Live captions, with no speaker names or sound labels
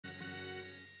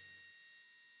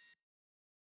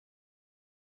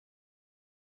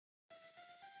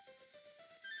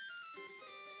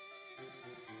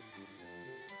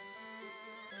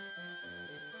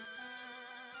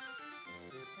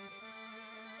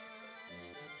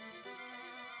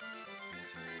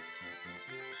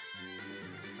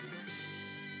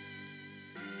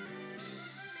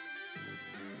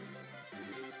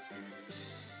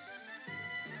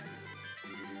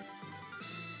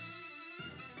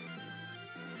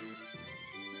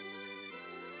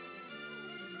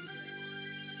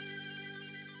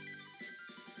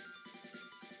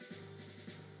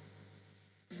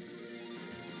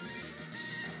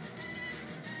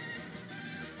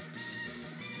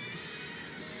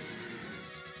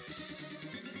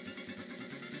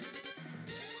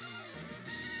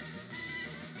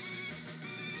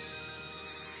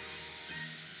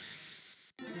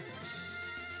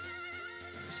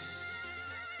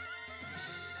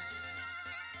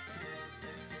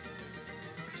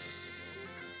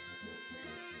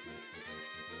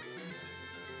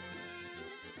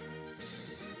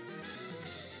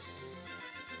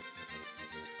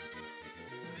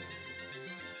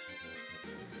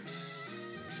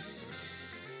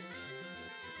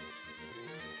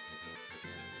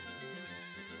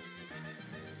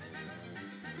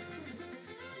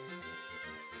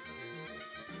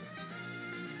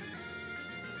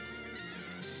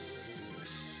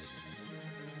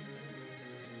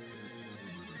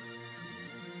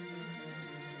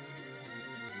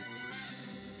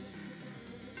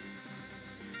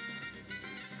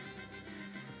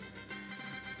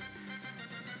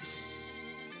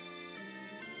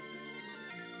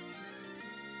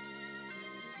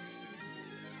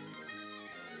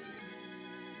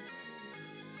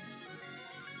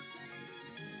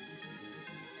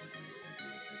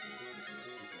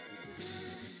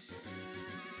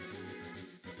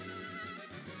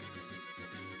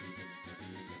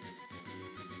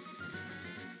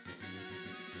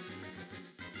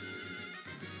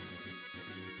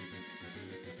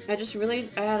I just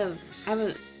realized I have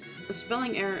a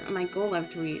spelling error on my Go Live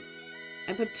tweet.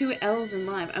 I put 2 L's in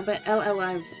live. I put LL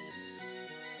live.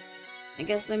 I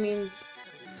guess that means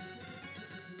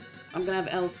I'm gonna have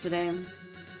L's today.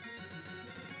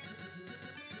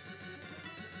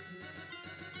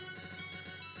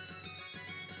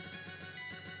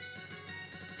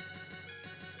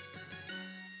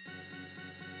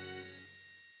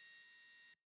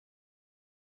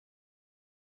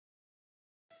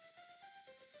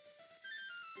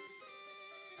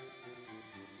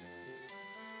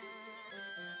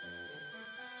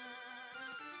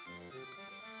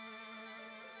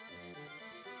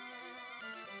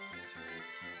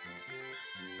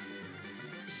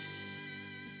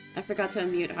 I forgot to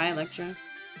unmute. Hi, Electra.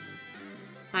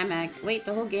 Hi, Mac. Wait,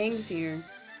 the whole gang's here.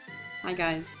 Hi,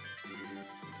 guys.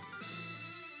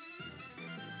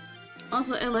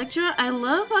 Also, Electra, I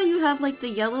love how you have, like, the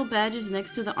yellow badges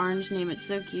next to the orange name. It's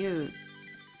so cute.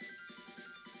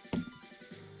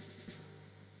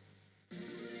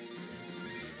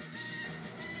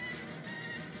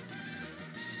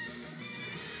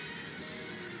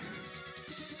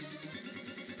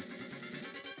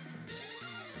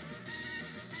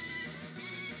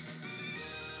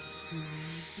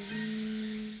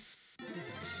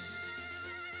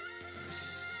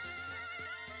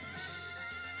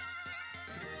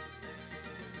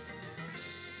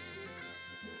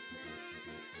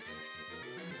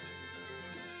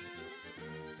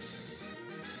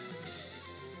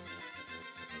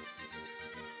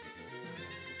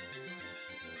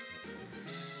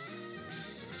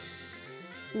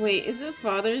 Wait, is it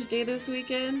Father's Day this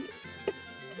weekend?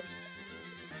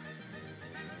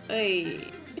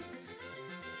 Wait.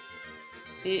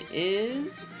 It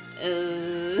is?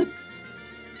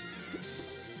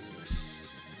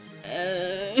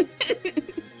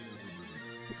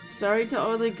 Sorry to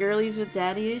all the girlies with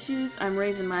daddy issues. I'm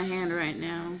raising my hand right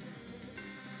now.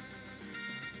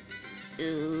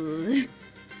 I'm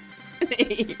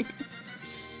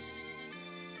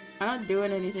not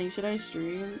doing anything. Should I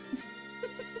stream?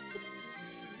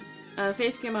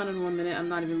 Face came on in 1 minute. I'm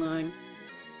not even lying.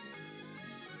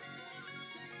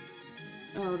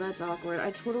 Oh, that's awkward.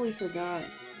 I totally forgot.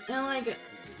 And, like,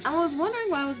 I was wondering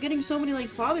why I was getting so many, like,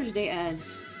 Father's Day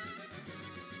ads.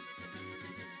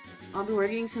 I'll be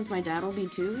working since my dad will be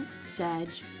too. Sag.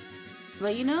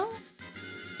 But, you know,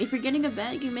 if you're getting a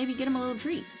bag, you can maybe get him a little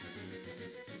treat.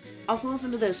 Also,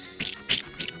 listen to this.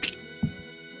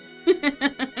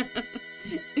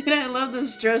 And I love the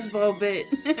stress ball bit.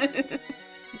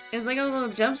 It's like a little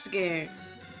jump scare.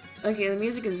 Okay, the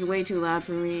music is way too loud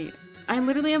for me. I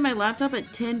literally have my laptop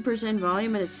at 10%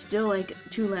 volume and it's still, like,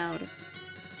 too loud.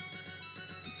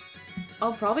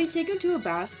 I'll probably take him to a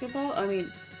basketball. I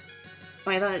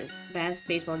thought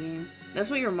baseball game. That's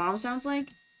what your mom sounds like?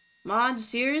 Mod,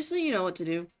 seriously? You know what to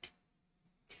do.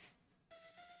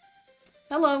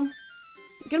 Hello.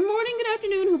 Good morning, good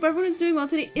afternoon. Hope everyone's doing well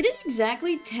today. It is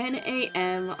exactly 10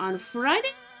 a.m. on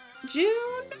Friday,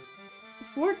 June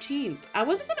 14th. I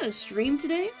wasn't gonna stream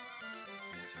today.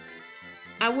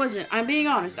 I wasn't. I'm being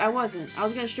honest. I wasn't. I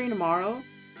was gonna stream tomorrow.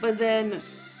 But then...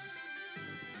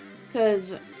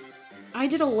 Because I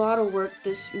did a lot of work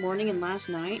this morning and last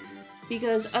night.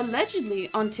 Because allegedly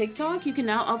on TikTok, you can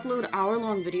now upload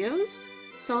hour-long videos.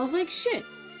 So I was like, shit.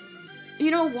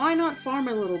 You know, why not farm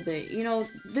a little bit? You know,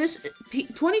 this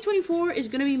 2024 is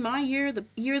gonna be my year, the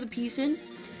year of the peace in.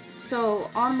 So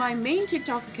on my main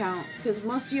TikTok account, because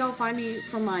most of y'all find me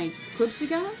from my Clips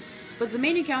account, but the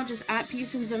main account is at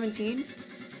PeaceIn17.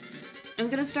 I'm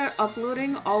gonna start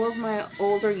uploading all of my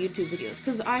older YouTube videos,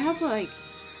 because I have like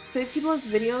 50 plus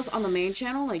videos on the main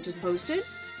channel, like just posted.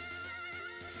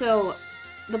 So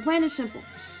the plan is simple.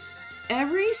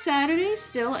 Every Saturday,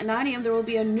 still at 9 a.m., there will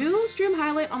be a new stream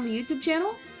highlight on the YouTube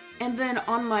channel. And then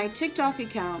on my TikTok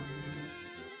account,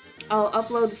 I'll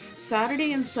upload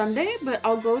Saturday and Sunday, but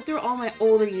I'll go through all my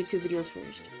older YouTube videos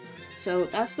first. So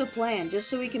that's the plan, just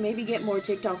so we can maybe get more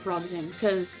TikTok vlogs in.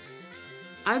 Because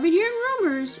I've been hearing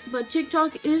rumors, but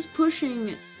TikTok is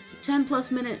pushing 10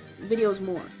 plus minute videos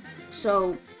more.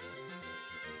 So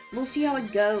we'll see how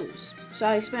it goes. So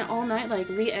I spent all night like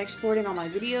re-exporting all my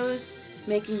videos,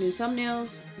 making new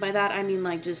thumbnails. By that I mean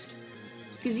like just,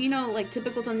 because you know like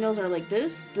typical thumbnails are like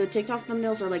this, the TikTok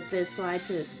thumbnails are like this, so I had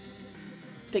to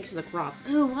fix the crop.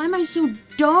 Oh, why am I so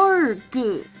dark?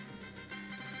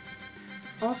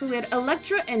 Also we had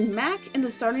Electra and Mac in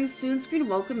the starting soon screen.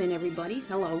 Welcome in everybody.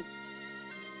 Hello.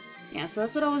 Yeah, so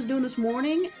that's what I was doing this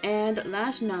morning and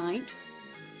last night.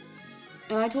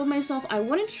 And I told myself I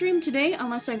wouldn't stream today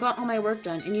unless I got all my work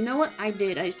done. And you know what? I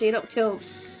did. I stayed up till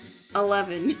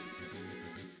 11.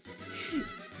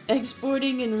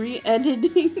 exporting and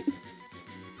re-editing.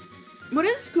 What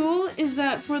is cool is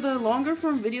that for the longer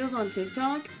form videos on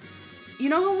TikTok, you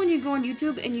know how when you go on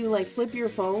YouTube and you like flip your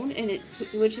phone and it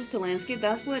switches to landscape?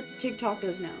 That's what TikTok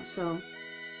does now, so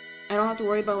I don't have to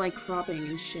worry about like cropping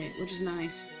and shit, which is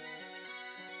nice.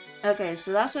 Okay,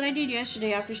 so that's what I did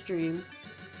yesterday after stream.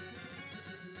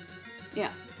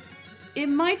 Yeah. It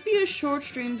might be a short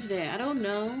stream today, I don't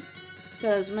know.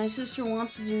 Because my sister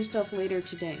wants to do stuff later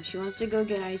today. She wants to go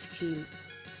get ice cream.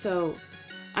 So,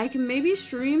 I can maybe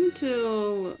stream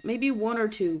till maybe 1 or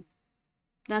 2.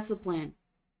 That's the plan.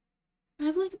 I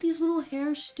have like these little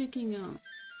hairs sticking out.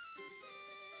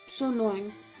 So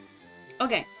annoying.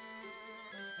 Okay.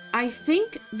 I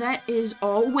think that is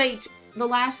all. Wait, the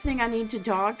last thing I need to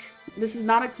talk. This is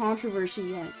not a controversy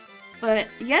yet. But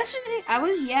yesterday I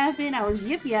was yapping, I was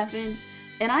yip-yapping.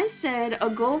 And I said a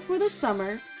goal for the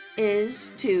summer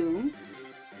is to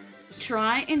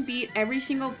try and beat every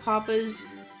single Papa's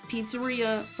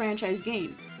Pizzeria franchise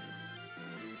game.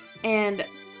 And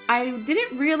I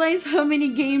didn't realize how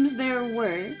many games there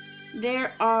were.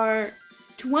 There are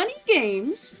 20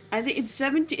 games. I think it's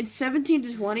 17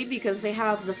 to 20 because they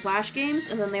have the Flash games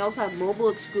and then they also have mobile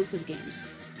exclusive games.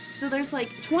 So there's like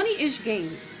 20-ish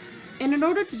games. And in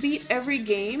order to beat every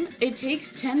game, it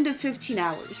takes 10 to 15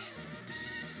 hours.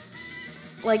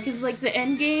 Like, cause like the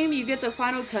end game, you get the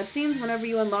final cutscenes whenever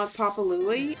you unlock Papa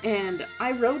Louie, and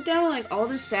I wrote down like all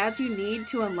the stats you need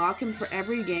to unlock him for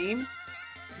every game,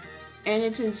 and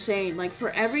it's insane. Like for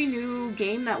every new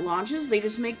game that launches, they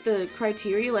just make the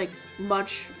criteria like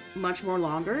much more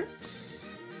longer.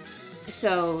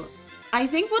 So, I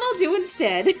think what I'll do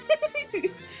instead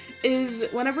is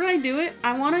whenever I do it,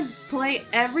 I want to play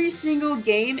every single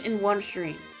game in one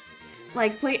stream.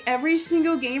 Like play every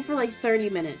single game for like 30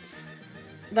 minutes.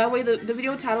 That way the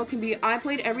video title can be, I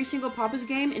played every single Papa's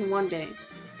game in 1 day.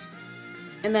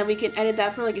 And then we can edit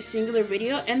that for like a singular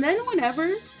video. And then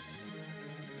whenever,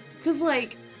 cause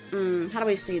like, how do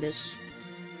I say this?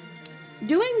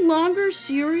 Doing longer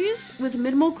series with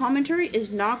minimal commentary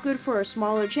is not good for a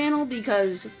smaller channel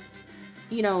because,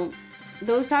 you know,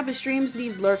 those type of streams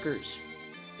need lurkers.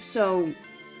 So,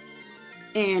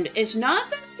 and it's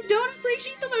not that I don't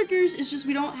appreciate the lurkers, it's just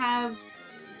we don't have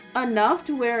enough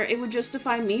to where it would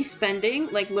justify me spending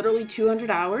like literally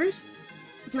 200 hours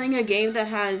playing a game that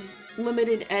has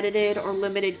limited edited or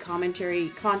limited commentary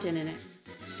content in it.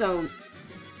 So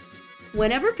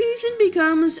whenever Peace-LOCKE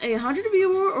becomes a 100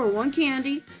 viewer or 1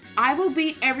 candy, I will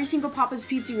beat every single Papa's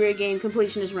Pizzeria game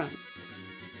completionist run.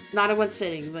 Not in one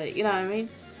sitting, but you know what I mean?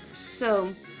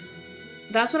 So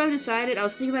that's what I've decided. I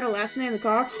was thinking about it last night in the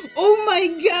car. Oh my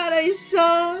god, I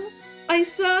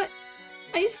saw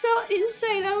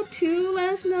Inside Out 2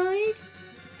 last night.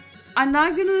 I'm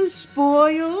not gonna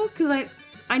spoil, because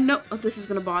I know this is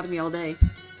gonna bother me all day.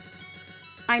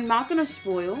 I'm not gonna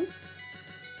spoil.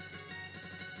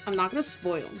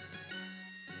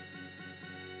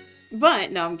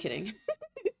 But, no, I'm kidding.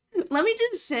 Let me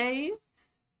just say,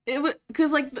 it was,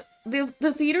 because like,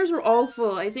 the theaters were all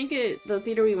full. I think the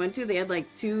theater we went to, they had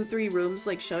like 2-3 rooms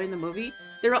like showing the movie.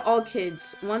 They were all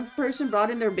kids. One person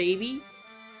brought in their baby.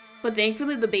 But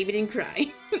thankfully, the baby didn't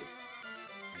cry.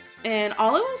 And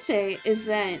all I will say is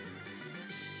that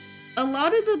a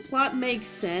lot of the plot makes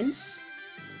sense.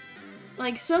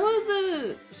 Like, some of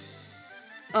the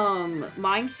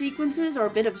mind sequences are a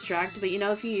bit abstract, but you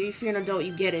know, if you're an adult,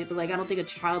 you get it. But like, I don't think a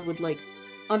child would like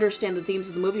understand the themes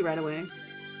of the movie right away.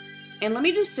 And let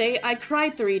me just say, I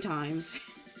cried 3 times.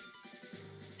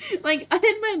 Like, I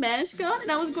had my mask on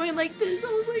and I was going like this. I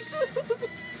was like...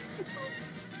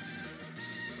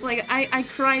 Like, I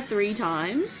cried 3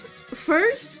 times.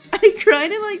 First, I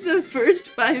cried in, like, the first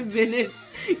 5 minutes.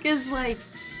 Because, like,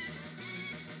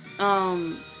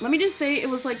 let me just say, it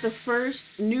was, like, the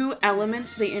first new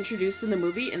element they introduced in the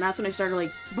movie. And that's when I started,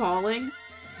 like, bawling.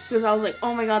 Because I was like,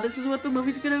 oh my god, this is what the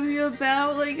movie's gonna be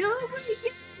about. Like, oh my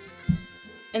god.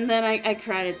 And then I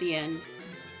cried at the end.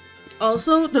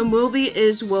 Also, the movie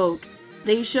is woke.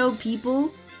 They show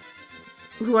people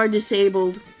who are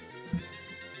disabled.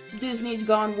 Disney's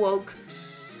gone woke.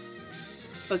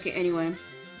 Okay, anyway.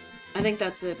 I think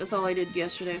that's it. That's all I did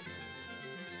yesterday.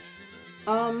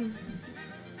 Yeah.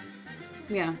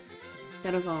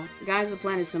 That is all. Guys, the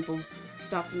plan is simple.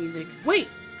 Stop the music. Wait!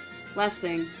 Last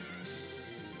thing.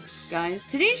 Guys,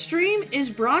 today's stream is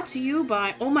brought to you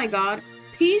by, oh my god,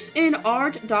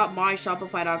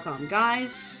 peaceinart.myshopify.com.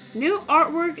 Guys, new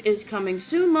artwork is coming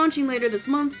soon, launching later this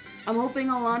month. I'm hoping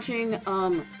on launching,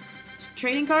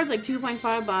 trading cards like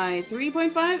 2.5 by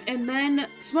 3.5 and then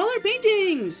smaller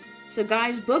paintings. So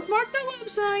guys, bookmark the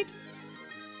website.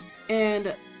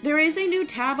 And there is a new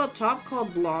tab up top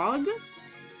called Vlog.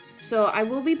 So I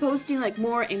will be posting like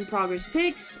more in-progress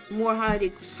pics, more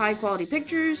high-quality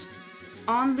pictures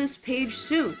on this page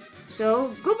soon.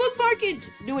 So go bookmark it!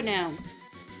 Do it now.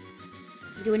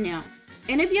 Do it now.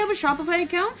 And if you have a Shopify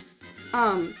account,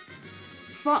 oh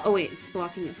wait, it's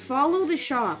blocking it. Follow the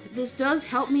shop. This does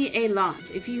help me a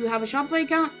lot. If you have a Shopify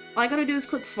account, all I gotta do is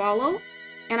click follow,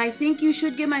 and I think you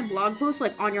should get my blog posts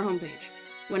like on your homepage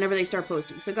whenever they start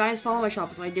posting. So guys, follow my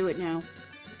Shopify. Do it now.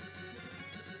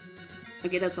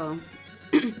 Okay, that's all.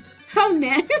 How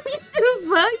nasty? What the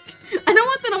fuck? I don't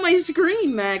want that on my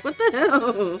screen, Mac. What the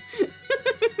hell?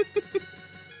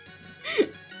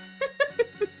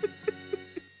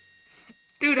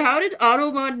 Dude, how did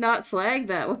AutoMod not flag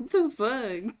that? What the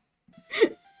fuck?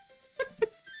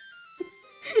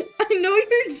 I know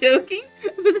you're joking,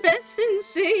 but that's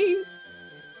insane.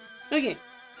 Okay.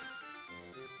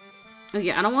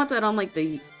 Okay, I don't want that on like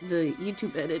the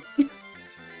YouTube edit.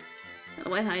 How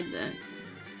do I hide that?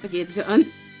 Okay, it's gone.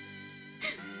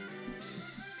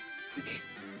 Okay.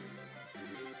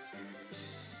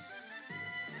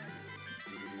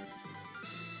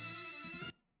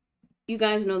 You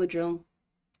guys know the drill.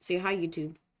 Say hi,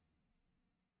 YouTube.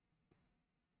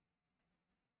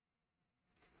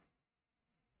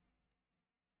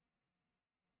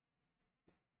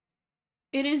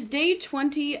 It is day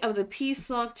 20 of the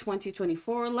PEACE-LOCKE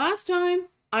 2024. Last time,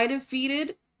 I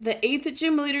defeated the 8th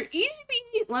gym leader. Easy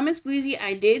peasy, lemon squeezy.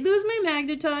 I did lose my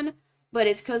Magneton, but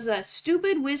it's because of that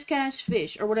stupid Whiscash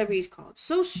fish, or whatever he's called.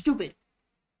 So stupid.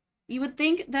 You would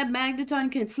think that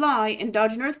Magneton can fly and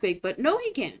dodge an earthquake, but no,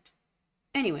 he can't.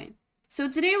 Anyway, so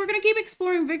today we're going to keep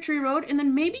exploring Victory Road, and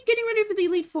then maybe getting ready for the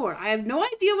Elite Four. I have no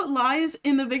idea what lies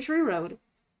in the Victory Road.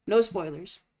 No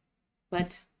spoilers.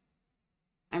 But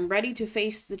I'm ready to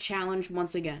face the challenge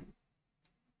once again.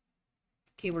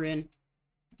 Okay, we're in.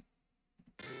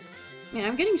 Man,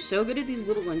 I'm getting so good at these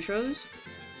little intros.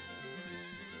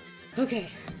 Okay.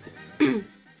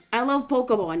 I love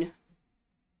Pokemon.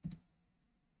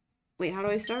 Wait, how do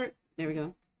I start? There we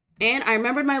go. And I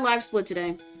remembered my live split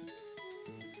today.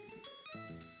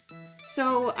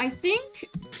 So, I think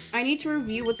I need to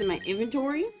review what's in my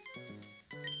inventory.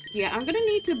 Yeah, I'm gonna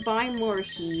need to buy more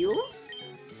heals.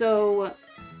 So,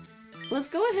 let's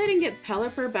go ahead and get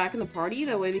Pelipper back in the party.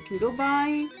 That way we can go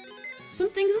buy some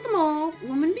things at the mall.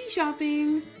 Woman be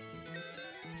shopping.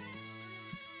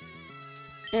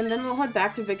 And then we'll head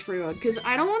back to Victory Road. Because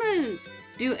I don't want to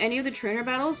do any of the trainer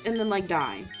battles and then, like,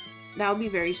 die. That would be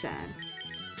very sad.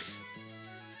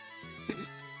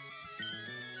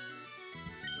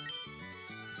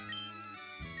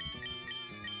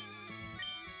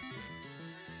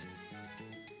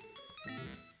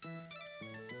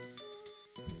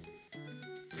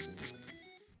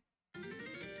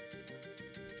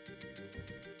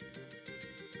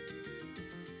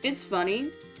 It's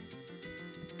funny,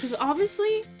 because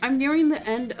obviously, I'm nearing the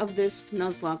end of this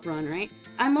Nuzlocke run, right?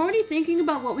 I'm already thinking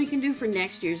about what we can do for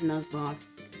next year's Nuzlocke.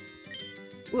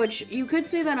 Which, you could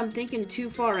say that I'm thinking too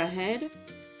far ahead.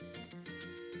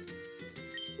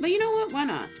 But you know what? Why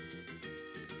not?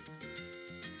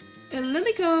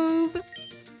 Lily Cove!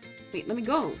 Wait, let me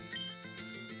go.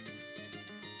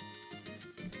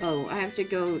 Oh, I have to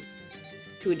go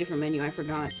to a different menu. I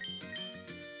forgot.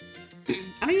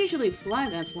 I don't usually fly,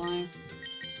 that's why.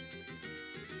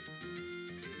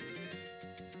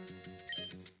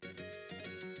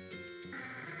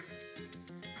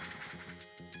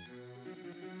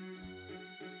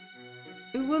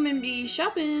 Women be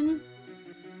shopping.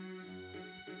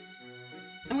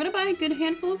 I'm gonna buy a good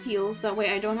handful of heals, that way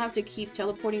I don't have to keep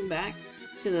teleporting back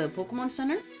to the Pokemon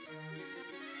Center.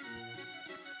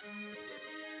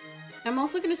 I'm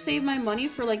also gonna save my money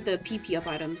for, like, the PP up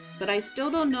items, but I still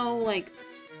don't know, like,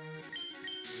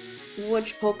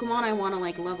 which Pokemon I want to,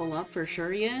 like, level up for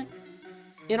sure yet.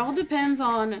 It all depends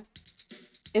on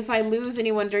if I lose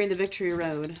anyone during the Victory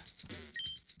Road.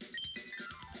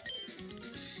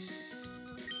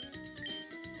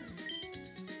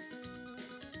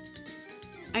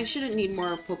 I shouldn't need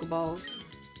more Pokeballs.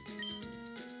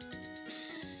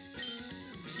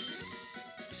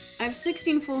 I have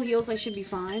 16 full heals, I should be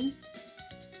fine.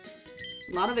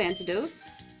 A lot of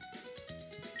antidotes.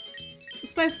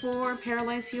 Let's buy 4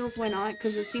 paralyzed heals, why not?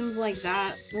 Because it seems like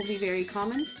that will be very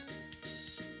common.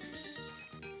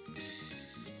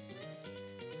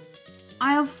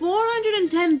 I have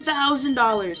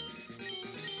 $410,000!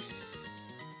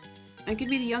 I could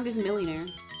be the youngest millionaire.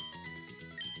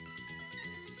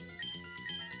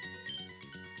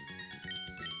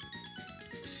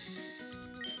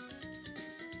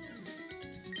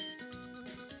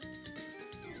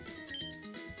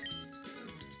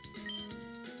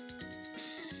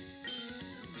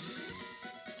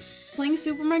 playing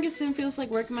Supermarket Sim feels like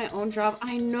working my own job.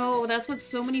 I know, that's what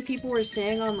so many people were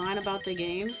saying online about the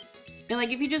game. And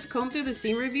like, if you just comb through the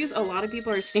Steam reviews, a lot of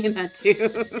people are saying that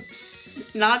too.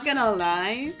 Not gonna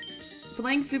lie.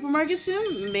 Playing Supermarket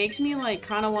Sim makes me like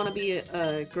kind of want to be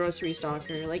a grocery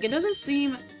stalker. Like, it doesn't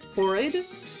seem horrid.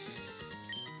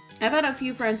 I've had a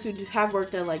few friends who have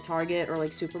worked at like Target or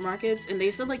like supermarkets, and they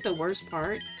said like the worst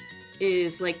part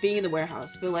is like being in the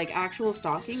warehouse, but like actual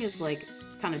stalking is like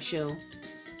kind of chill.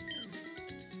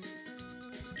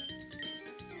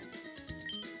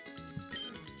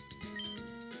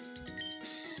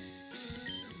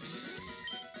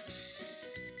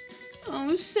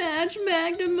 Oh, Sag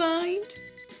Magnemite.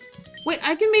 Wait,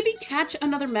 I can maybe catch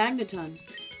another Magneton.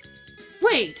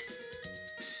 Wait.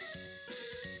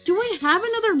 Do I have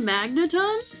another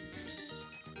Magneton?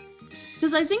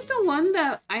 Because I think the one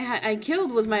that I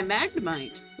killed was my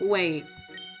Magnemite. Wait.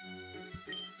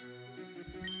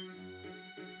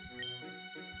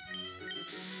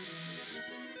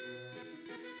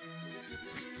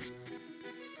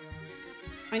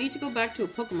 I need to go back to a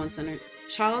Pokemon Center.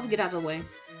 Child, get out of the way.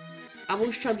 I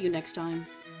will shove you next time.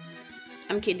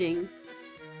 I'm kidding.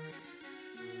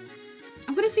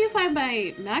 I'm gonna see if I have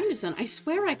my Magneton. I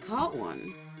swear I caught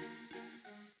one.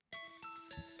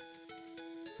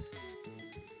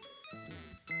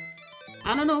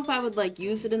 I don't know if I would, like,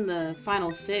 use it in the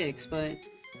final 6, but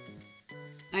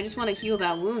I just want to heal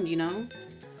that wound, you know?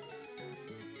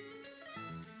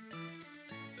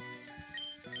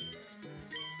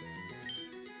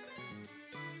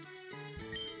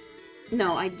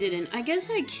 No, I didn't. I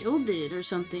guess I killed it or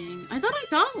something. I thought I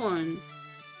got one.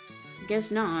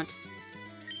 Guess not.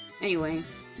 Anyway,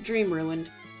 dream ruined.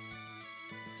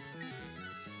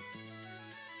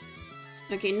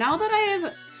 Okay, now that I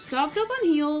have stocked up on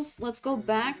heals, let's go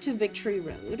back to Victory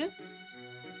Road.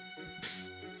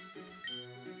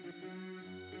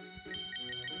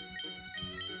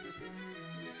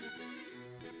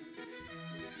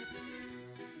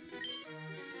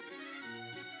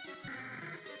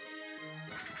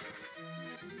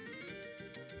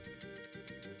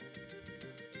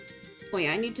 Wait,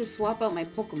 I need to swap out my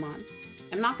Pokemon.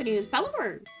 I'm not gonna use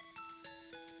Pelipper!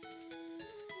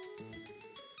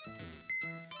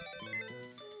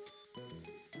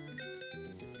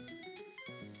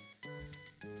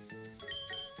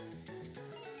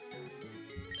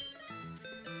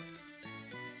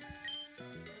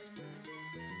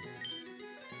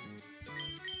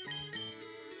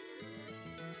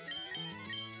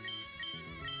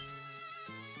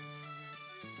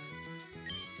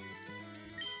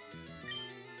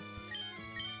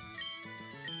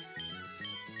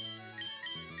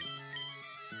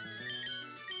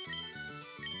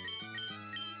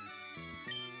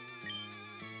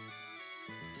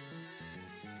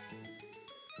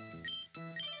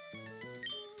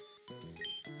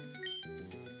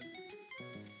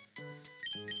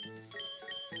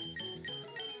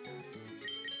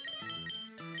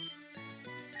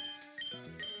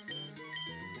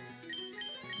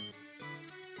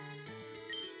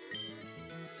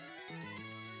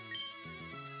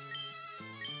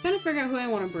 Trying to figure out who I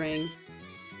want to bring.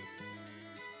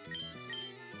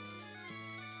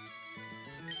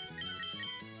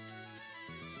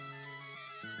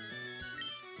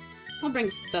 I'll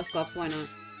bring Dusclops, why not?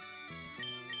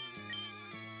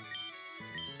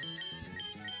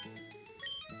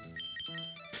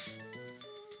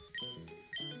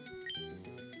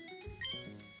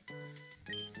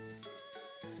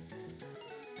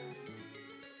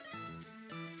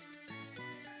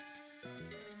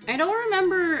 I don't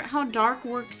remember how Dark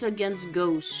works against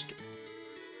Ghost.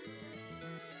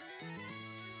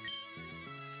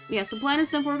 Yeah, so plan is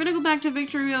simple. We're gonna go back to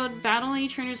Victory Road, battle any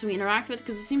trainers we interact with,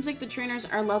 because it seems like the trainers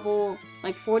are level,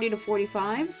 like, 40 to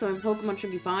 45, so Pokemon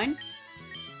should be fine.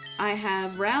 I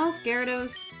have Ralph,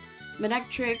 Gyarados,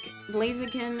 Manectric,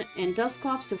 Blaziken, and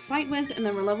Dusclops to fight with, and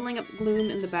then we're leveling up Gloom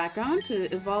in the background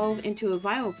to evolve into a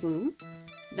Vileplume.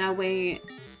 That way,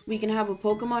 we can have a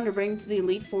Pokemon to bring to the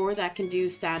Elite Four that can do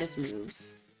status moves.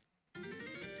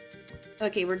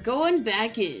 Okay, we're going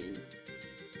back in.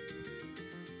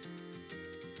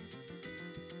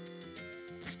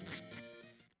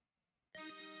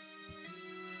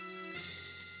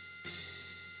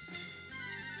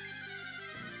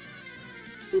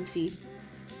 Oopsie.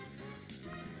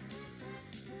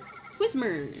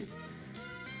 Whismur.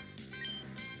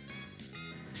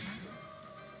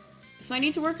 So I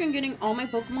need to work on getting all my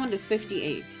Pokemon to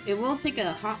 58. It will take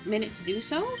a hot minute to do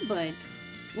so, but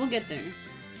we'll get there.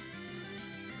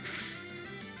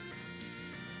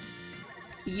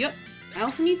 Yup. I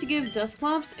also need to give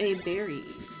Dusclops a berry.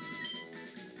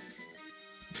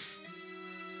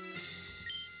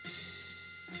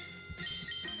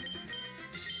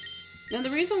 Now, the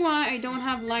reason why I don't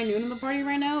have Linoon in the party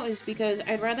right now is because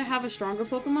I'd rather have a stronger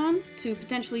Pokemon to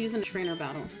potentially use in a trainer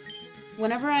battle.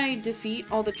 Whenever I defeat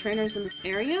all the trainers in this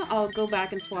area, I'll go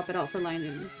back and swap it out for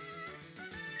Linoon.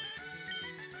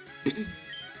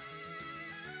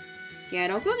 Yeah, I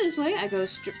don't go this way. I go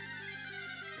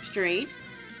straight.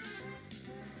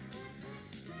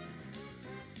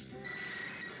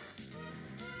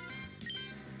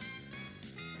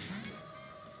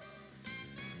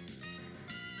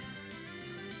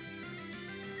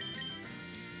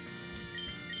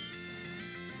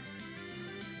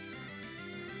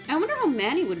 I wonder how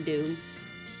Manny would do.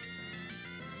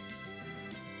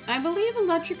 I believe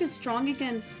electric is strong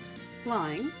against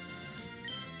flying.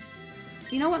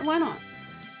 You know what? Why not?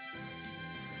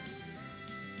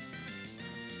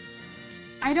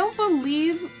 I don't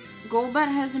believe Golbat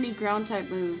has any ground type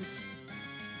moves.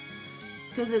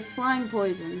 Because it's flying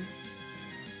poison.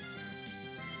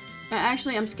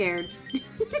 Actually, I'm scared.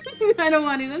 I don't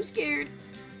want to. I'm scared.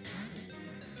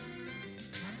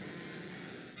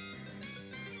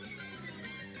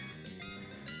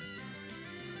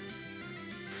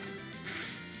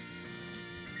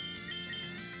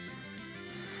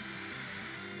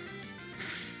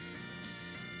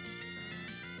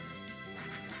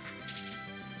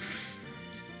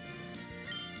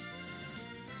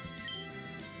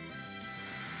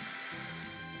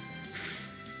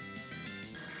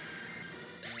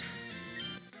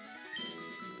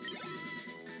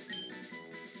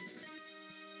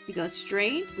 You go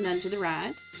straight, and then to the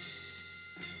right.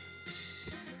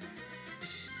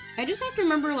 I just have to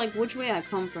remember, like, which way I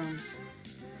come from.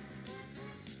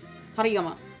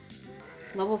 Hariyama.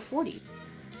 Level 40.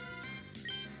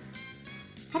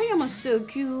 Hariyama's so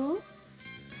cool.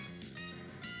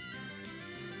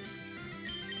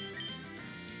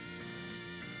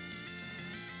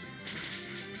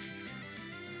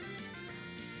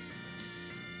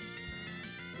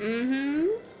 Mm-hmm.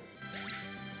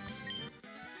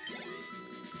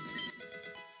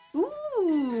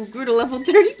 Ooh, grew to level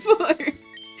 34.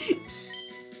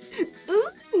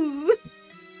 Ooh.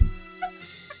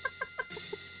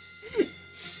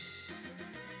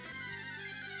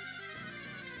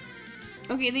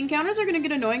 Okay, the encounters are gonna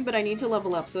get annoying, but I need to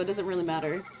level up, so it doesn't really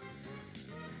matter.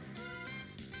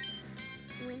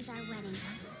 When's our wedding?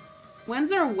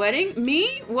 When's our wedding?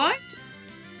 Me? What?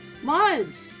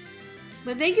 Mods.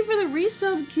 But thank you for the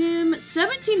resub, Kim.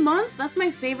 17 months? That's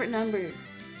my favorite number.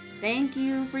 Thank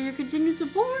you for your continued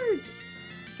support.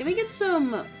 Can we get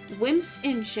some wimps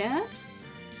in chat?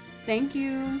 Thank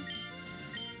you.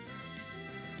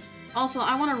 Also,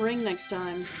 I want a ring next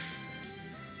time.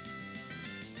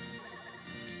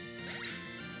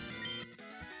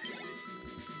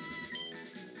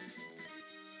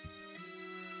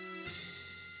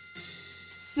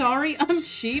 Sorry, I'm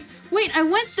cheap. Wait, I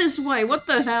went this way. What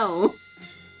the hell?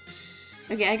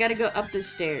 Okay, I gotta go up the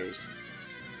stairs.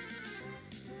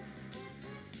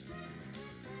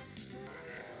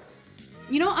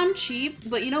 You know, I'm cheap,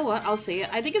 but you know what? I'll say it.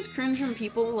 I think it's cringe when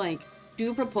people, like,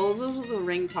 do proposals with a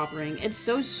ring pop ring. It's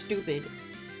so stupid.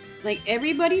 Like,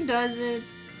 everybody does it.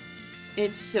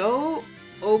 It's so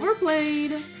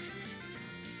overplayed.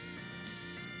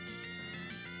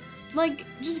 Like,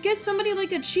 just get somebody,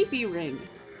 like, a cheapy ring.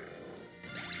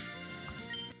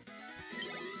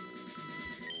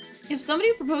 If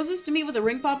somebody proposes to me with a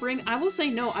ring pop ring, I will say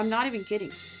no. I'm not even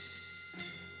kidding.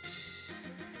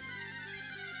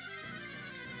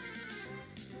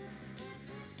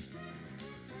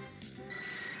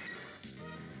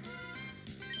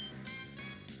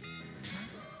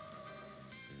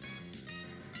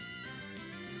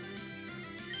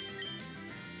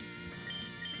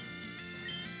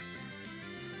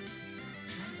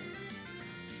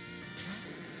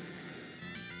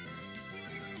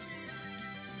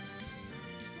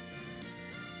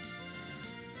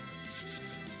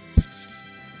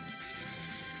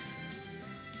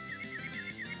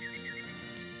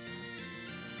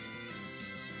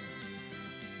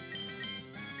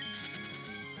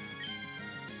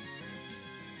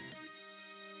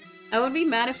 I would be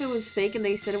mad if it was fake and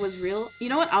they said it was real. You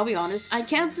know what? I'll be honest. I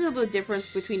can't tell the difference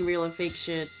between real and fake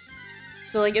shit.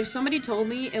 So, like, if somebody told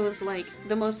me it was, like,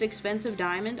 the most expensive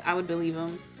diamond, I would believe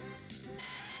them.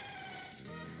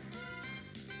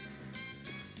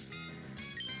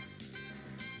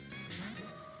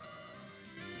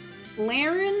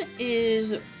 Laren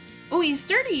is... Oh, he's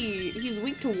sturdy! He's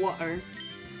weak to water.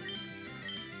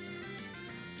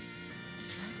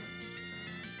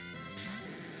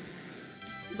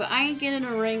 But I ain't getting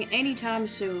a ring anytime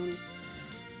soon.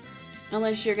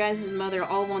 Unless your guys' mother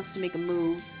all wants to make a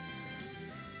move.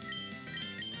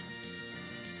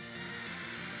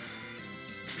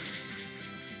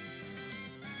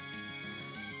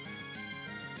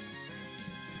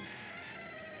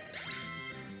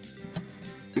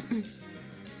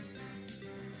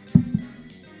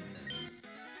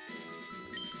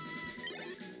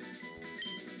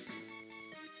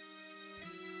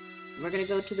 We're gonna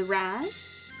go to the right.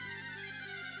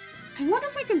 I wonder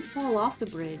if I can fall off the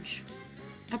bridge.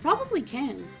 I probably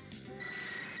can.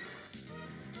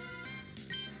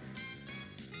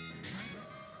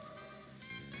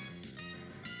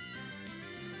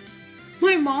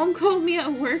 My mom called me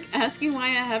at work asking why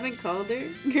I haven't called her.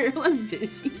 Girl, I'm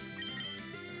busy.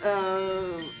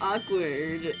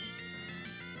 Awkward.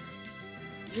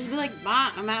 Just be like,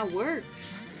 Ma, I'm at work.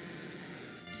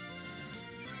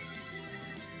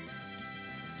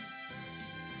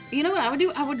 You know what I would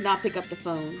do? I would not pick up the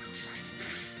phone.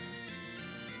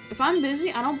 If I'm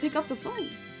busy, I don't pick up the phone.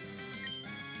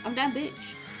 I'm that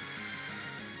bitch.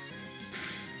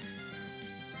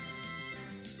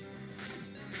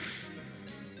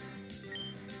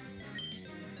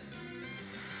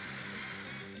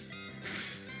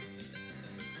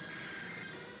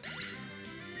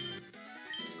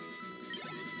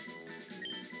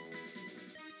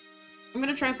 I'm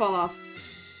gonna try fall off.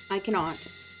 I cannot.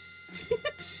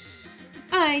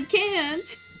 I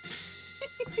can't!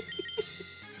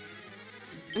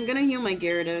 I'm gonna heal my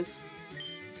Gyarados.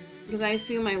 Because I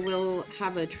assume I will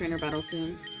have a trainer battle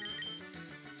soon.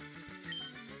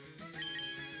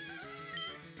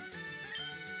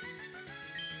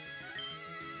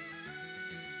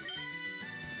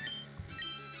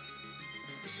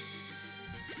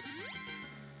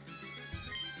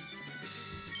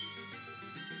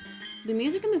 The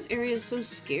music in this area is so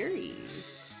scary.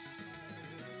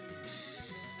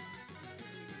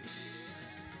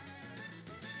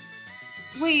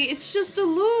 Wait, it's just a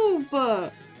loop!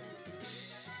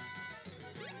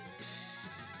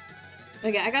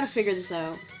 Okay, I gotta figure this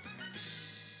out.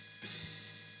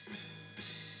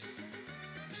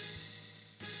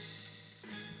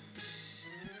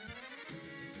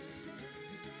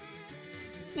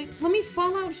 Like, let me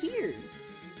fall out here.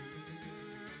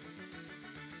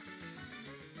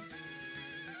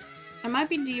 I might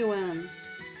be DOM.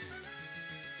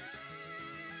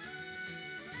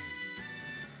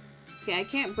 Okay, I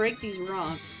can't break these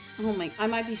rocks. Oh my, I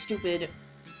might be stupid.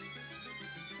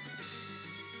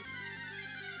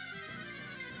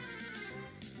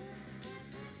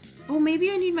 Oh,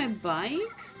 maybe I need my bike?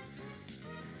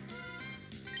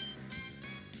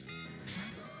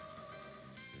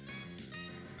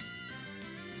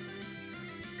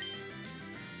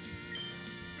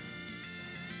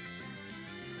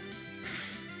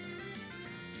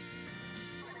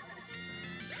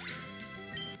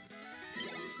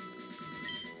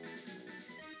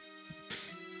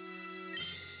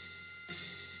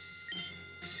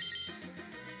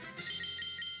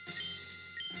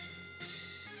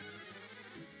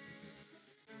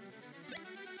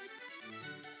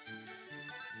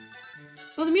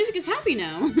 Well, the music is happy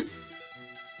now.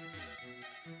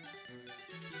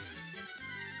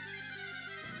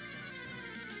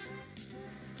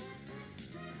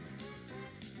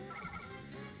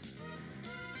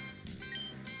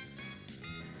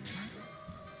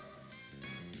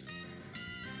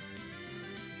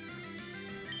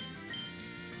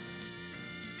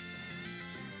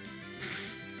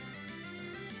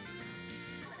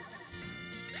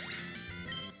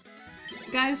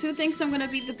 Guys, who thinks I'm gonna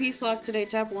beat the PEACE-LOCKE today?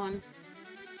 Tap 1.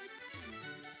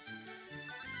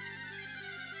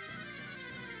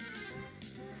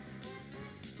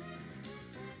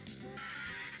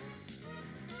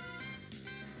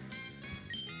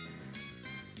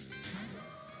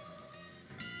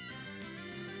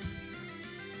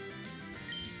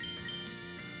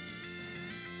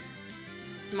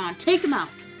 Come on, take him out.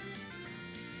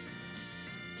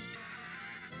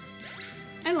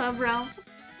 I love Ralph.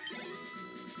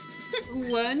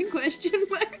 One question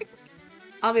mark?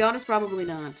 I'll be honest, probably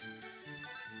not.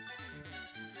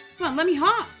 Come on, let me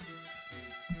hop.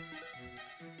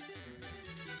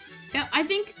 Yeah, I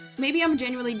think maybe I'm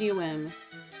genuinely DOM.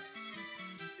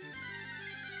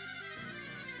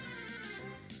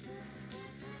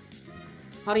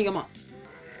 How do you come on?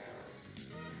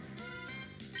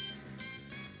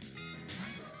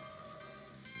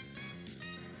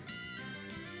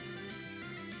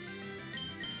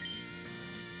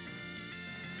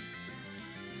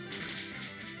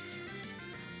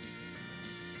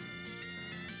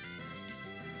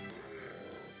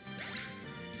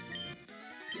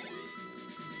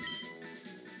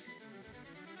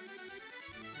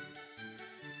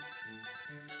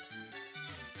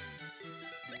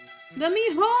 Let me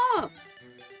hop!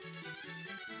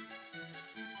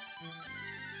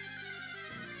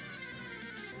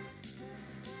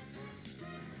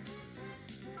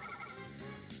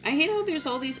 I hate how there's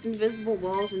all these invisible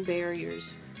walls and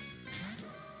barriers.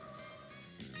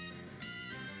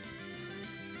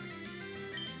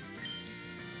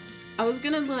 I was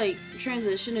gonna, like,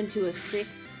 transition into a sick,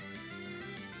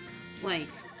 like,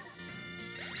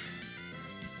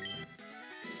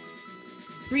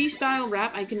 freestyle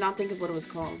rap. I could not think of what it was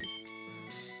called.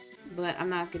 But I'm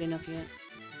not good enough yet.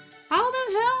 How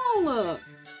the hell?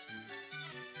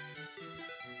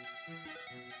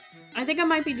 I think I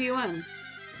might be DOM.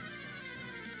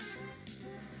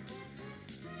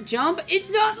 Jump? It's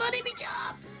not letting me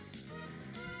jump!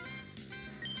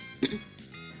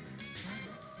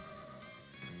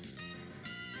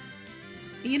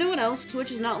 You know what else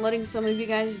Twitch is not letting some of you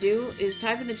guys do? Is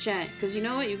type in the chat. Because you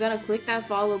know what? You gotta click that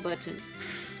follow button.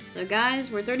 So guys,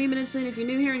 we're 30 minutes in. If you're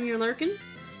new here and you're lurking,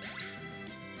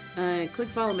 click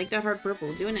follow. Make that heart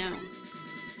purple. Do it now.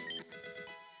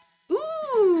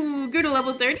 Ooh! Go to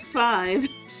level 35.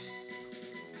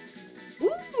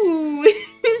 Ooh!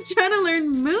 He's trying to learn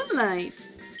Moonlight.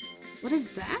 What is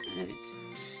that?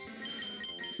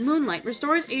 Moonlight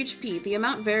restores HP. The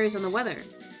amount varies on the weather.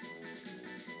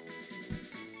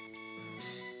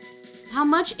 How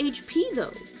much HP,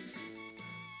 though?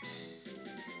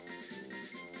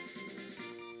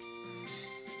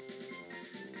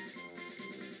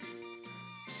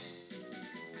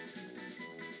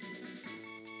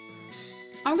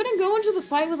 I'm gonna go into the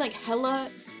fight with, like,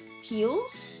 hella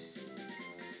heals.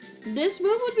 This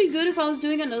move would be good if I was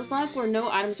doing a Nuzlocke where no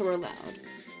items were allowed.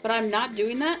 But I'm not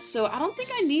doing that, so I don't think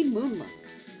I need Moonlight.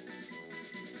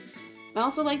 I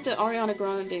also like the Ariana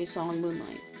Grande song,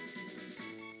 Moonlight.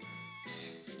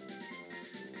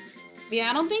 Yeah,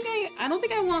 I don't think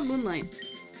I want Moonlight.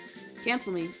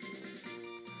 Cancel me.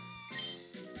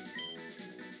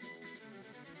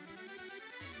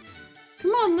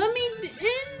 Come on, let me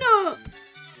in!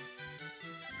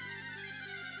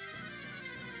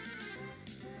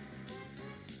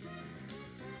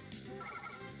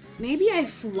 Maybe I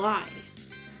fly.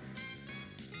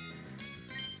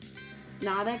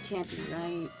 Nah, that can't be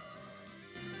right.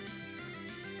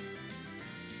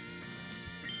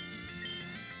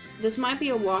 This might be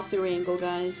a walkthrough angle,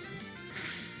 guys.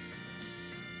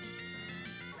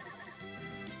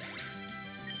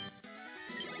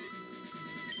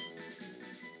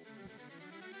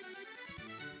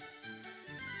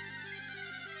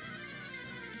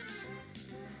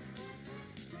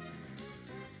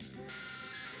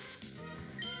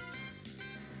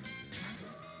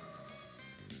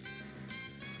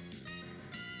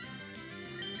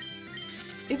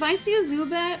 If I see a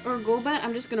Zubat or Golbat,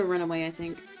 I'm just gonna run away, I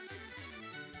think.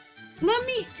 Let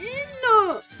me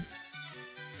in!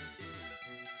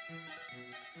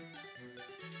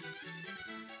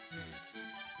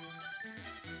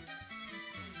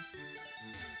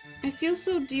 I feel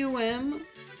so DOM.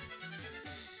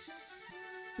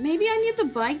 Maybe I need the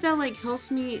bike that, like,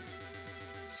 helps me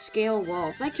scale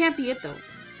walls. That can't be it, though.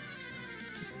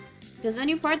 Because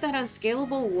any part that has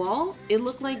scalable wall, it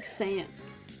looked like sand.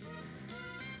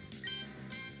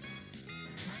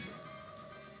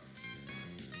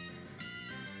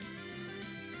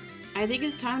 I think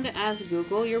it's time to ask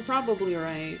Google. You're probably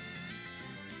right.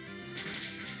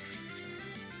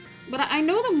 But I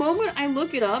know the moment I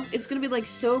look it up, it's gonna be like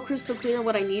so crystal clear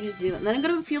what I need to do. And then I'm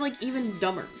gonna feel like even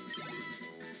dumber.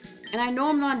 And I know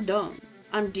I'm not dumb.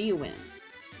 I'm DOM.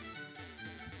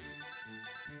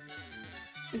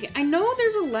 Okay, I know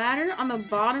there's a ladder on the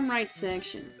bottom right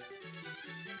section.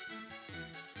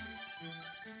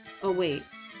 Oh, wait.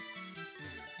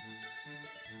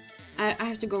 I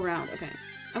have to go around. Okay.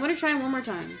 I'm gonna try one more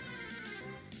time.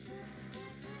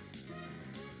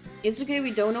 It's okay,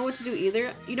 we don't know what to do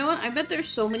either. You know what? I bet there's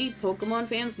so many Pokemon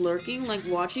fans lurking, like,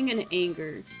 watching in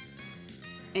anger.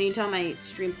 Anytime I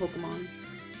stream Pokemon.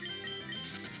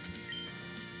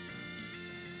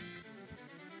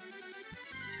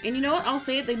 And you know what? I'll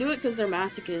say it, they do it because they're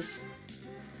masochists.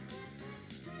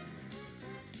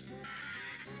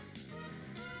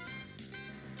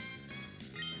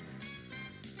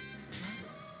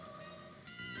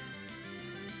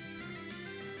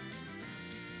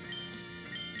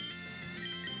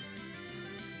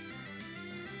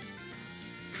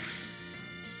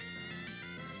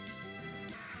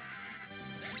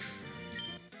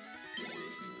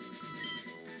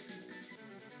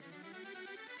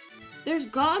 There's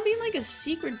gotta be, like, a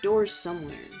secret door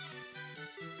somewhere.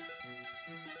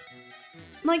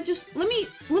 Like, just let me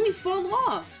fall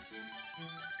off.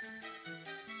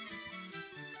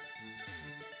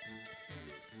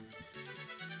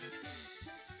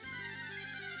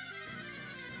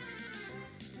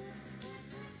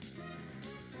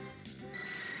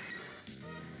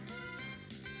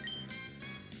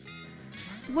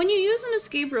 When you use an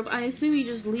escape rope, I assume you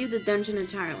just leave the dungeon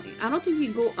entirely. I don't think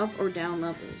you go up or down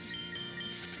levels.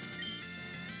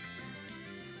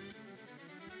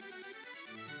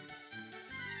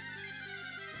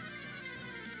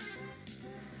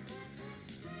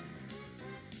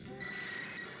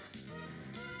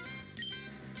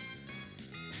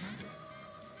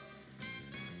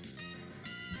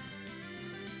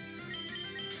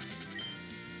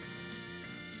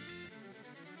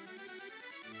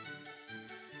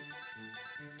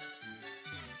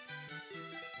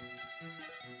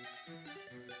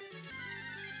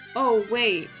 Oh,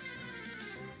 wait.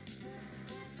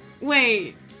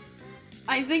 Wait.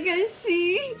 I think I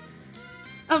see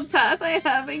a path I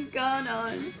haven't gone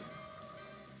on.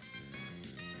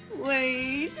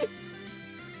 Wait.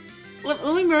 Let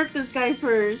me mark this guy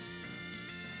first.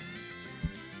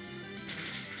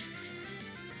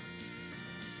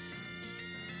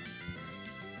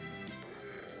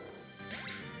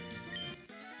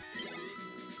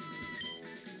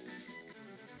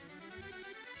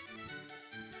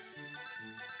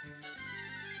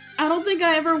 I don't think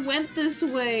I ever went this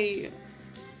way.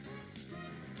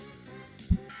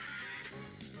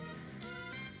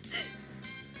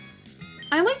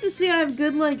 I like to say I have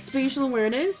good, like, spatial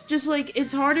awareness, just, like,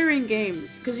 it's harder in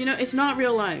games, because, you know, it's not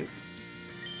real life.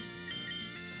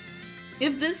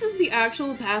 If this is the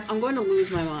actual path, I'm going to lose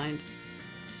my mind.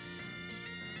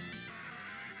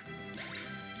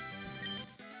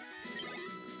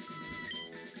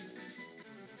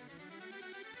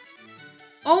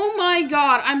 Oh my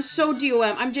god, I'm so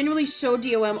DOM. I'm genuinely so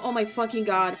DOM. Oh my fucking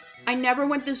god. I never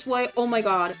went this way. Oh my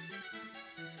god.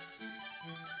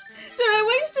 Dude, I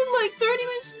wasted like 30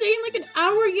 minutes staying like an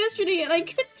hour yesterday and I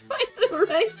couldn't find the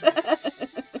right path.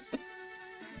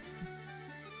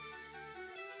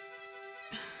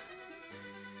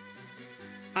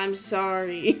 I'm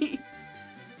sorry.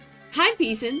 Hi,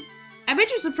 Peacein. I bet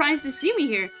you're surprised to see me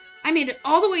here. I made it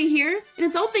all the way here, and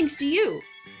it's all thanks to you.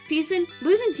 Peacein,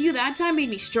 losing to you that time made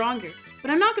me stronger. But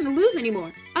I'm not gonna lose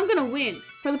anymore. I'm gonna win.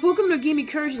 For the Pokemon who gave me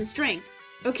courage and strength.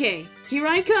 Okay, here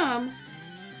I come.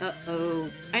 Uh-oh.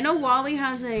 I know Wally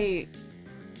has a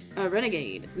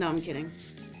Renegade. No, I'm kidding.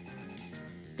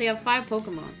 They have 5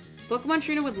 Pokemon. Pokemon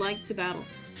Trainer would like to battle.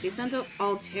 They sent out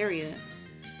Altaria.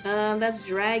 That's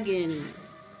Dragon.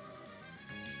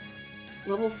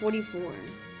 Level 44.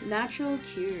 Natural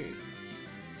Cure.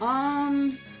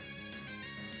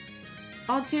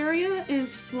 Altaria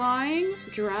is Flying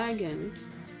Dragon.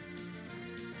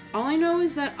 All I know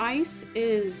is that Ice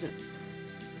is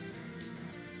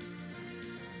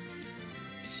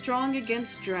strong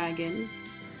against Dragon.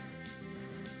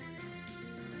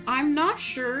 I'm not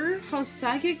sure how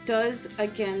Psychic does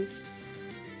against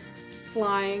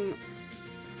Flying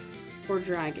or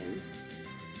Dragon.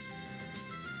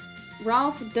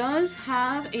 Ralph does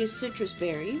have a Citrus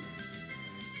Berry.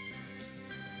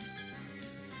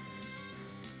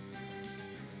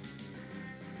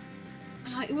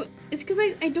 It's because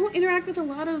I don't interact with a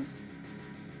lot of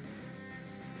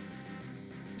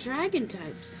dragon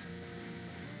types.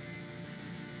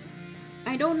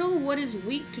 I don't know what is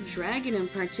weak to dragon in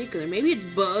particular. Maybe it's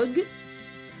bug?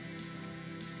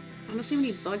 I don't see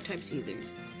many bug types either.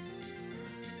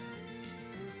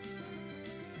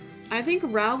 I think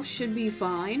Ralph should be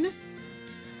fine.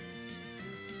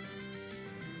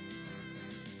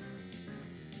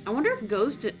 I wonder if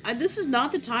Ghost... this is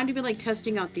not the time to be, like,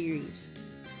 testing out theories.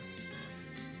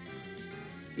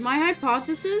 My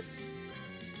hypothesis?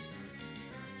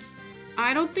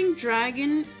 I don't think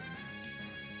Dragon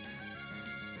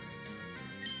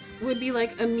would be,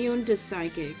 like, immune to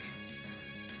Psychic.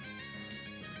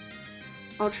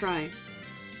 I'll try.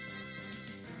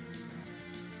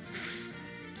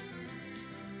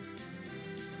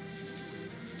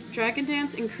 Dragon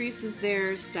Dance increases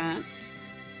their stats.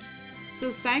 So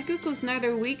Psychic was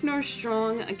neither weak nor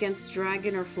strong against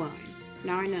Dragon or Flying.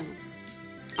 Now I know.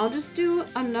 I'll just do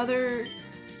another...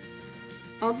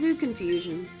 I'll do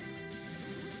Confusion.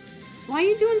 Why are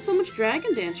you doing so much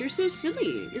Dragon Dance? You're so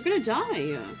silly. You're gonna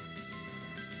die.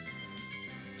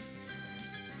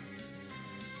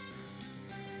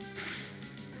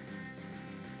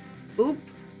 Oop.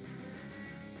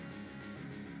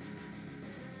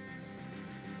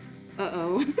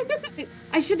 Uh-oh.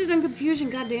 I should have done Confusion,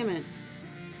 god damn it.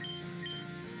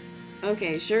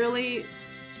 Okay, surely...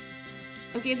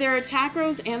 Okay, their attack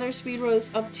rose and their speed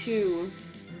rose up to...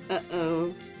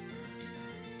 Uh-oh.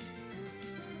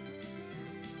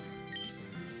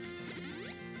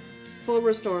 Full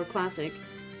restore, classic.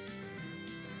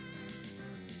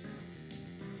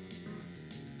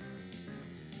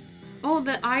 Oh,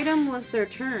 the item was their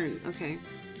turn. Okay.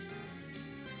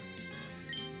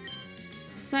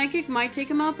 Psychic might take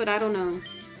him out, but I don't know.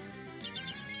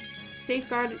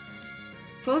 Safeguard.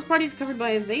 Foe's party is covered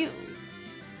by a veil.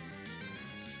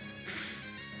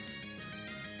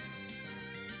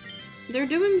 They're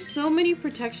doing so many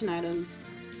protection items.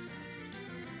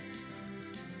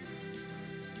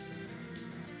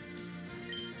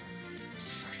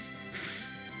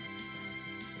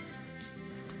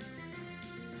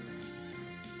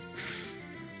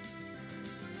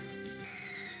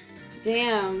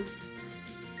 Damn.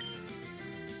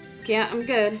 Yeah, I'm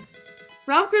good.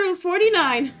 Ralph Griddle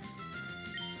 49.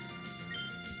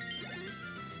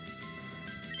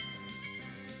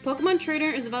 Pokemon Trainer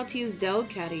is about to use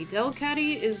Delcatty.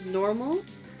 Delcatty is normal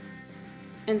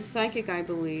and psychic, I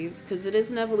believe, because it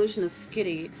is an evolution of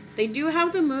Skitty. They do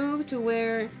have the move to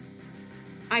where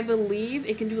I believe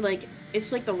it can do like,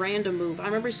 it's like the random move. I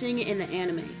remember seeing it in the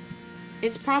anime.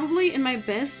 It's probably in my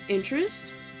best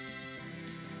interest.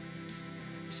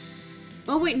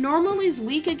 Oh wait, normal is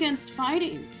weak against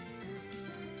fighting.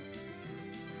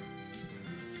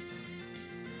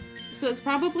 So it's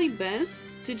probably best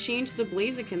to change the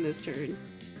Blaziken this turn.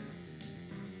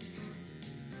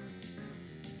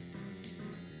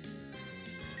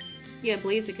 Yeah,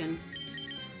 Blaziken.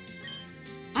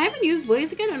 I haven't used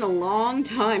Blaziken in a long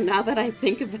time now that I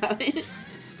think about it.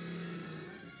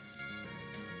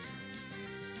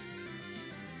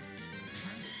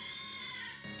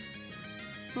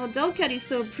 Well, Delcatty's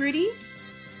so pretty.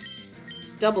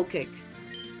 Double kick.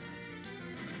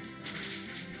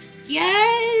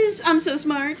 Yes! I'm so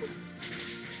smart.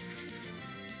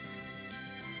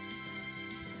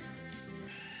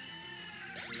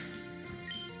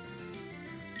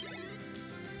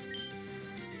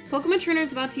 Pokemon Trainer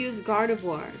is about to use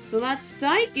Gardevoir. So that's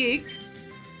Psychic.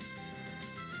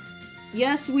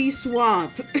 Yes, we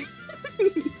swap.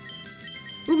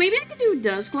 Ooh, maybe I could do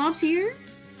Dusclops here.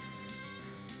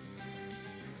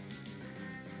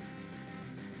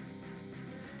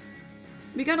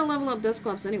 We gotta level up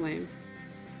Dusclops anyway.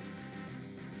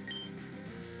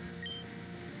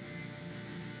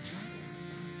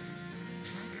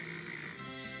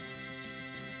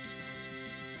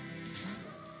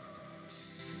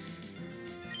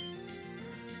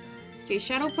 Okay,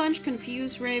 Shadow Punch,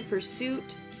 Confuse Ray,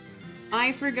 Pursuit.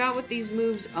 I forgot what these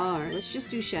moves are. Let's just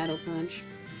do Shadow Punch.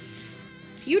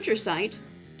 Future Sight.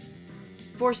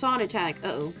 Force on attack.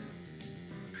 Uh-oh.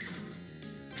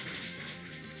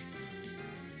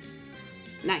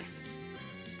 Nice.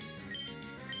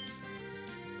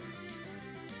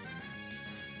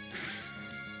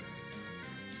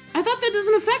 I thought that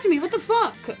doesn't affect me. What the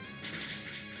fuck?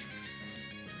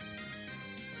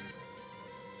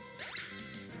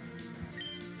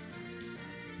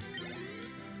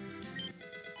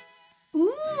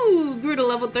 Ooh, grew to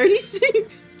level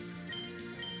 36.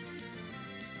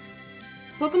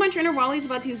 Pokemon Trainer Wally's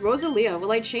about to use Rosalia.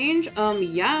 Will I change?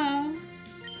 Yeah.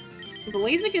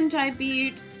 Blaziken type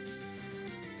beat.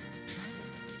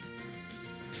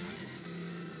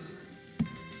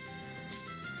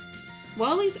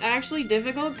 Wally's actually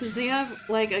difficult because they have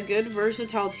like a good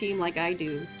versatile team like I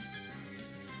do.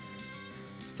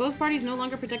 Foe's party is no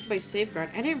longer protected by Safeguard.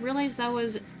 I didn't realize that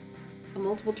was a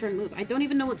multiple turn move. I don't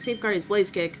even know what Safeguard is.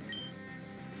 Blaze Kick.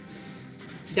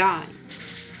 Die.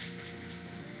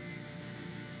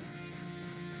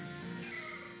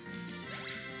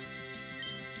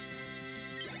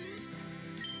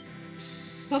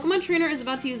 Pokemon Trainer is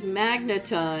about to use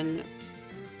Magneton.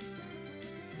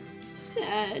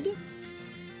 Sad.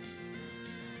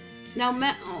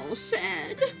 Now, oh,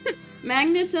 sad.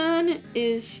 Magneton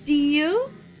is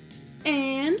Steel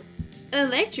and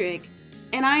Electric.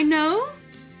 And I know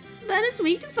that it's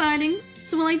weak to fighting.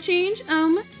 So will I change?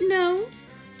 No.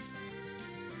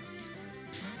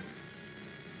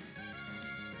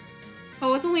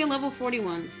 Oh, it's only a level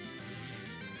 41.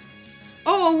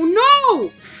 Oh,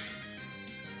 no!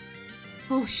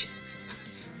 Oh, shit.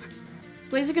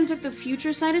 Blaziken took the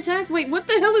Future Sight attack? Wait, what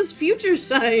the hell is Future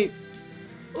Sight?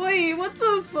 Wait, what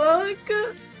the fuck?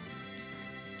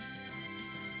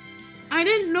 I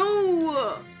didn't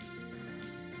know.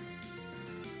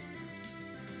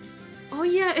 Oh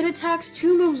yeah, it attacks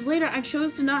 2 moves later. I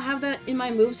chose to not have that in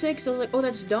my moveset because I was like, oh,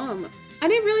 that's dumb. I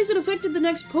didn't realize it affected the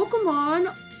next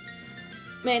Pokemon.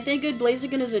 Man, thank good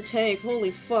Blaziken is a tank.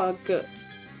 Holy fuck.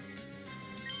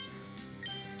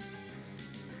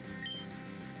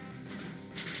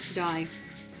 Die.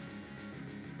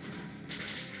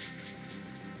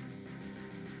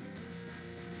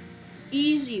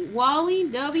 Easy. Wally,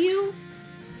 W.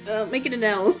 Make it an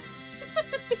L.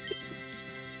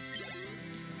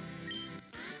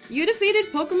 You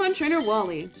defeated Pokemon Trainer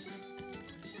Wally.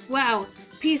 Wow,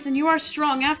 Peace, and you are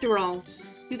strong after all.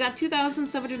 You got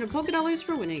 2,700 Poké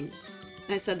for winning.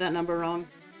 I said that number wrong.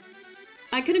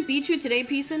 I couldn't beat you today,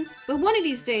 Peacin', but one of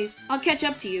these days, I'll catch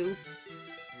up to you.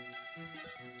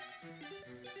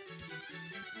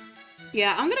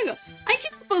 Yeah, I'm gonna go. I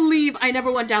can't believe I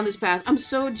never went down this path. I'm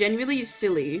so genuinely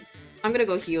silly. I'm gonna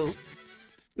go heal.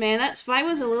 Man, that fight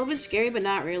was a little bit scary, but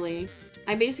not really.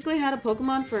 I basically had a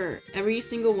Pokemon for every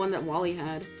single one that Wally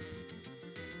had.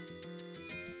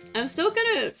 I'm still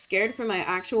kind of scared for my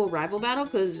actual rival battle,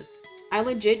 because I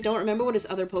legit don't remember what his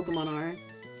other Pokemon are.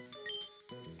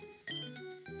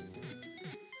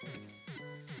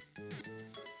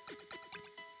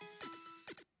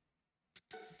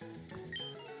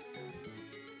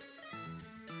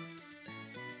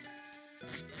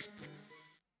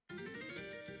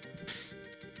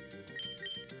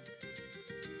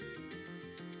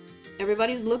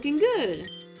 Everybody's looking good.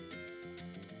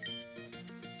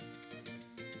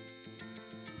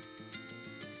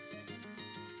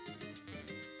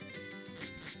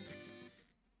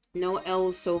 No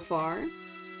L's so far.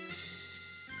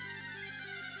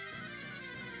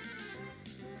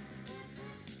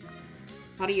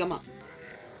 Hariyama.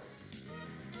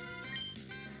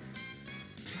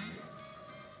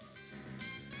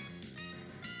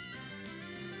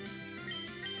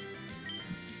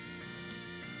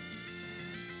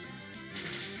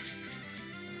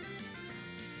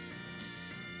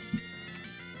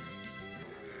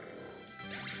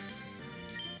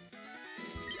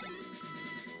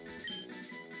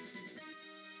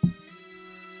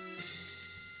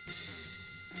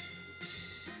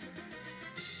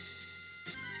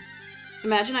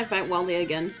 Imagine I fight Wally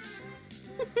again.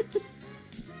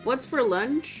 What's for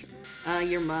lunch?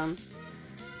 Your mom.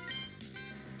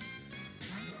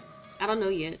 I don't know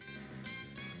yet.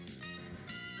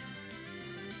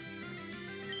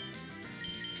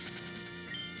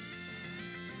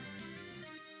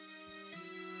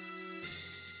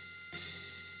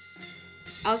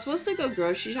 I was supposed to go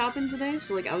grocery shopping today,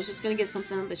 so like I was just gonna get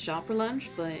something at the shop for lunch,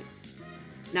 but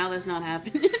now that's not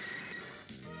happening.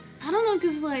 I don't know,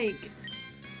 cause like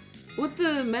with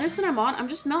the medicine I'm on, I'm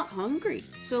just not hungry.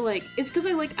 So like it's cause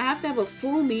I have to have a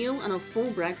full meal and a full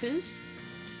breakfast.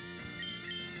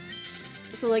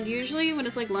 So like usually when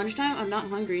it's like lunchtime, I'm not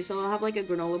hungry, so I'll have like a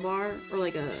granola bar or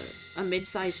like a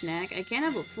mid-sized snack. I can't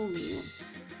have a full meal.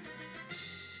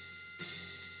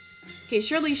 Okay,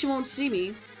 surely she won't see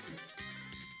me.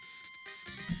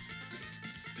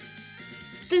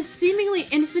 The seemingly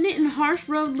infinite and harsh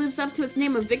road lives up to its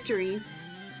name of victory.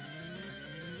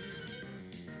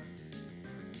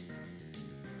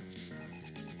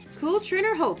 Cool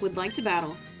Trainer Hope would like to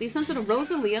battle. They sent to the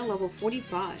Rosalia level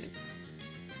 45.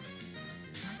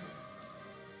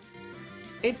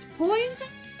 It's poison?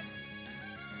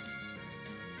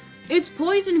 It's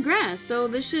poison grass, so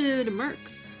this should murk.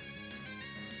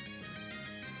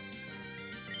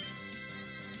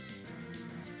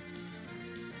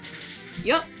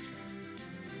 Yup.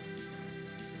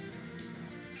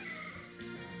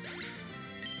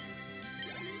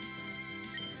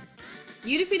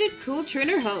 You defeated Cool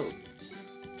Trainer Hope.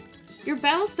 Your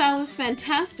battle style is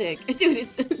fantastic. Dude,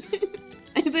 it's...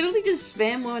 I literally just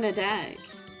spam one attack.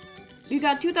 You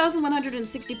got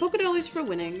 2,160 Pokédollars for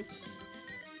winning.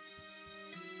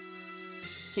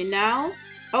 Okay, now...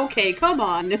 Okay, come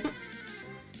on.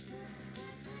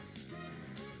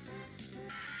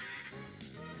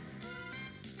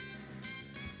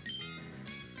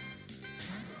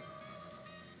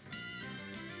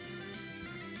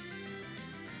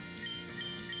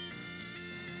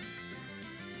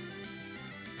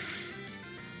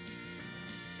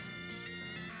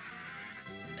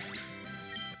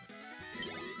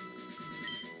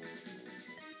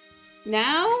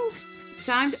 Now?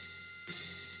 Time to...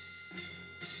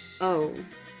 Oh.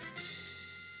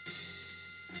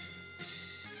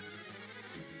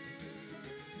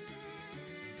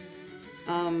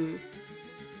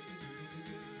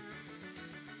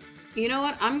 You know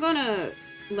what? I'm gonna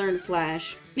learn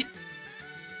Flash.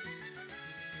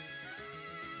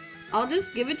 I'll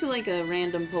just give it to like a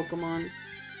random Pokemon.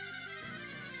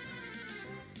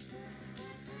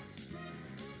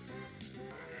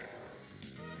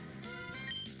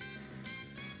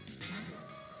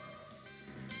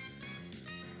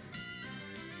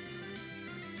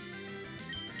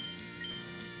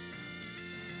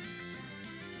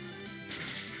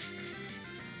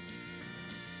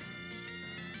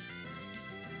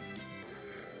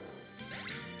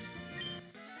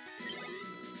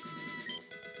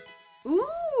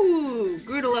 Ooh,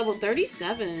 grew to level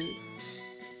 37.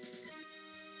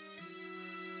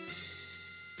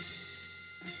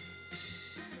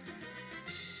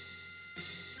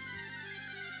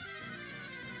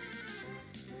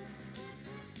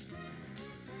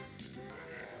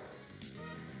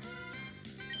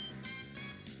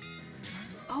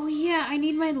 Oh yeah, I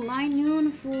need my line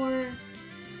noon for...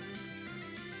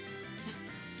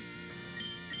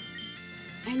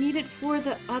 I need it for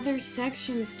the other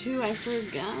sections too, I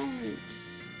forgot.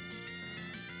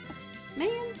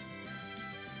 Man.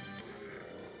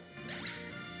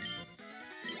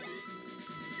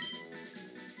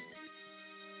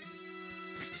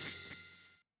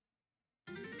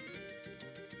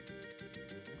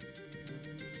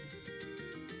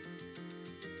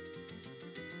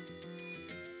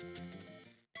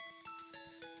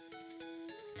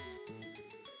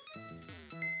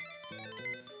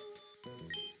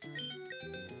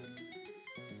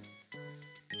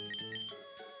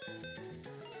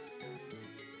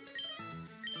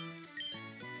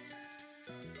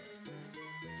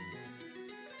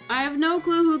 I have no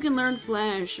clue who can learn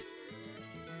Flash.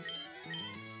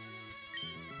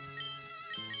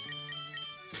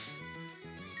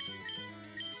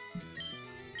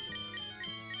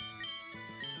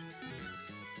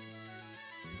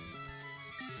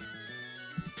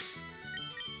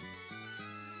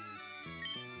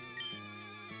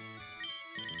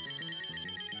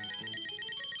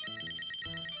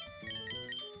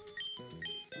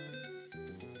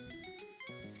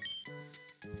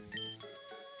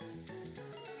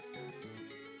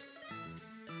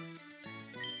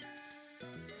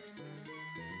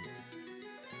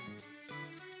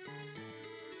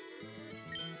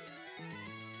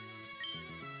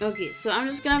 Okay, so I'm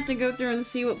just gonna have to go through and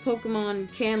see what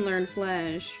Pokemon can learn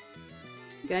Flash.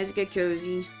 Guys, get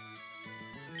cozy.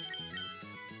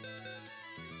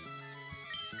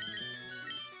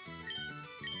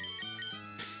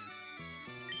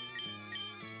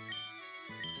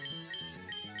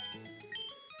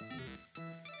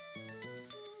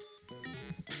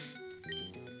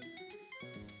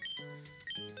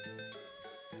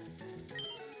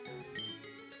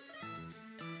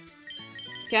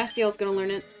 Castiel's gonna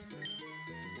learn it.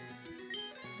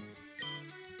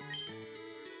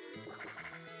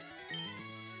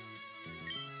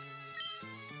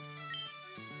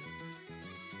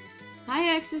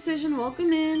 Hi, X-Decision,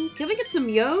 welcome in. Can we get some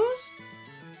yo's?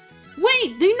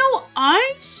 Wait, they know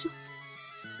ice?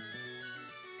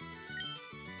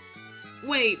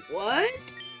 Wait, what?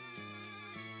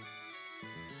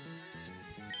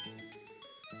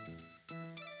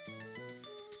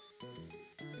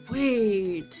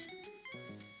 Wait.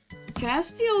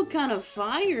 Castiel kind of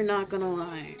fire, not gonna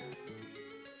lie.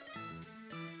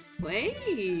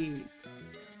 Wait.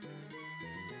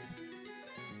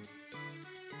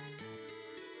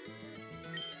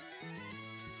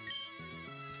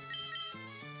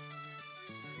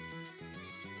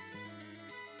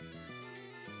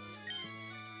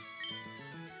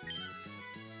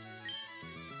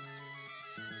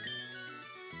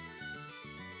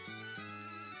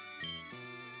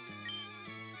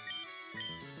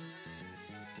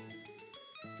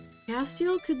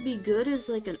 Castiel could be good as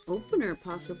like an opener,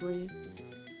 possibly.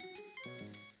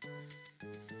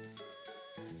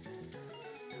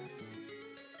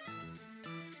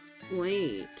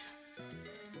 Wait.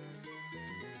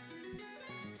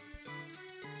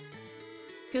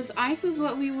 Because ice is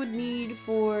what we would need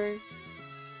for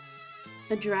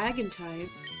a dragon type.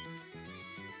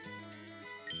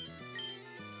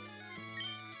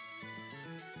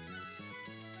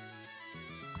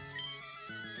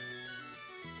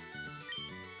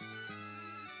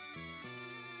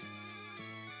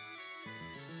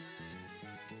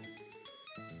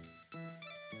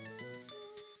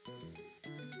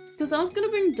 Because I was gonna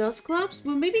bring Dusclops,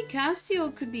 but maybe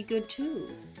Castiel could be good too.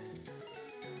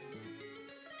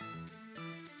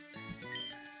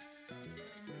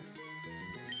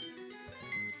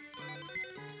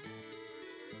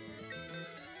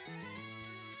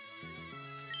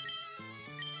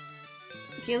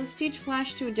 Okay, let's teach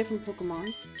Flash to a different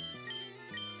Pokemon.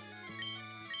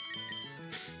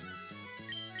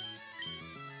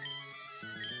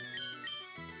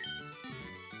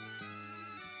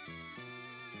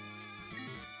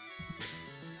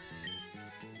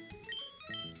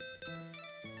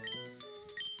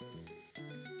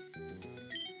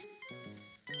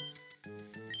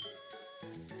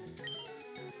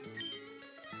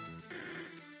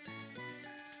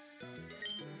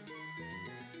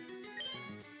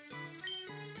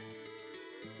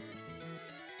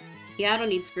 Yeah, I don't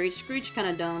need Screech. Screech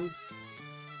kinda dumb.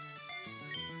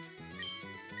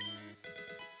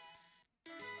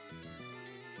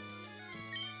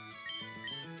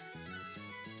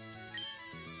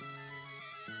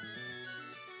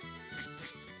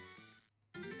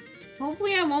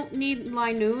 Hopefully I won't need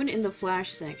Linoon in the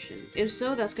Flash section. If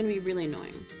so, that's gonna be really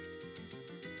annoying.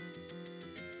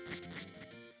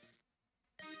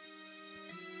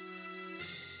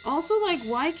 Also, like,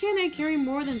 why can't I carry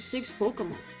more than 6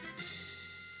 Pokemon?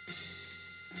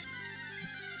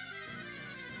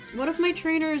 What if my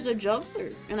trainer is a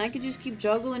juggler, and I could just keep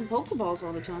juggling Pokeballs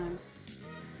all the time?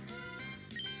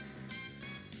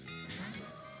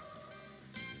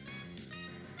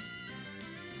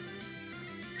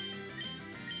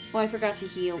 Oh, I forgot to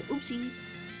heal. Oopsie.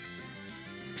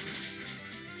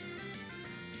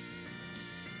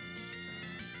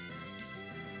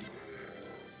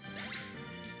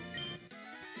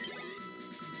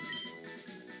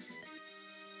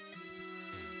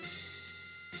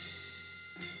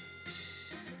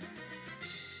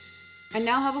 I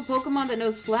now have a Pokemon that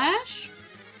knows Flash?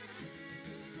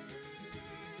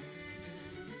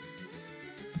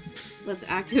 Let's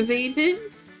activate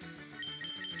it.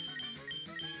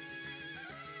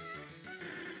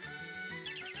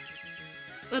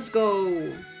 Let's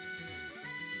go.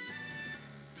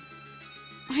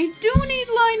 I do need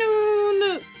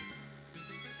Linoon!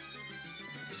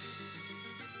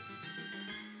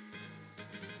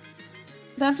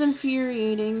 That's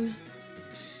infuriating.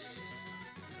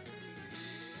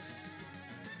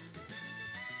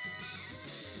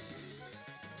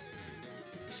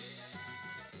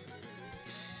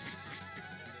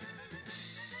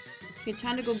 Okay,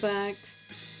 time to go back.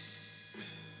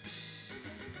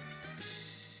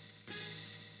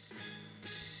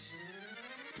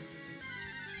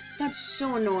 That's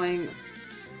so annoying.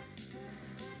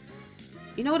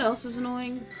 You know what else is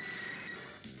annoying?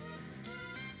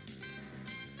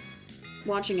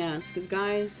 Watching ads, because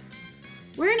guys,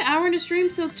 we're an hour into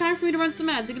stream, so it's time for me to run some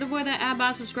ads. You can avoid that ad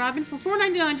by subscribing for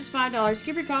 $4.99, just $5.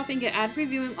 Skip your coffee and get ad-free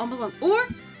viewing all month long. Or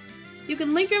you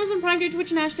can link your Amazon Prime to your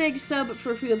Twitch and hashtag sub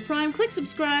for free with Prime. Click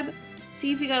subscribe,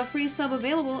 see if you got a free sub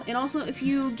available, and also if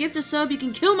you gift a sub, you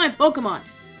can kill my Pokemon.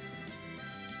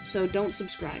 So don't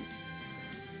subscribe.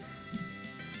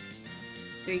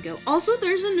 There you go. Also,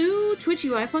 there's a new Twitch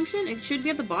UI function. It should be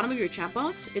at the bottom of your chat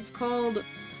box. It's called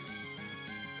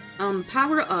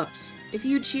power-ups. If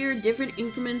you cheer different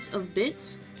increments of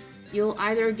bits, you'll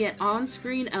either get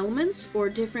on-screen elements or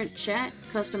different chat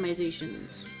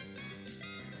customizations.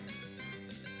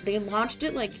 They launched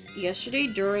it like yesterday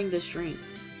during the stream.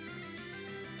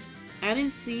 I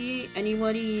didn't see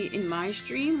anybody in my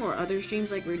stream or other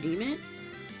streams like redeem it,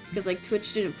 because like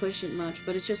Twitch didn't push it much,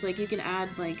 but it's just like you can add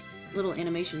like little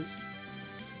animations.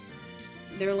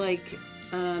 They're like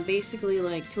basically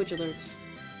like Twitch alerts.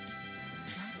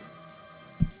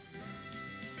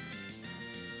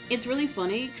 It's really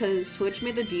funny because Twitch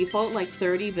made the default like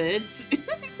 30 bits.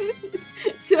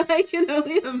 So I can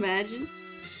only imagine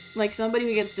like somebody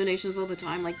who gets donations all the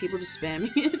time, like people just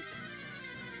spamming it.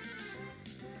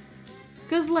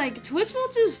 Because like Twitch will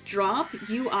just drop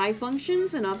UI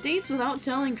functions and updates without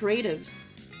telling creatives.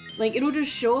 Like it'll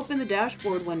just show up in the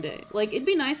dashboard one day. Like it'd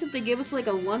be nice if they give us like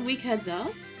a 1 week heads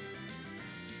up.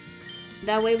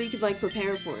 That way we could like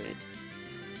prepare for it.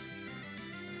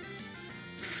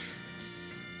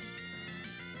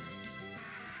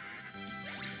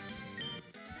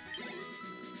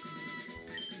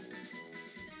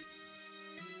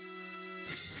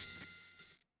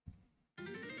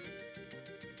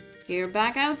 You're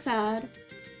back outside.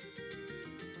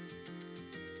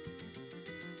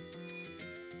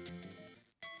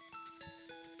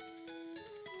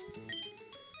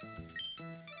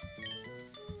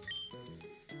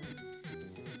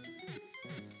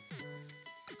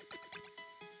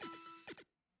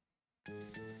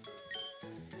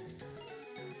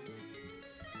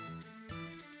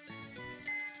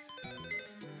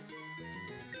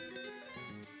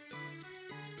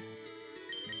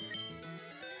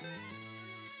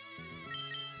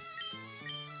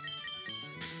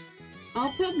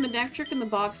 I'll put Medectric in the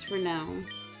box for now.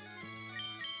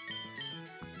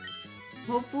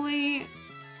 Hopefully,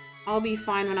 I'll be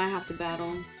fine when I have to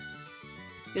battle.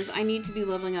 Because I need to be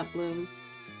leveling up Bloom.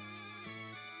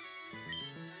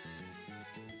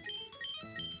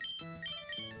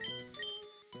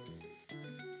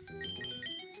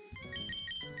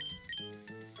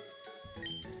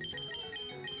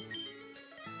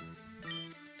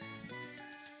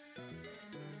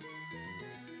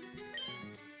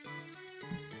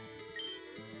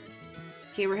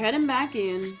 Okay, we're heading back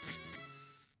in.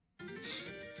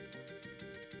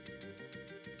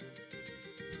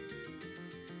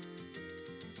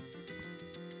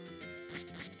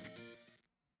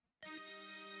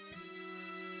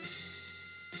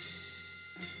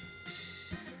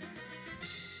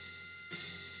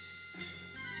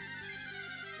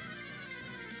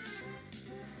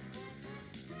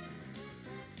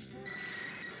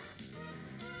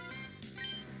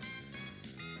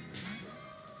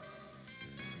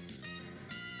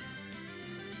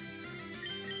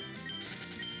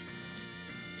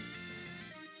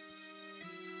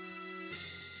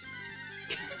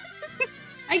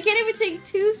 I can't even take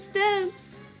 2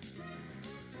 steps.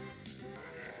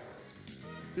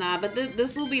 Nah, but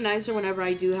this will be nicer whenever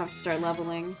I do have to start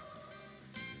leveling.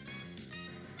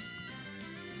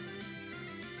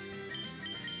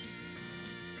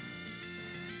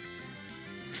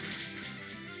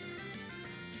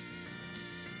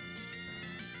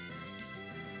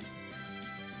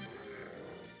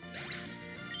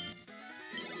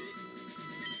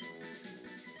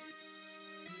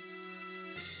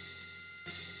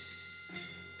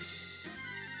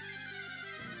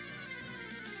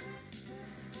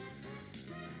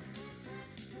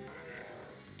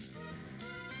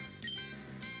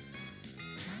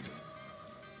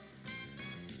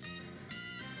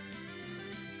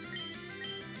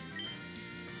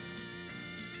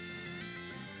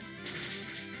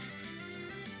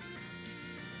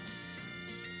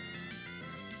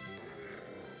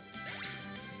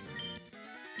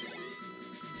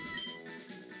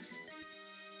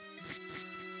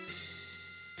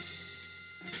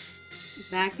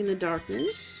 Back in the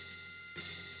darkness.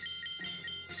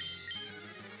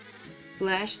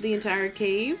 Flash the entire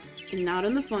cave, and not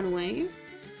in the fun way.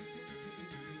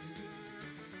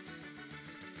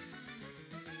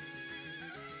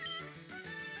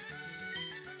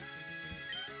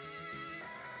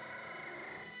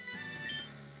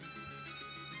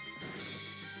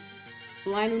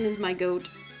 Blind one is my goat.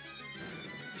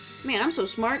 Man, I'm so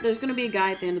smart. There's gonna be a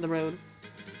guy at the end of the road.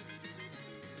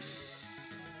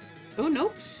 Oh,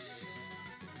 nope.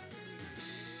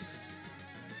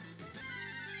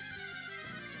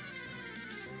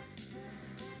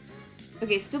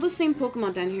 Okay, still the same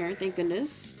Pokemon down here, thank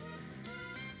goodness.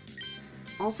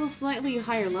 Also slightly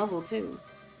higher level, too.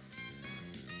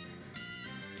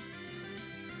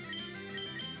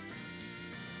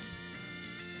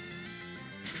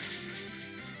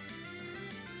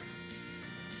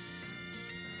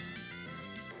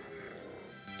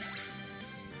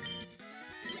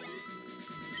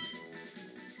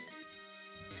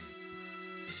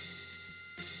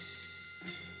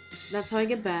 That's how I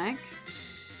get back.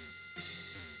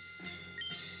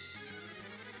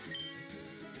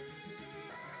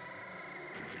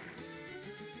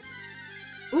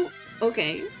 Ooh,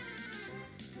 okay.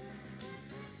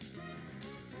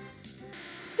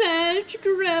 Such a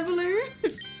Graveler.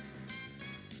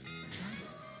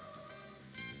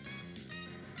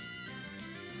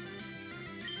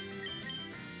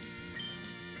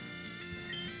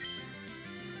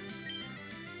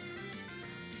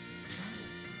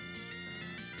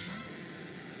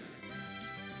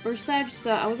 First time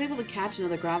I was able to catch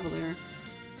another Graveler.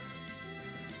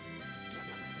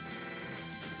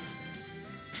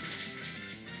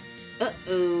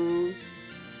 Uh-oh.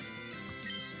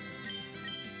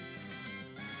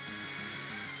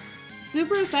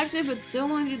 Super effective, but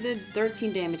still only did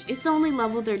 13 damage. It's only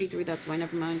level 33, that's why,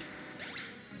 never mind.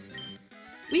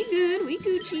 We good, we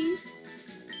Gucci.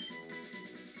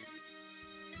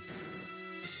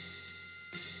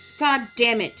 God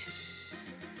damn it.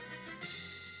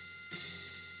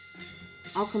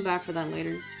 I'll come back for that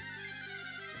later.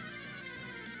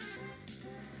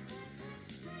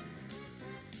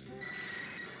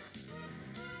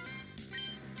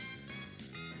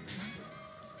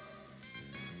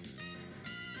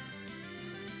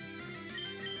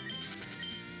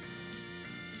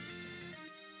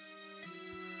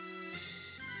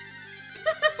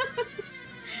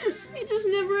 It just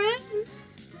never ends.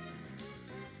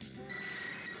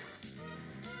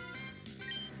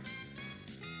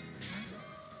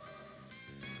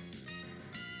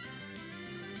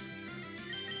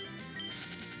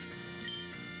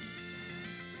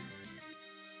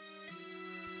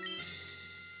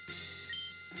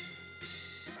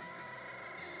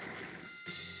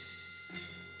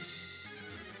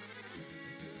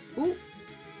 Ooh.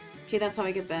 Okay, that's how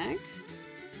I get back.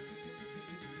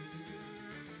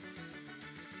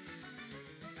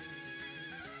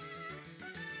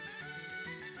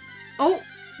 Oh,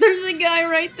 there's a guy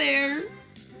right there.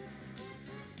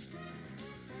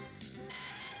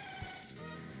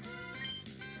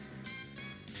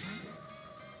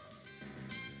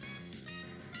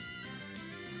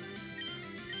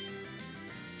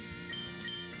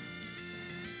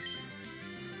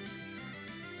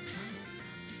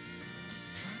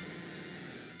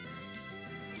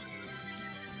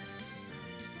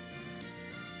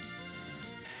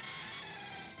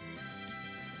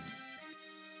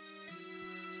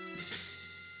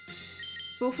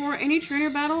 Before any trainer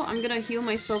battle, I'm gonna heal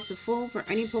myself to full for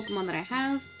any Pokemon that I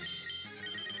have.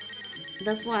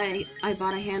 That's why I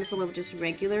bought a handful of just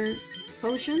regular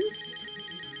potions.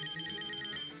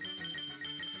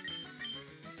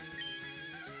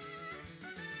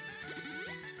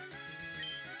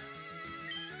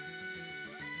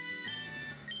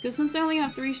 Because since I only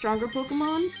have 3 stronger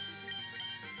Pokemon,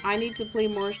 I need to play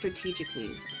more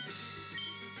strategically.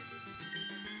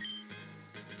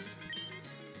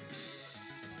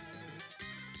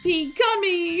 He got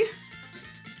me!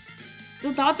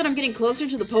 The thought that I'm getting closer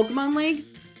to the Pokemon League,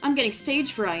 I'm getting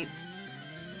stage fright.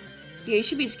 Yeah, you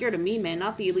should be scared of me, man,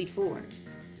 not the Elite Four.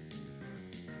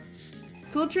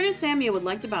 Cool Trainer Samia would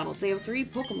like to battle. They have 3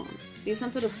 Pokemon. They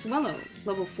sent it a Swellow,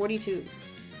 level 42.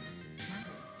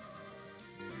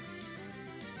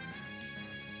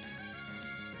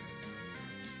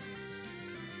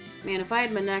 Man, if I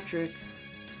had Manectric...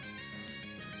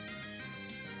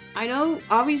 I know,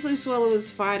 obviously Swellow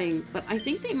is fighting, but I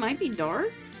think they might be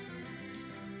dark?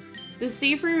 The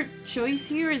safer choice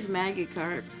here is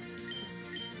Magikarp.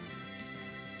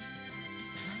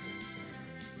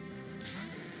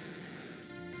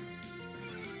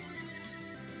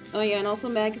 Oh yeah, and also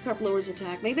Magikarp lowers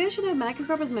attack. Maybe I should have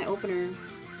Magikarp as my opener.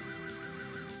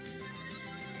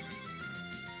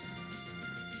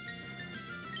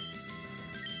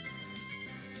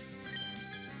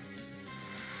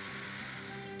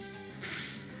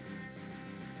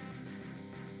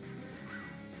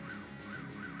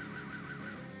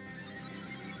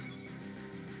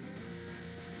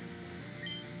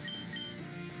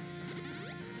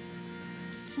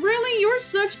 Really? You're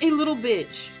such a little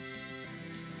bitch.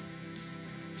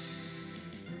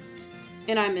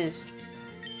 And I missed.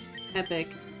 Epic.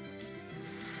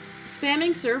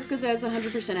 Spamming Surf because it has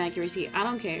 100% accuracy. I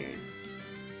don't care.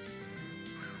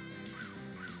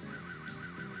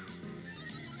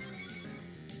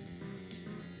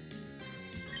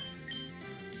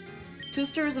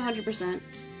 Twister is 100%.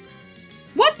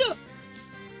 What the?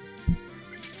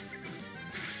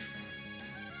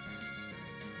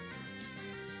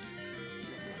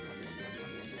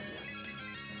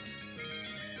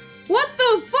 What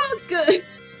the fuck?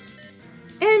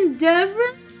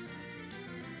 Endeavor?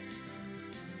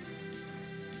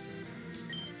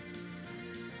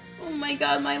 Oh my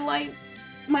god, my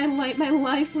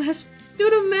life flash.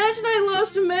 Dude, imagine I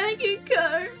lost a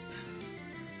Magikarp.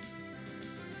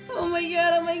 Oh my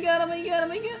god, oh my god, oh my god, oh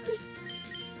my god.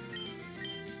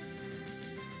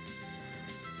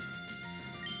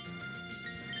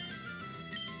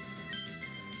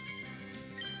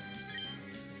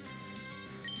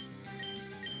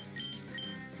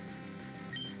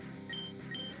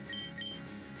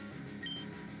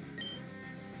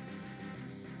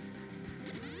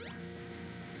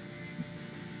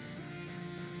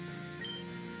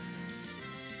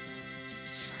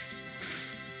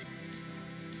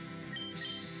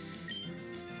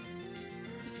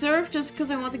 Surf just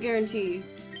because I want the guarantee.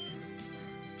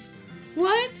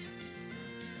 What?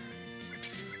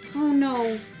 Oh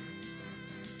no.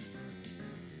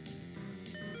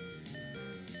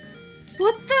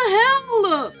 What the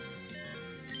hell?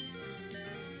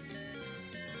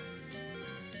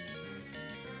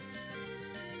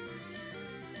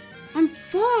 I'm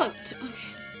fucked.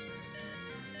 Okay.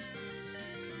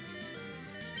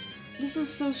 This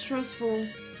is so stressful.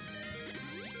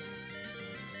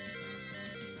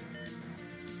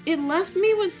 It left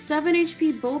me with 7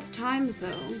 HP both times,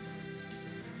 though.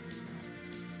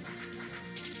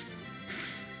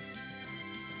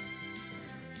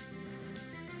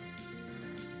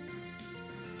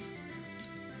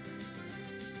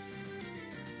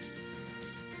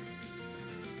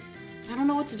 I don't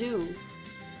know what to do.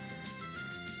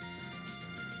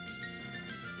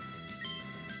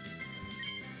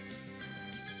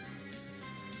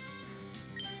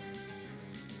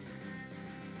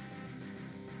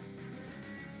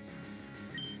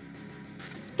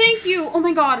 Thank you! Oh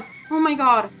my god! Oh my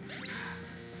god!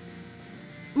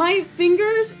 My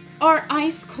fingers are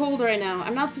ice cold right now.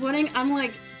 I'm not sweating, I'm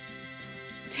like...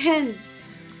 tense.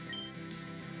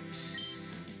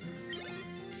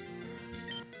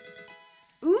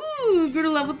 Ooh, grew to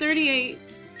level 38.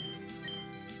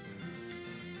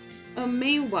 A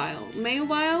Maywile.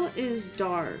 Maywile is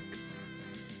dark.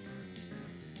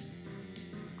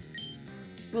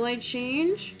 Will I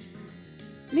change?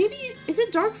 Maybe... is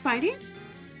it dark fighting?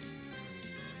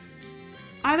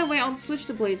 Either way, I'll switch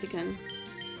to Blaziken.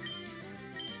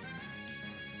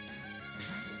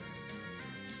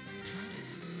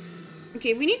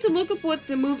 Okay, we need to look up what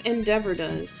the move Endeavor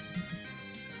does.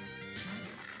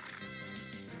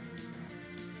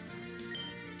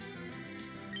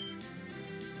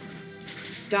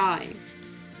 Die.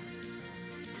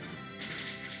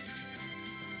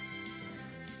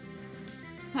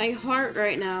 My heart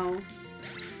right now.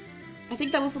 I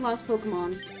think that was the last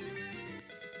Pokemon.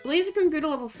 Blaziken grew to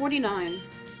level 49.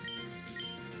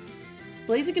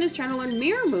 Blaziken is trying to learn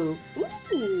Mirror Move.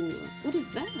 Ooh, what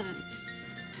is that?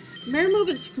 Mirror move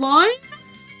is flying?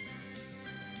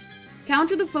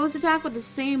 Counter the foe's attack with the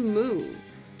same move.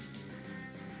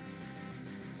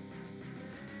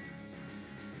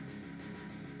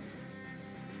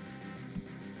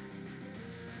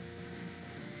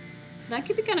 That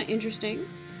could be kind of interesting.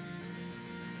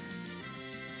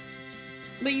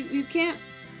 But you can't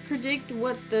predict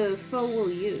what the foe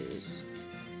will use.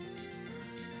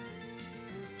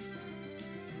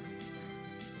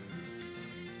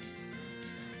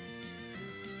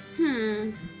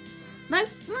 Like,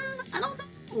 I don't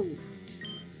know.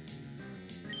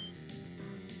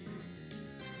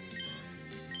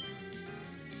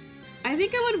 I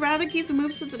think I would rather keep the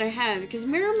moveset that I have, because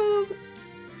Mirror Move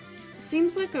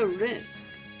seems like a risk.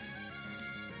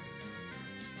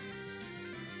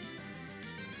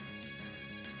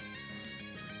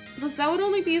 Plus, that would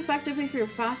only be effective if you're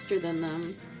faster than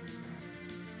them.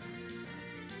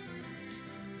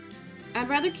 I'd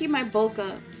rather keep my bulk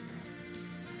up.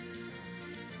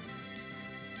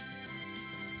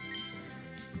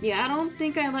 Yeah, I don't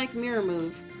think I like Mirror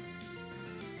Move.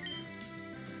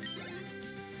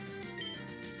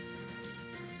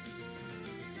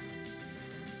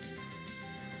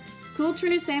 Cool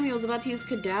Trainer Samuel's about to use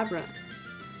Kadabra.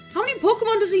 How many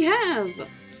Pokemon does he have?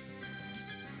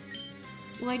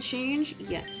 Will I change?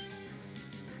 Yes.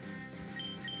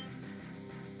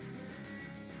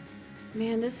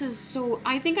 Man, this is so...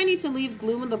 I think I need to leave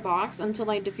Gloom in the box until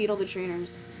I defeat all the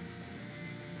trainers.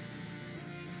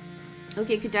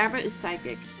 Okay, Kadabra is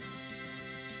Psychic.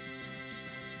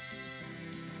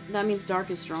 That means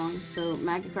Dark is strong, so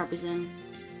Magikarp is in.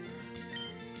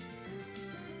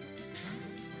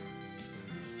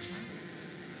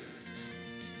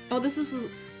 Oh, this is...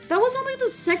 That was only the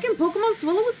second Pokemon?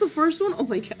 Swallow was the first one? Oh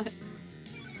my god.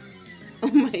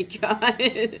 Oh my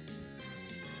god.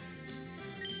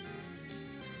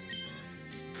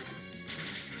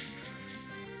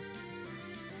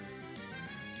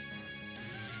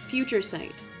 Future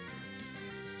Sight.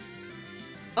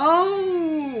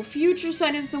 Oh! Future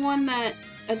Sight is the one that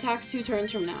attacks 2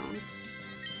 turns from now.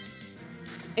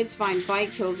 It's fine.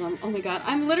 Bite kills him. Oh my god.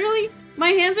 I'm literally... My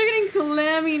hands are getting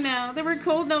clammy now. They were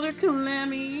cold, now they're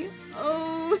clammy.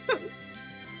 Oh.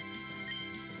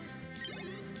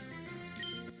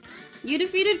 You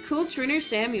defeated Cool Trainer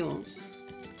Samuel.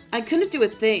 I couldn't do a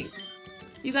thing.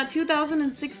 You got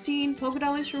 2016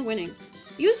 Pokédollars for winning.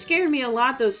 You scared me a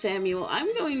lot though, Samuel.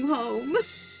 I'm going home.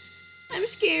 I'm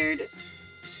scared.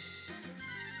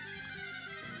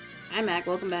 Hi, Mac.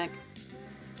 Welcome back.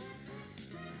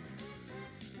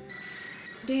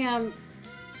 Damn.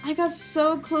 I got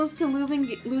so close to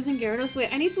losing Gyarados.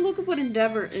 Wait, I need to look up what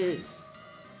Endeavor is.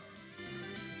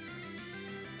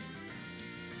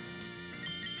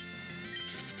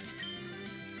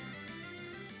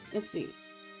 Let's see.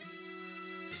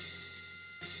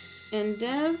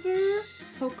 Endeavor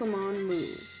Pokemon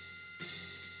move.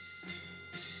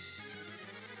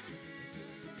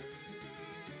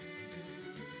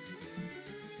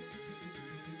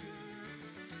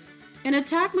 An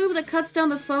attack move that cuts down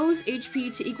the foe's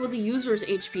HP to equal the user's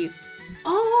HP.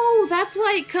 Oh, that's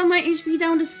why it cut my HP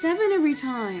down to 7 every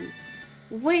time.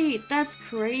 Wait, that's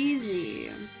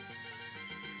crazy.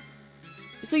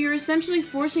 So you're essentially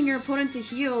forcing your opponent to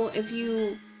heal if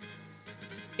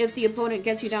the opponent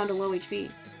gets you down to low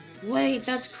HP. Wait,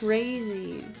 that's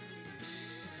crazy.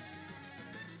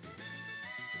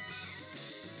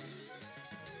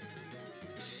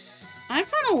 I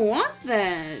kind of want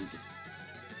that.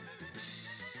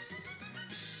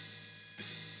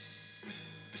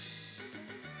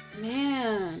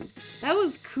 Man, that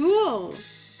was cool.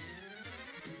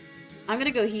 I'm gonna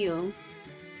go heal.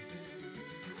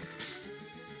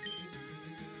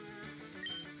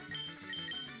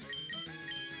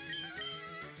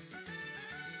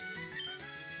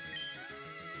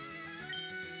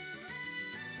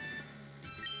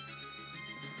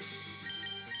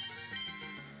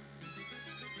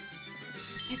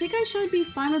 I think I should be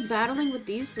fine with battling with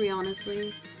these 3,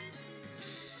 honestly.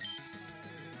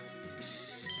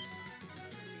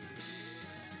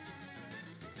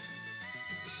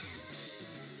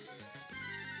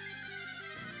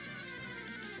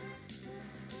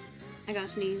 I gotta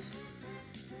sneeze.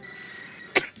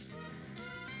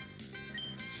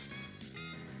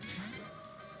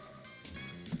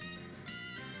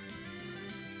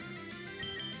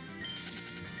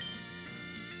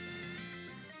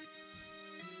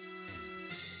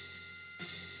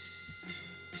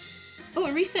 Oh,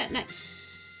 a reset, nice.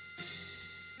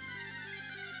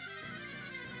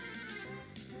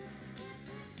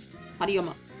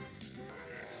 Hariyama.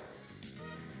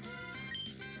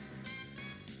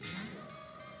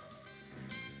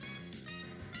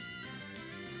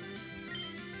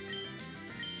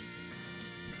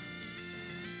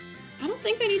 I don't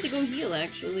think I need to go heal,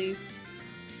 actually.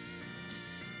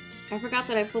 I forgot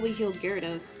that I fully healed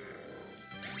Gyarados.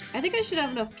 I think I should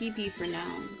have enough PP for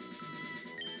now.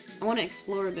 I want to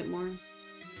explore a bit more.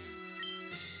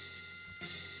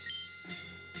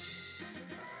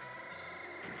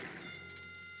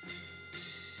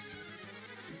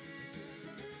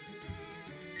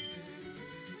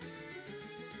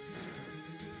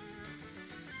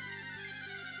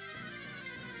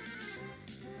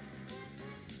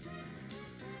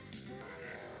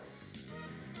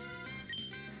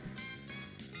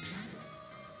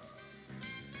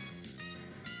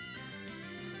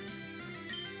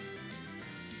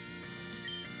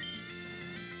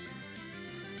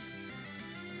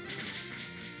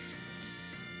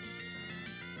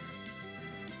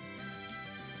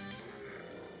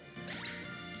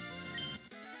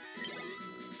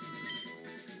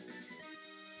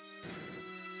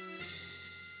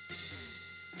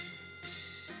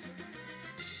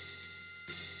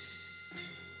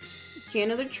 Okay,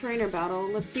 another trainer battle.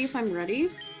 Let's see if I'm ready.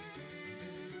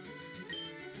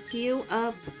 Heal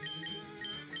up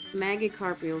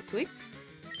Magikarp real quick.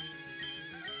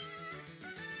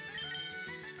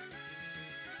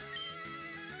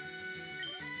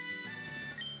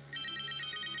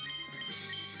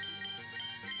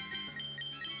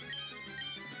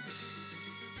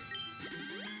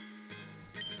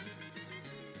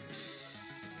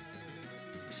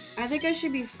 I think I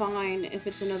should be fine if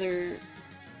it's another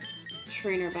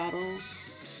trainer battle.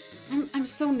 I'm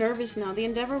so nervous now. The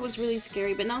Endeavor was really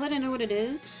scary, but now that I know what it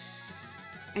is,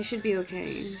 I should be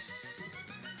okay.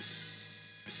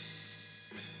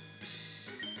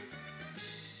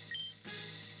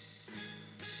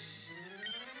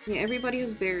 Yeah, everybody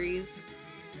has berries.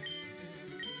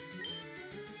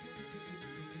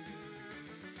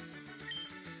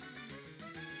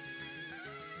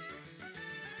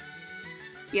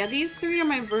 Yeah, these three are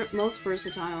my most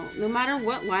versatile. No matter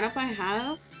what lineup I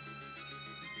have,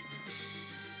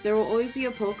 there will always be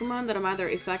a Pokemon that I'm either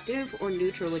effective or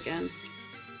neutral against.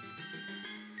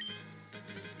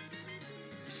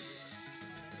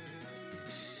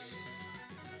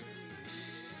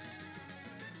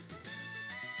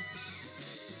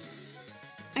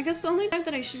 I guess the only type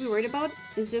that I should be worried about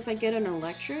is if I get an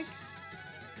electric.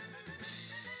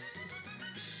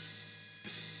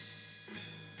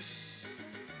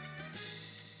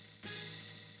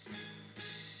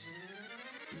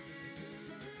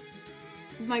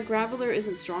 My Graveler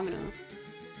isn't strong enough.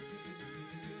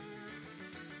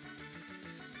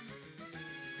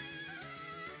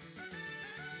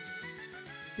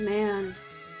 Man.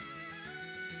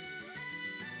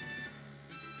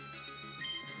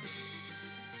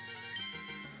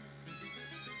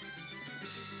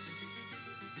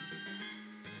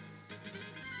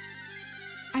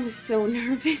 I'm so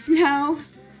nervous now.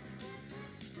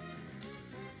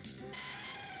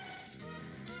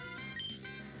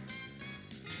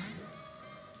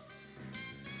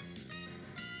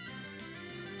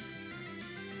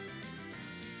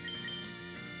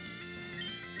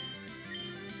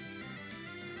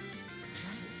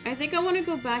 I think I want to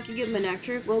go back and get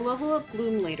Manectric. We'll level up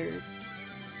Gloom later.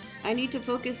 I need to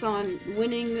focus on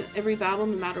winning every battle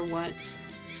no matter what.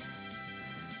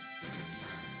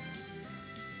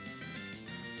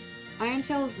 Iron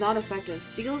Tail is not effective.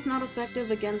 Steel is not effective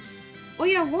against... Oh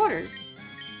yeah, water!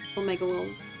 Omega Will.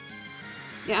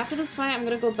 Yeah, after this fight, I'm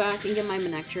gonna go back and get my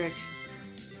Manectric.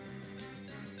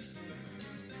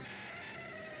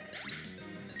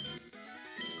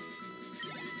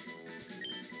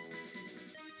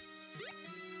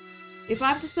 If I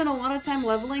have to spend a lot of time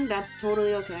leveling, that's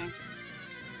totally okay.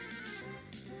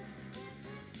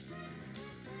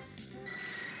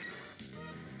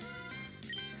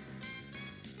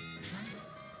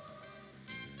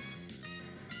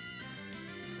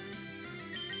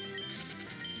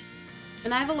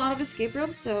 And I have a lot of escape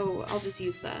ropes, so I'll just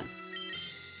use that.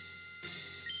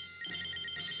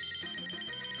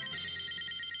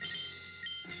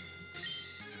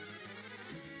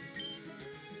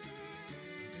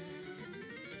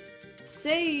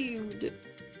 Saved!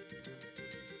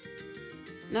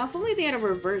 Now, if only they had a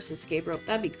reverse escape rope,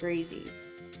 that'd be crazy.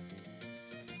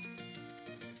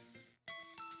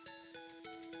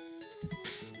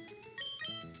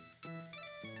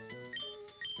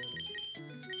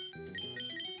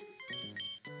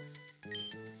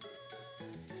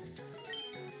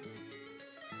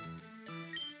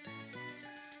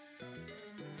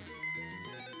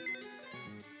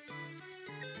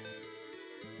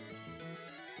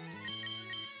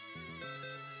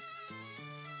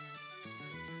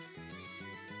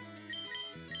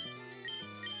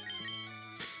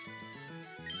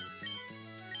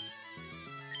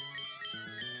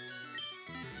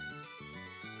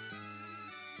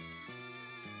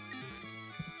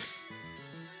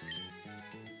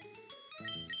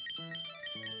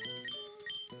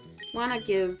 Why not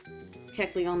give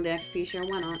Kecleon the XP share?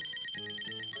 Why not?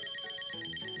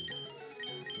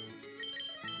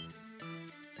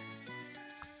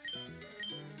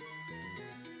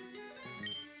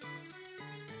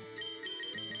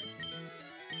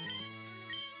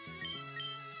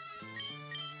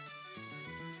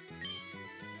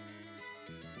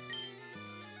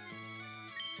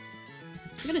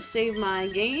 I'm gonna save my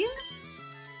game.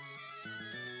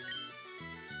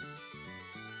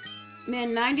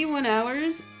 Man, 91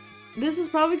 hours? This is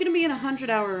probably gonna be an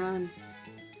 100-hour run.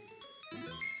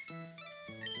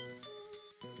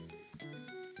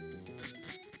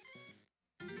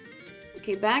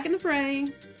 Okay, back in the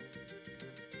fray.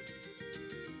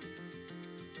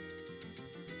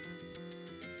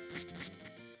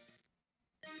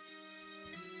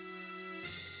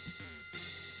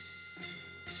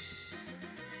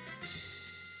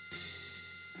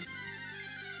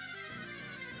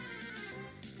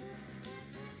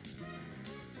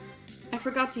 I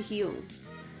forgot to heal.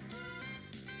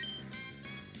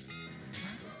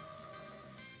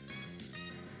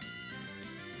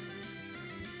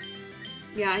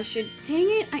 Yeah, I should. Dang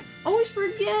it, I always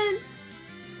forget.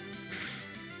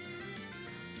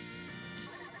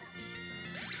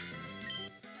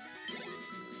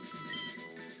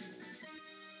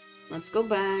 Let's go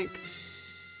back.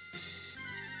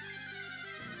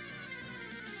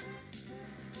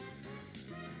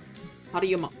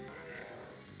 Hariyama.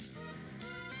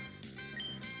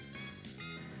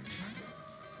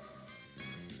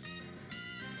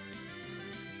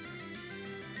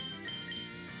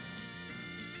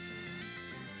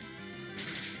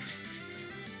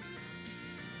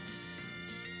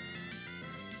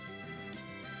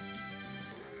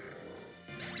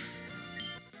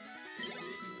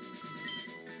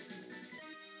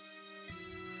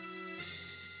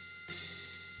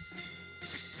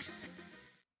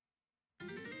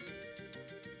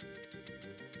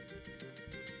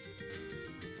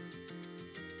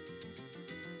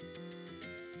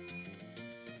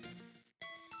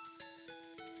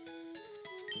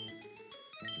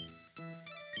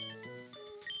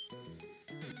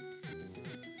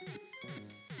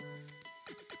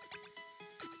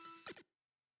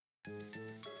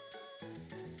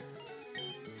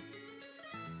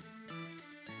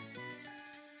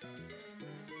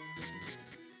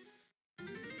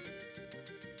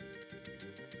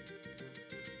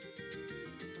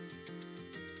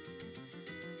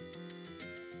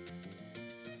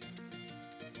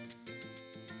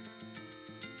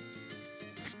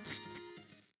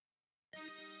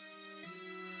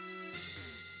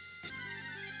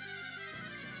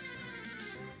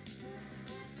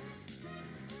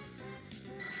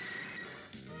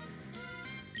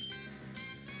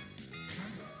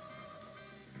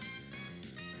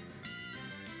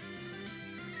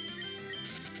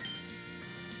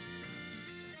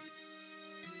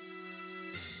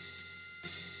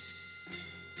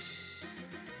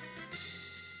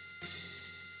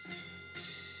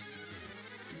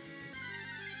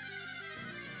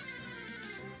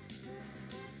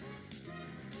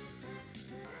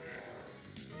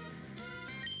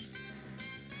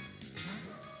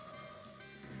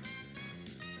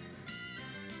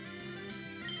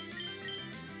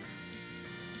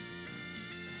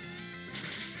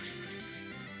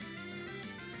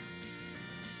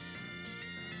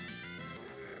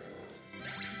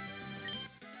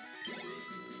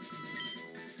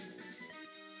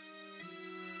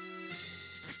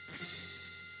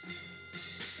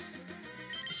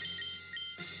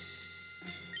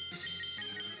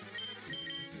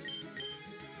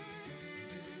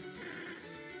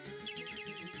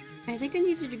 I think I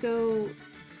need you to go...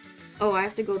 Oh, I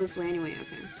have to go this way anyway,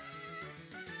 okay.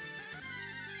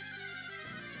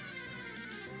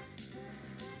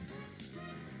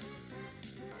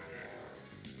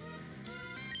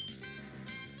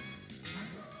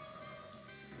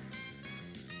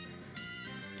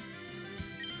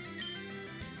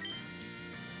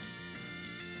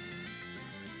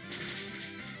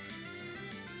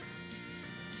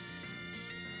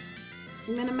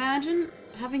 I mean, imagine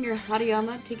having your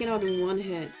Hariyama taken out in one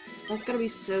hit. That's gotta be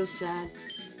so sad.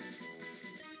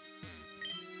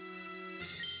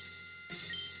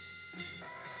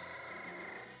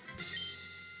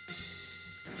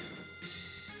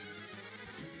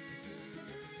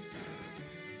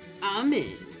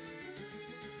 Amen.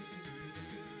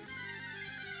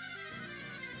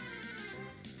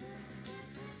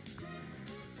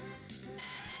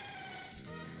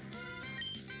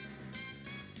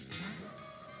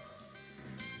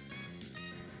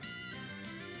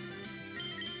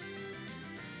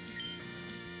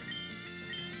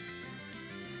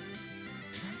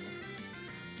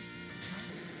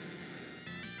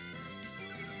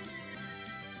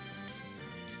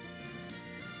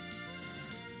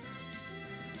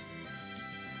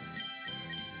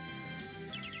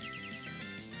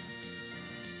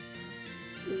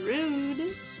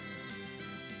 Rude.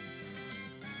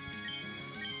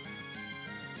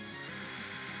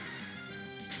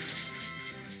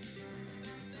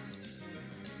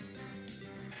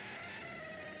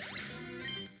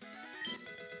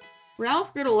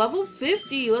 Ralph, you're to level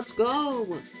 50. Let's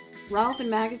go. Ralph and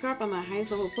Magikarp are my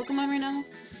highest level Pokemon right now.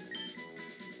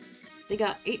 They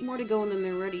got 8 more to go and then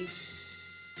they're ready.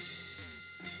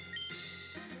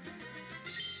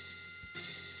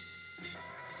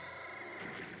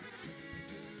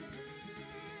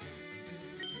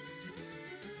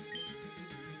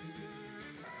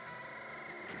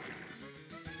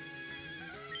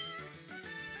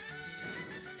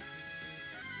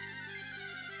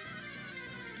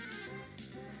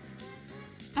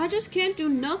 I just can't do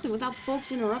nothing without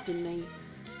folks interrupting me.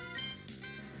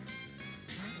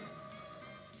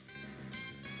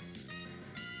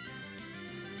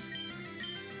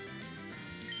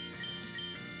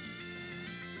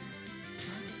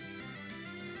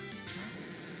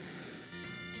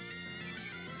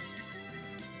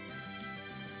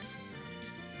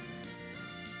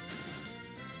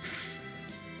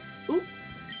 Oop.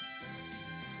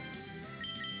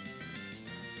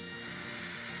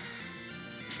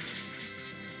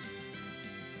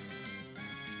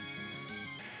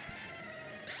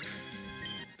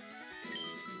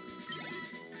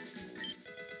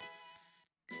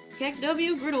 Kick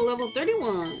W grew to level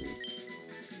 31.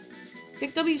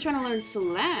 Kick W is trying to learn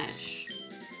Slash.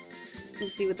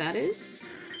 Let's see what that is.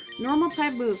 Normal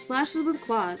type move, slashes with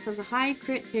claws, has a high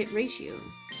crit hit ratio.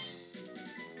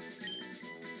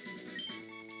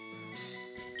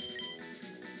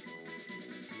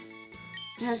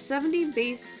 It has 70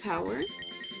 base power.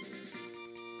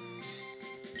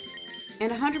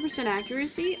 And 100%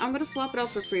 accuracy. I'm gonna swap it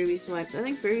out for Fairy Swipes. I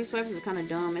think Fairy Swipes is kind of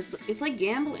dumb. It's like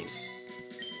gambling.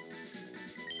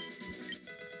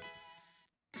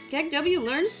 Keg W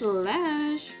learns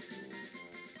Slash.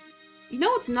 You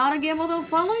know it's not a gamble though?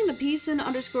 Following the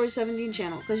PEACE-LOCKE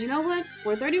channel. Because you know what?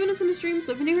 We're 30 minutes in the stream,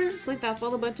 so if you're new here, click that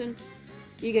follow button.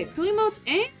 You get cool emotes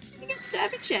and you get to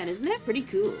dive in chat. Isn't that pretty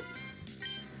cool?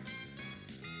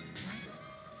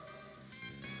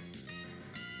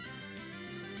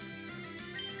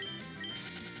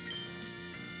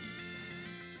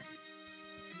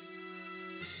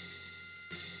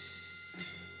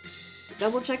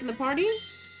 Double checking the party.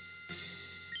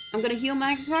 I'm gonna heal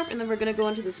Magikarp, and then we're gonna go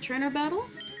into this trainer battle.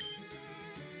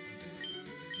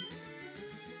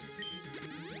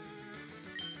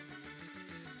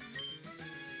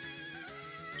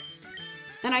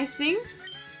 And I think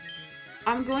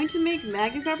I'm going to make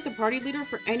Magikarp the party leader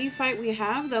for any fight we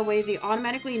have, that way they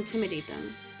automatically intimidate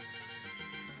them.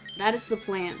 That is the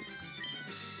plan.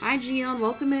 Hi Gion,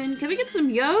 welcome in. Can we get some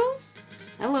yos?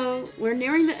 Hello, we're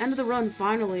nearing the end of the run,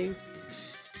 finally.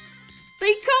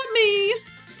 They caught me!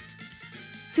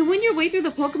 To win your way through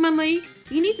the Pokemon League,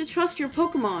 you need to trust your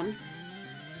Pokemon.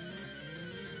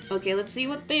 Okay, let's see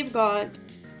what they've got.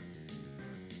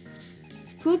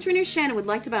 Cool Trainer Shannon would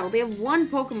like to battle. They have 1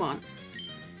 Pokemon.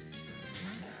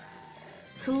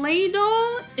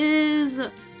 Claydol is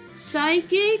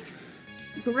Psychic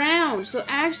Ground. So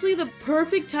actually the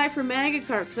perfect type for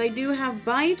Magikarp, because I do have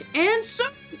Bite and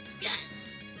Surf. Yes!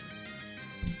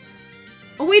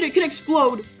 Oh wait, it can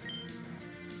explode.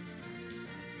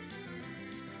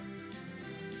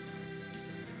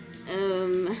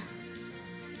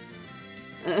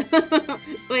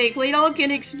 Wait, Claydol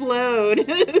can explode.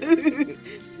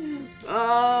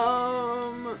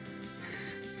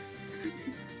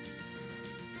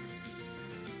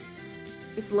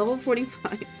 It's level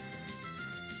 45.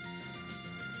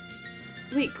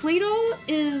 Wait, Claydol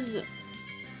is...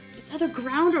 It's either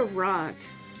ground or rock.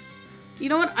 You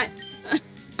know what? I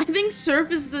think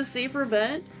Surf is the safer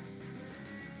bet.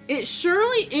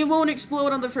 Surely it won't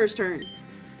explode on the first turn.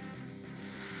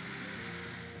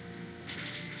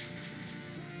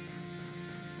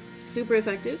 Super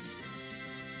effective.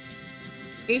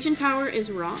 Agent power is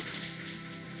rock.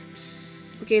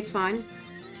 Okay, it's fine.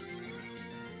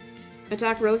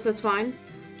 Attack rose, that's fine.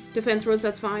 Defense rose,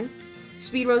 that's fine.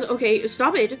 Speed rose, okay,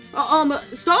 stop it.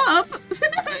 Stop!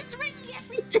 It's raising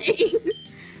everything!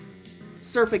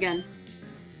 Surf again.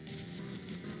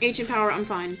 Ancient power, I'm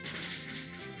fine.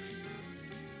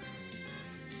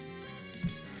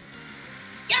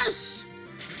 Yes!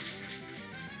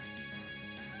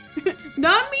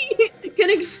 Not me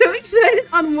getting so excited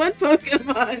on 1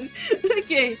 Pokemon.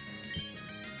 Okay.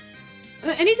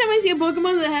 Anytime I see a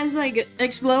Pokemon that has, like,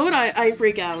 explode, I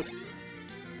freak out.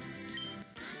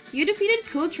 You defeated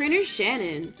Cool Trainer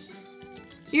Shannon.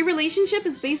 Your relationship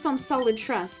is based on solid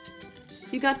trust.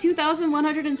 You got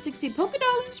 2,160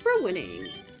 Pokédollars for winning.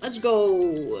 Let's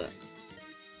go.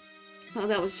 Oh,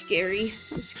 that was scary.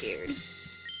 I'm scared.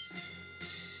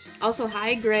 Also,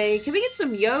 hi, Gray. Can we get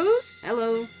some yos?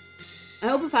 Hello. I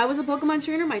hope if I was a Pokemon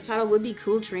trainer, my title would be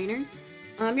Cool Trainer.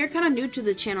 You're kind of new to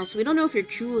the channel, so we don't know if you're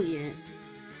cool yet.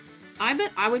 I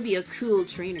bet I would be a cool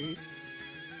trainer.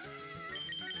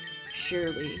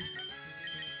 Surely.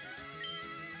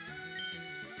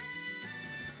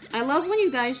 I love when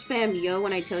you guys spam yo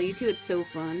when I tell you to. It's so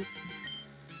fun.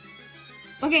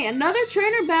 Okay, another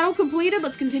trainer battle completed.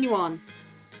 Let's continue on.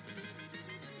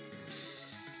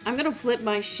 I'm gonna flip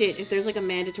my shit if there's like a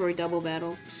mandatory double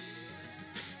battle.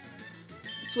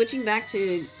 Switching back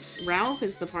to Ralph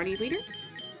as the party leader.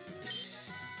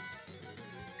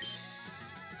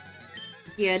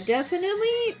 Yeah,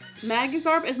 definitely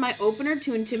Magikarp as my opener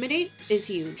to Intimidate is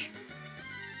huge.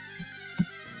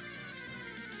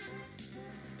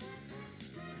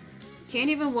 Can't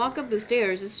even walk up the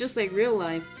stairs. It's just like real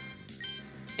life.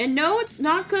 And no, it's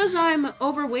not because I'm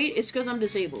overweight. It's because I'm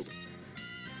disabled.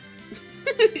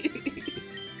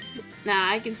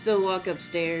 Nah, I can still walk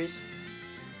upstairs.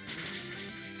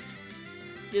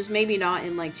 Just maybe not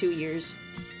in like 2 years.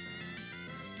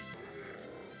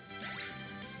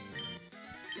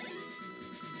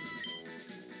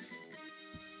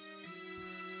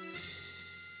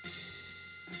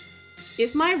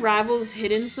 If my rival's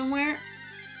hidden somewhere,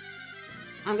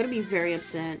 I'm gonna be very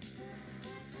upset.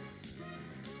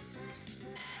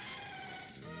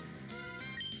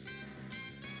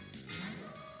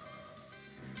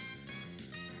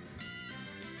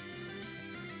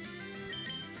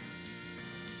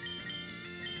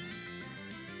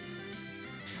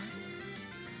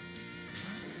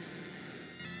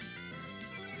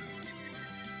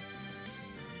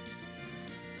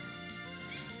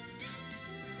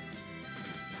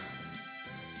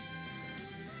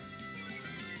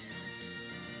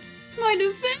 My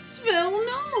defense fell,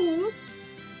 no!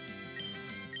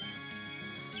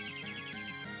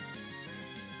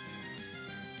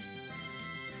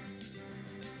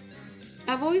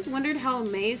 I've always wondered how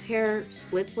May's hair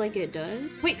splits like it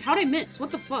does. Wait, how'd I miss?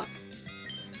 What the fuck?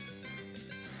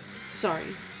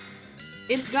 Sorry.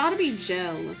 It's gotta be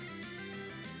gel.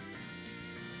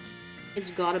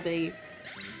 It's gotta be.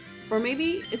 Or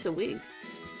maybe it's a wig.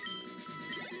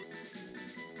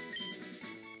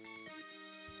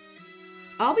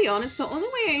 I'll be honest, the only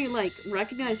way I, like,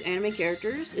 recognize anime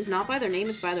characters is not by their name,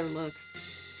 it's by their look.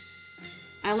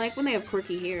 I like when they have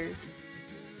quirky hair.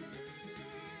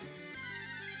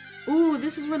 Ooh,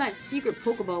 this is where that secret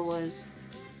Pokeball was.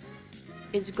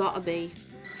 It's gotta be.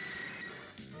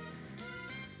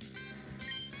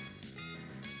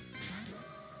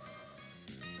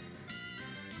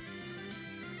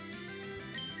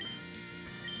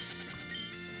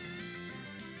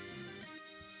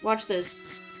 Watch this.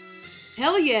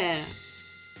 Hell yeah!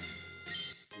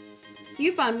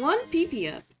 You found one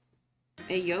PP up.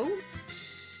 Hey, yo.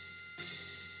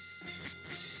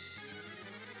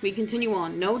 We continue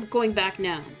on. No going back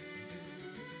now.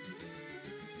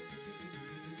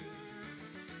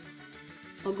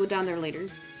 I'll go down there later.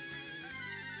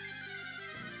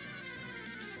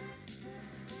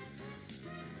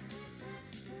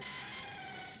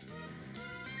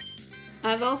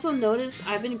 I've also noticed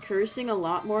I've been cursing a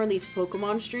lot more on these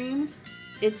Pokemon streams.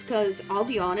 It's cause, I'll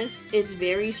be honest, it's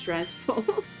very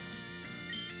stressful.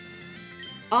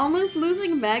 Almost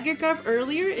losing Magikarp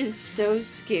earlier is so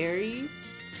scary.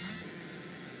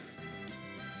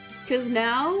 Cause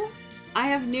now, I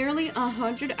have nearly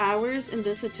 100 hours in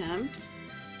this attempt.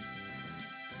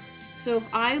 So if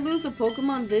I lose a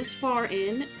Pokemon this far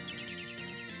in,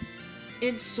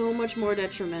 it's so much more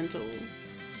detrimental.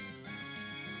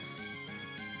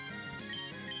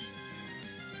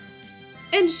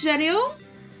 En serio?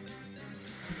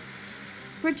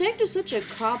 Protect is such a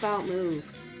cop-out move.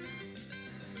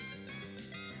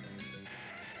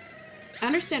 I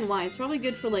understand why. It's probably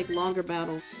good for, like, longer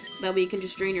battles. That way you can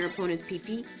just drain your opponent's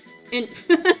PP. And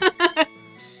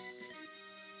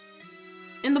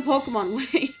in the Pokemon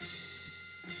way.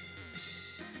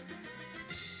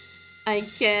 I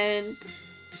can't.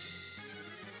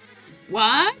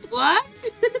 What? What?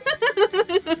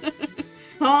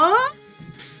 Huh?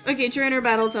 Okay, trainer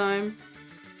battle time.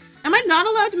 Am I not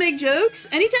allowed to make jokes?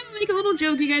 Anytime I make a little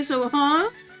joke, you guys so, huh?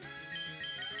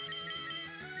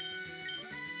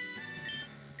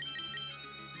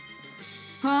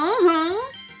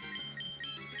 Huh?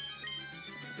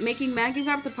 Making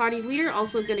Magikarp the party leader,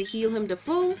 also gonna heal him to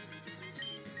full.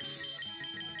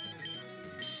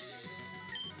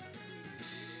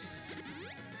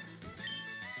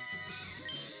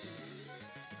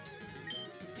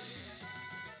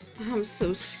 I'm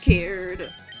so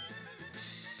scared.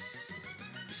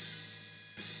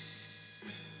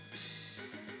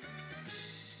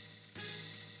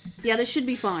 Yeah, this should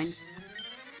be fine.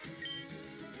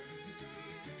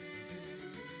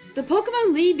 The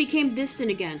Pokemon League became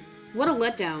distant again. What a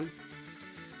letdown.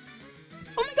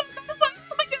 Oh my god,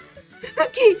 oh my god!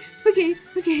 Okay, okay,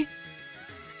 okay.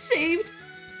 Saved.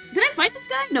 Did I fight this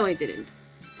guy? No, I didn't.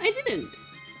 I didn't.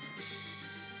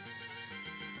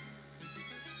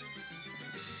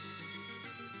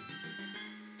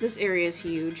 This area is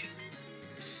huge.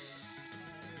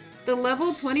 The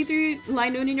level 23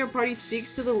 Linoon in your party speaks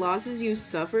to the losses you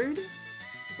suffered?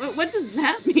 What does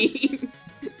that mean?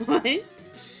 What?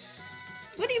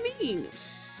 What do you mean?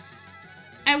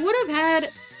 I would have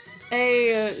had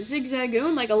a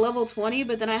Zigzagoon, like a level 20,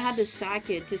 but then I had to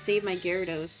sack it to save my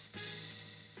Gyarados.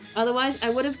 Otherwise, I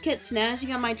would have kept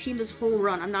Snazzy on my team this whole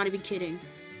run. I'm not even kidding.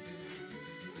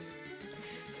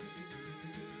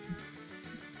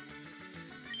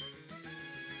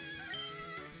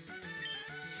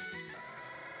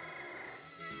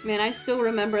 Man, I still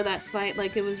remember that fight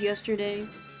like it was yesterday.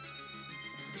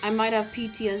 I might have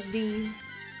PTSD.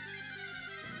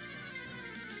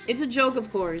 It's a joke,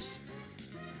 of course.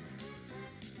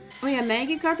 Oh yeah,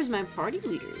 Magikarp is my party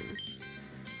leader.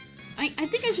 I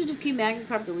think I should just keep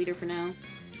Magikarp the leader for now.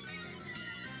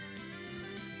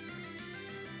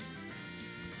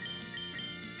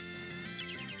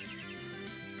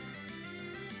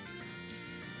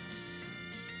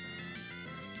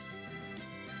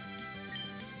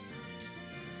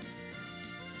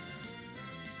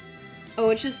 Oh,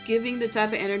 it's just giving the type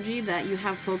of energy that you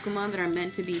have Pokemon that are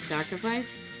meant to be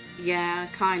sacrificed? Yeah,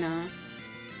 kinda.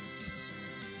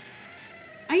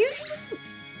 I usually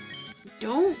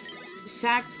don't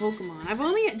sack Pokemon. I've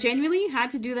only genuinely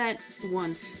had to do that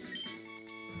once.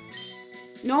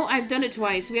 No, I've done it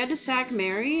twice. We had to sack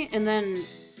Mary, and then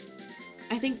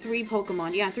I think 3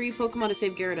 Pokemon. Yeah, 3 Pokemon to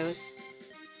save Gyarados.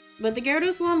 But the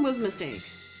Gyarados one was a mistake.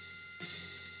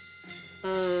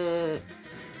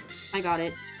 I got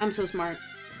it. I'm so smart.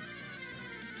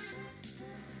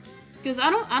 Because I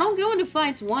don't go into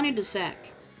fights wanting to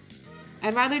sack.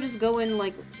 I'd rather just go in,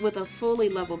 like, with a fully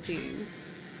level team.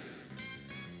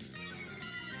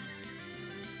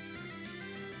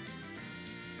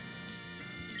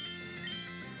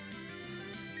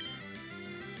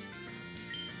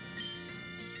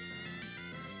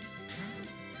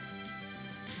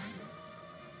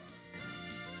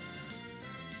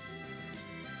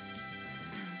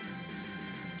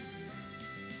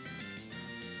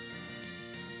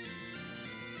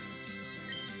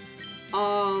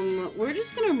 We're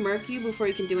just gonna murk you before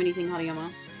you can do anything,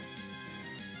 Hariyama.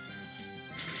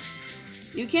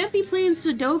 You can't be playing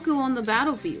Sudoku on the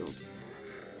battlefield.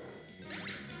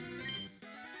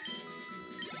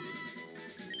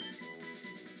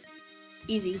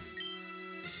 Easy.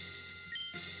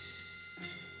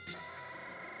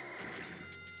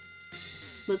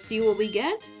 Let's see what we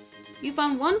get. You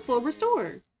found 1 full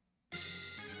restore.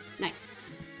 Nice.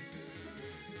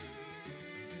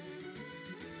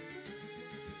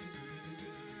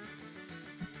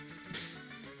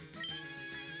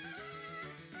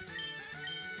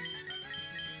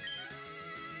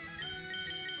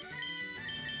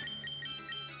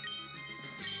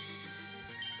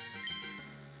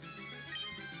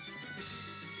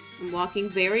 I'm walking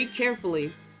very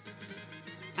carefully.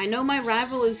 I know my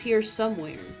rival is here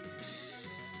somewhere.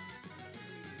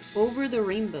 Over the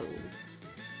rainbow.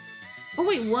 Oh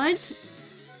wait, what?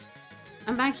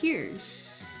 I'm back here.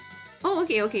 Oh,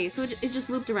 okay, okay, so it just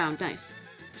looped around. Nice.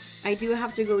 I do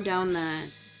have to go down that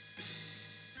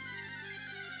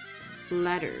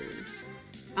ladder.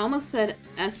 I almost said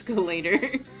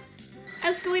escalator.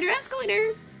 Escalator,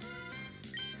 escalator!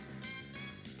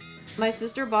 My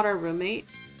sister bought our roommate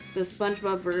the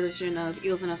SpongeBob version of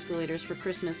Eels and Escalators for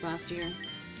Christmas last year.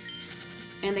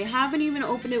 And they haven't even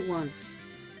opened it once.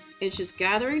 It's just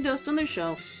gathering dust on their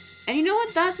shelf. And you know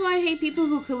what? That's why I hate people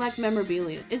who collect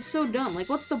memorabilia. It's so dumb. Like,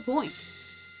 what's the point?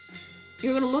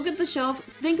 You're gonna look at the shelf,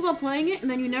 think about playing it, and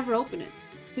then you never open it.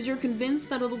 Because you're convinced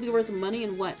that it'll be worth money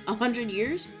in, what, 100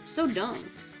 years? So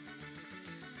dumb.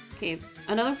 Okay,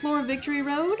 another floor of Victory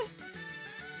Road.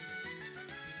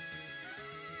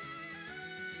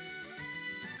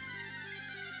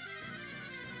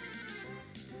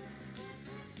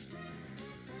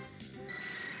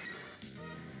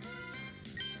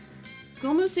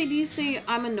 Como se dice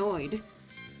I'm annoyed?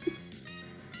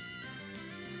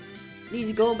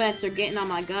 These Golbats are getting on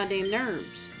my goddamn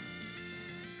nerves.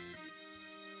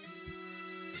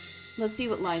 Let's see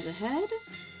what lies ahead.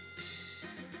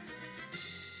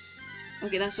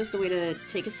 Okay, that's just a way to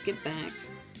take a skip back.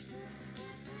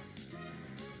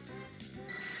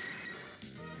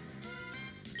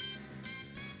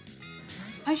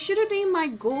 I should have named my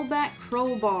Golbat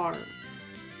Crowbar.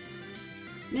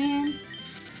 Man.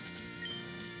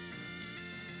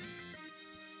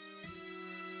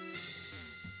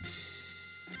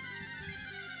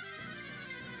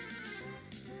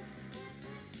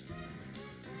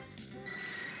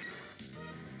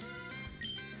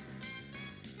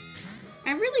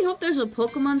 I really hope there's a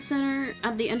Pokemon Center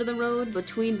at the end of the road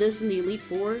between this and the Elite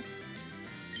Four.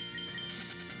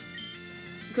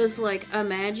 Because, like,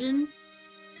 imagine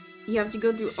you have to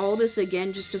go through all this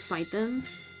again just to fight them.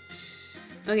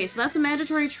 Okay, so that's a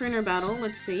mandatory trainer battle.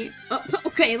 Let's see. Oh,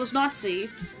 okay, let's not see.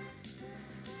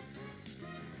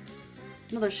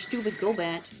 Another stupid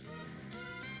Golbat.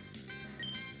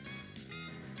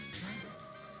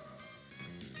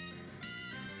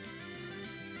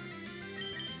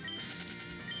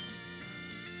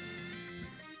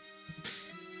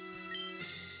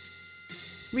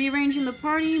 Rearranging the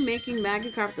party, making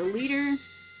Magikarp the leader.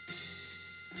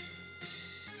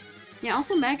 Yeah,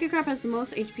 also Magikarp has the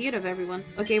most HP out of everyone.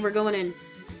 Okay, we're going in.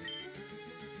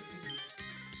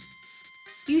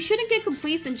 You shouldn't get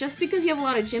complacent just because you have a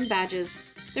lot of gym badges.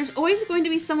 There's always going to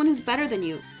be someone who's better than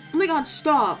you. Oh my god,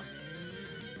 stop.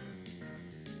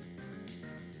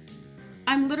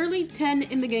 I'm literally 10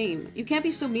 in the game. You can't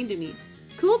be so mean to me.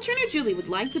 Cool Trainer Julie would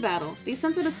like to battle. They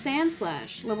sent out a Sand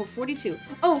Slash, level 42.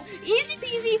 Oh, easy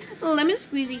peasy, lemon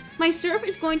squeezy. My surf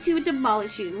is going to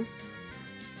demolish you.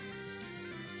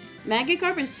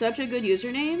 Magikarp is such a good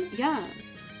username? Yeah.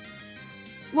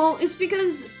 Well, it's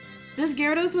because this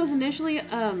Gyarados was initially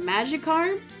a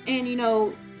Magikarp, and you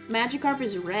know, Magikarp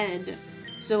is red.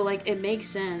 So, like, it makes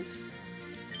sense.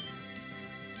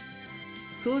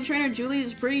 Cool Trainer Julie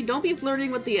is pretty. Don't be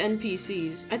flirting with the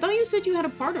NPCs. I thought you said you had a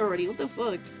part already. What the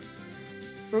fuck?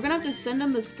 We're gonna have to send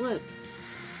them this clip.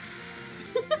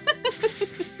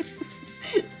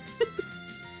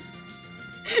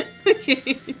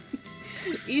 Okay.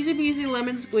 Easy peasy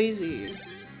lemon squeezy.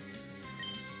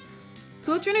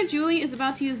 Cool Trainer Julie is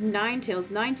about to use Ninetales.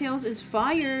 Ninetales is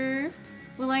fire.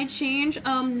 Will I change?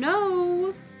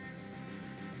 No.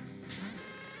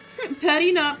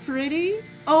 Petty, not pretty?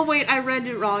 Oh wait, I read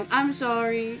it wrong. I'm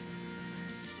sorry.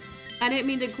 I didn't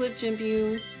mean to clip chimp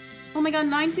you. Oh my god,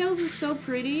 Ninetales is so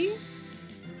pretty.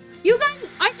 You guys,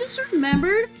 I just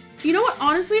remembered. You know what,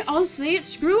 honestly, I'll say it.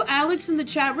 Screw Alex in the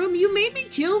chat room. You made me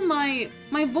kill my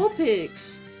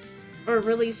Vulpix. Or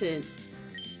release it.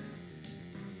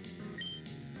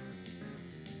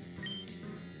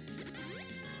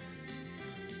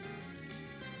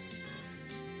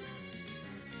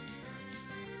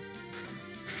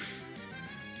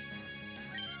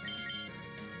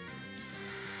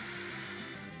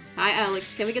 Hi,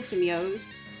 Alex. Can we get some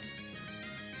yos?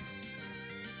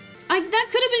 That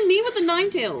could have been me with the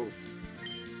Ninetales.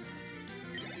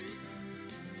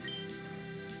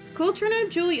 Cool Trainer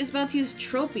Julie is about to use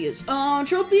Tropius. Oh,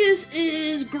 Tropius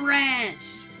is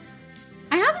grass.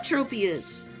 I have a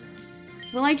Tropius.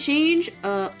 Will I change?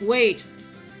 Wait.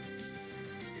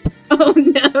 Oh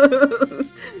no.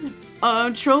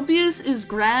 Tropius is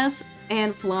grass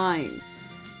and flying.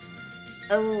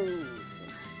 Oh.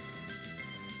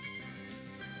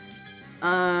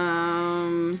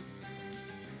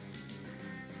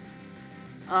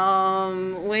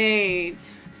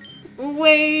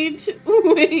 Wait.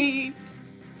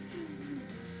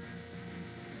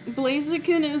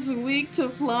 Blaziken is weak to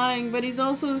flying, but he's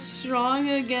also strong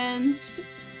against...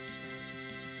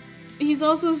 He's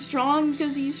also strong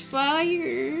because he's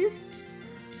fire.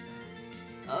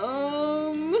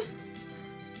 I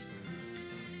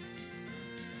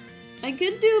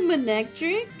could do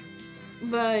Manectric,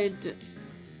 but...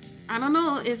 I don't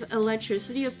know if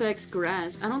electricity affects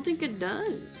grass. I don't think it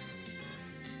does.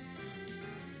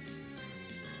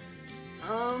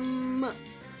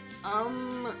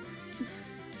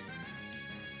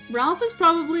 Ralph is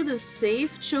probably the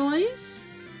safe choice.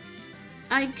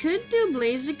 I could do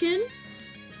Blaziken,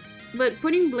 but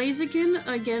putting Blaziken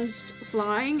against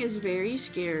flying is very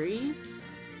scary.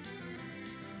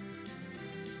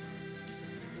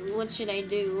 What should I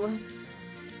do?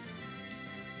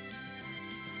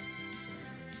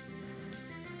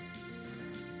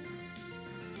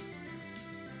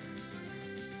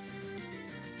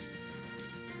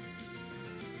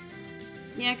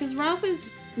 Yeah, because Ralph is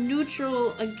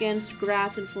neutral against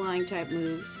grass and flying type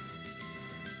moves.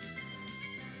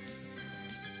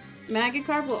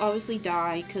 Magikarp will obviously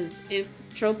die, because if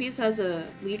Tropius has a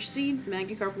Leech Seed,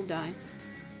 Magikarp will die.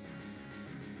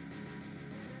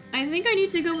 I think I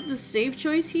need to go with the safe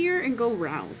choice here and go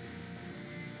Ralph.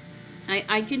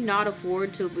 I cannot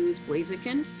afford to lose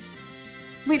Blaziken.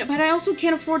 Wait, but I also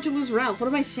can't afford to lose Ralph. What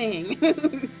am I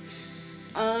saying?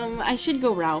 I should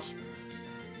go Ralph.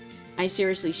 I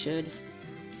seriously should.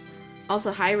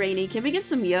 Also, hi, Rainy. Can we get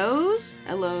some yos?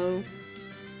 Hello.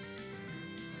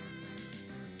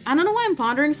 I don't know why I'm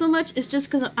pondering so much. It's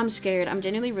just because I'm scared. I'm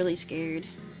genuinely really scared.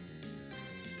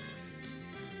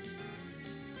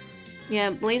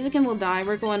 Yeah, Blaziken will die.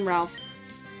 We're going Ralph.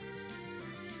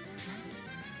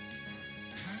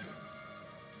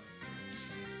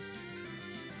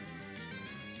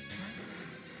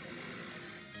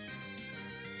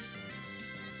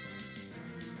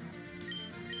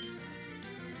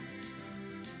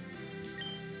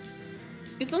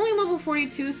 It's only level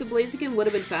 42, so Blaziken would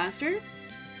have been faster.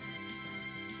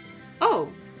 Oh.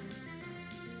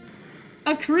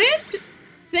 A crit?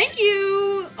 Thank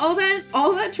you! All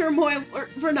that turmoil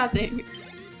for nothing.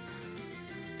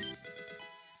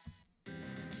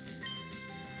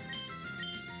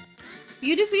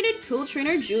 You defeated Cool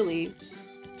Trainer Julie.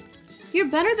 You're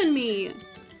better than me!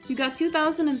 You got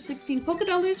 2,016 Poké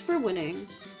Dollars for winning.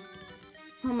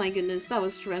 Oh my goodness, that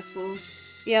was stressful.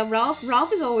 Yeah,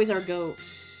 Ralph is always our GOAT.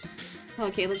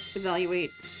 Okay, let's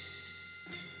evaluate.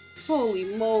 Holy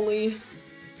moly.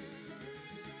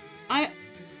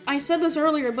 I said this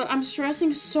earlier, but I'm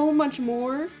stressing so much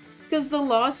more because the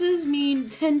losses mean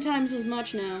 10 times as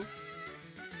much now.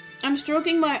 I'm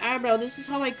stroking my eyebrow. This is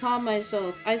how I calm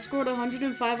myself. I scored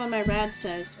 105 on my RADS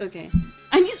test. Okay.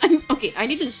 I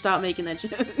need to stop making that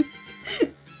joke.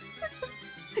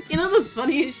 You know the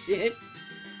funniest shit?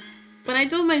 When I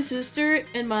told my sister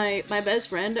and my best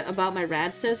friend about my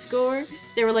RADS test score,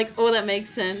 they were like, oh, that makes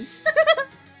sense.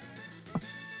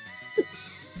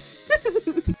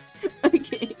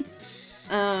 Okay.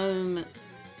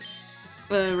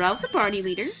 Ralph the party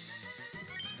leader.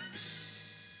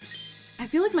 I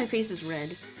feel like my face is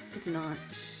red. It's not.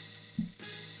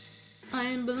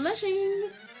 I'm blushing.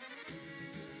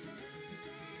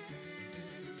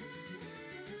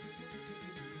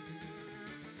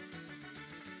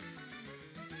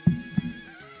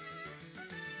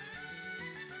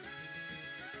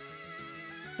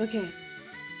 Okay.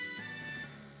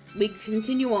 We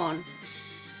continue on.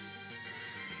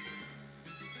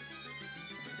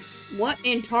 What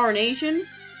in tarnation?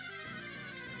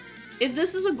 If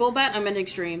this is a Golbat, I'm in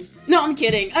extreme. No, I'm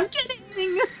kidding. I'm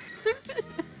kidding!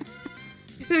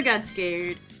 Who got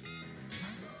scared?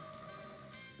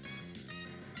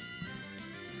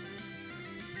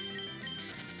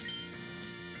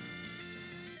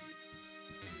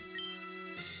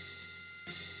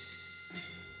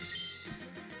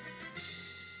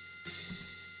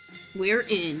 We're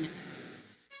in.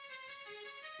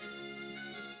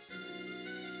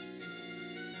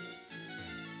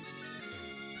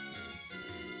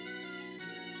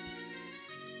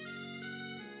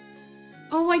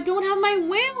 Oh, I don't have my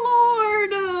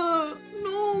Wailord!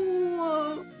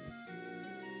 No!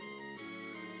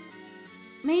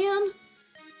 Man.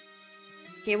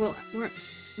 Okay, well,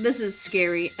 this is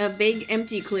scary. A big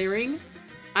empty clearing.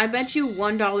 I bet you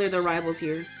 $1 the rival's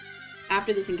here.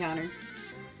 After this encounter.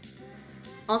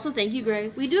 Also, thank you, Gray.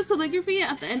 We do calligraphy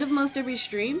at the end of most every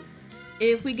stream.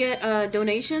 If we get a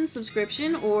donation,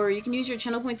 subscription, or you can use your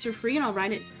channel points for free and I'll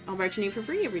write your name for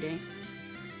free every day.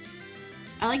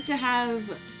 I like to have,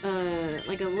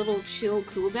 like a little chill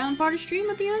cooldown part of stream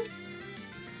at the end.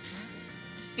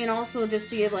 And also just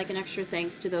to give, like, an extra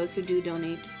thanks to those who do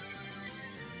donate.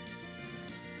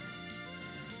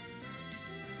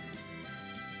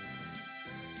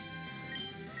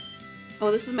 Oh,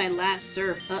 this is my last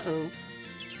surf. Uh-oh.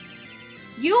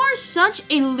 You are such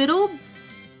a little...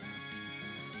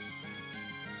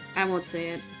 I won't say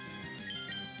it.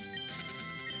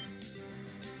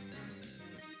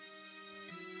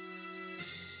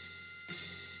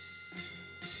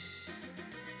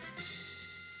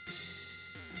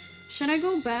 Should I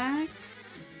go back?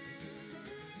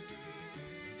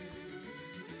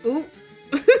 Ooh.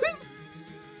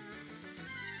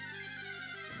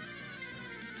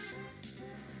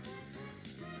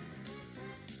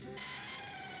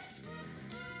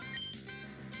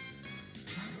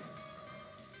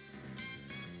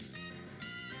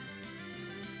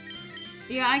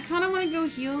 Yeah, I kind of want to go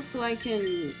heal so I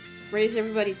can raise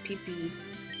everybody's PP.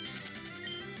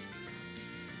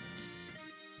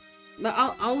 But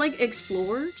I'll like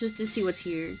explore just to see what's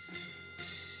here.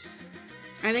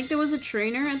 I think there was a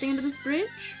trainer at the end of this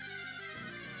bridge.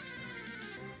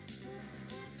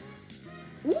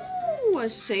 Ooh, a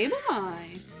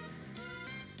Sableye.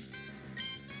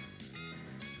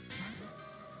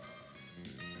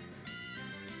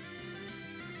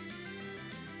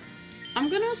 I'm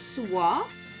gonna swap.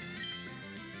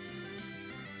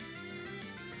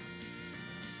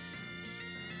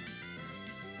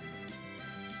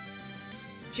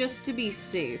 Just to be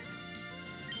safe.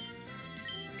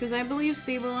 Because I believe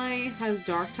Sableye has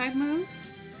dark type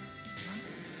moves.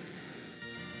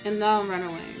 And that'll run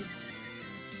away.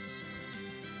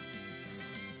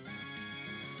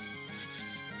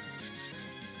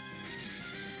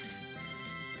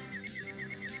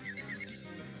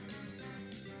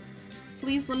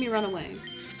 Please let me run away.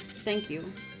 Thank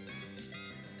you.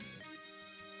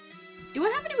 Do I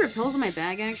have any repels in my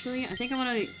bag, actually? I think I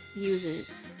want to use it.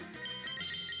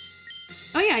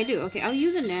 Oh yeah, I do. Okay, I'll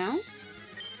use it now.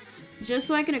 Just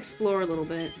so I can explore a little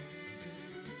bit.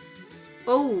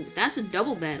 Oh, that's a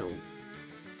double battle.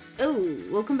 Oh,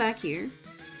 we'll come back here.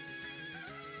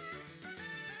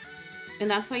 And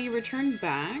that's how you return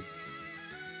back.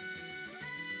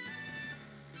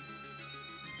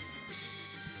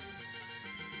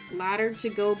 Ladder to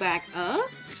go back up.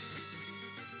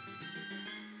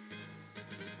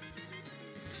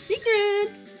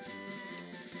 Secret!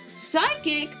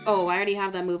 Psychic! Oh, I already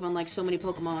have that move on like so many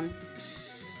Pokemon.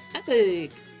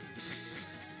 Epic!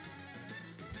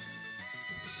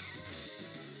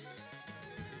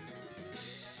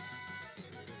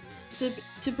 So,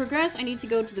 to progress, I need to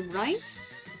go to the right.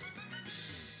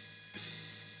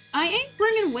 I ain't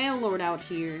bringing Wailord out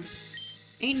here.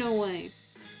 Ain't no way.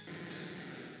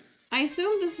 I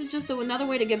assume this is just another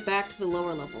way to get back to the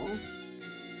lower level.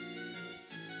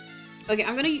 Okay,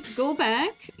 I'm gonna go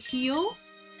back, heal.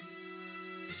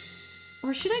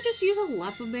 Or should I just use a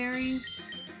Leppa Berry?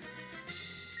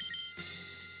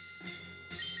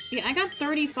 Yeah, I got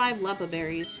 35 Leppa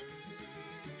Berries.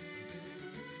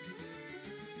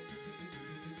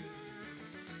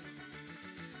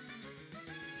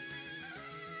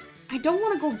 I don't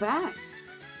want to go back.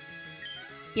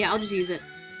 Yeah, I'll just use it.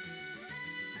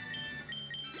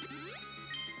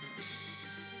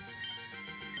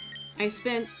 I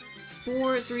spent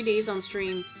 3 days on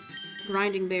stream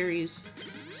grinding berries,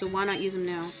 so why not use them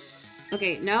now?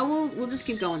 Okay, now we'll just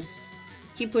keep going.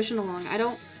 Keep pushing along. I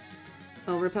don't...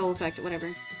 Oh, repel effect,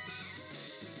 whatever.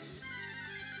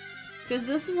 Because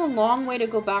this is a long way to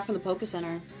go back from the Poké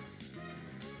Center.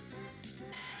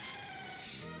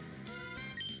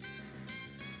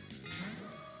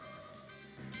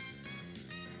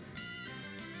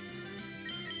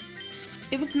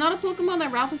 If it's not a Pokemon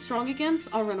that Ralph is strong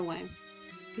against, I'll run away.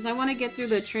 Because I want to get through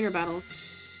the trainer battles.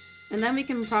 And then we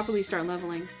can properly start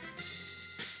leveling.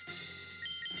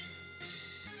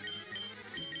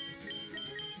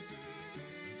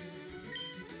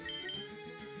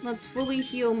 Let's fully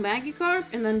heal Magikarp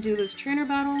and then do this trainer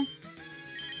battle.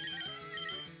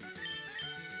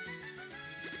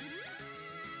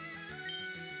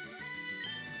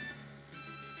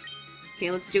 Okay,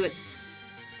 let's do it.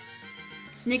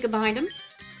 Sneak up behind him.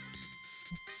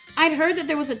 I'd heard that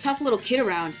there was a tough little kid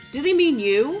around. Do they mean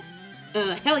you?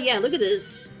 Hell yeah, look at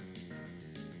this.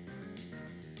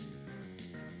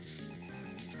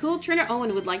 Cool Trainer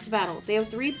Owen would like to battle. They have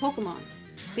 3 Pokemon.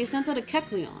 They sent out a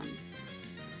Kecleon.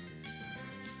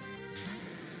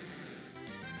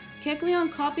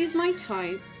 Kecleon copies my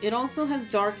type. It also has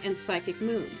dark and psychic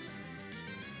moves.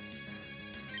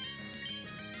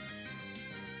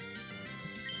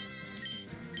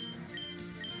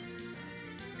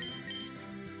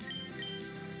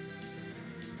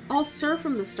 I'll surf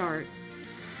from the start.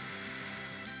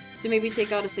 To maybe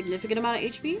take out a significant amount of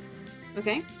HP.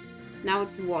 Okay. Now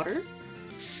it's water.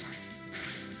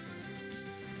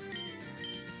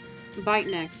 Bite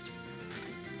next.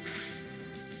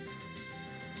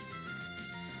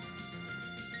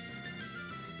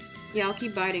 Yeah, I'll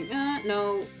keep biting.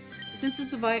 No. Since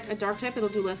it's a dark type, it'll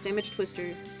do less damage.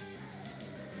 Twister.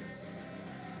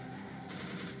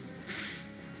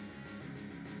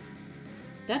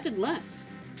 That did less.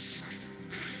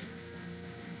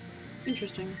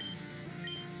 Interesting.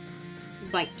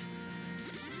 Bite.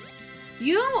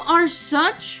 You are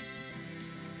such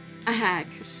a hack.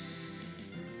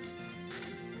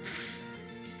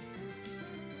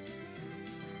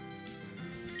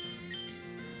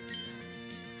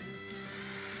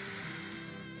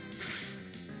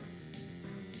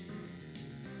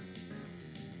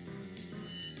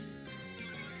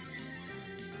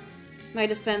 My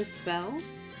defense fell.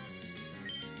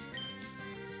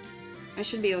 I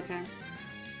should be okay.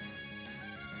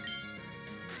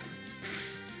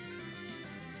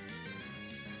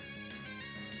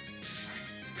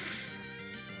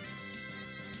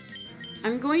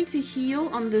 I'm going to heal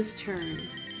on this turn.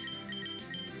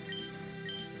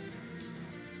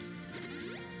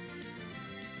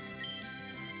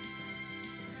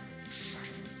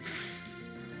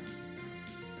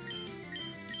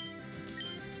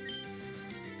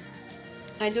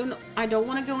 I don't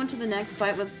want to go into the next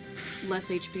fight with less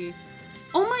HP.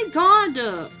 Oh my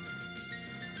god!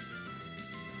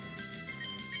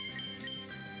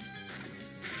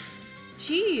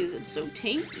 Jeez, it's so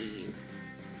tanky.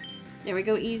 There we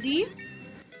go, easy.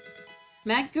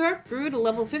 Magikarp grew to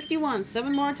level 51.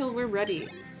 7 more till we're ready.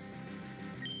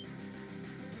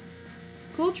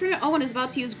 Cool Trainer Owen is about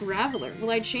to use Graveler.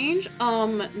 Will I change?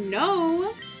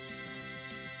 No.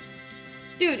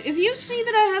 Dude, if you see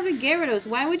that I have a Gyarados,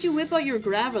 why would you whip out your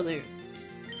Graveler?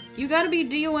 You gotta be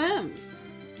DOM.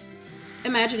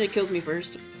 Imagine it kills me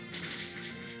first.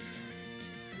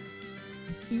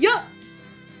 Yup!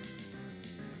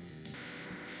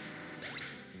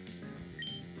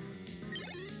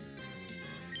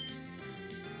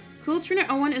 Cool Trainer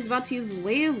Owen is about to use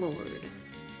Wailord.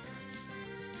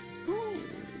 Oh.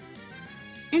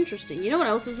 Interesting. You know what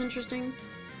else is interesting?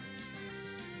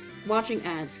 Watching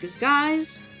ads. Because,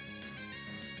 guys,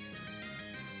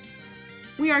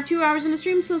 we are 2 hours in the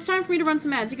stream, so it's time for me to run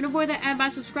some ads. You can avoid that ad by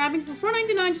subscribing for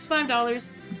 $4.99, just $5.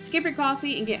 Skip your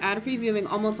coffee and get ad-free viewing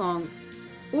all month long.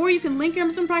 Or you can link your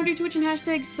Amazon Prime to Twitch and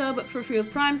hashtag sub for free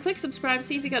with Prime. Click subscribe,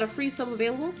 see if you got a free sub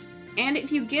available. And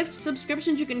if you gift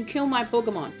subscriptions, you can kill my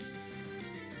Pokemon.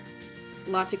 A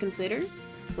lot to consider,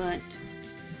 but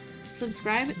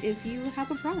subscribe if you have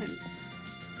a Prime.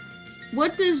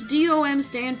 What does DOM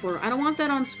stand for? I don't want that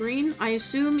on screen. I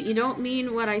assume you don't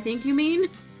mean what I think you mean.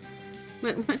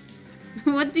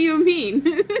 What do you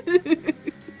mean?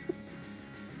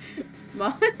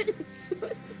 What?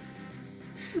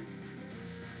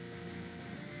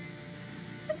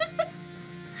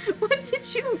 What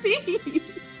did you mean?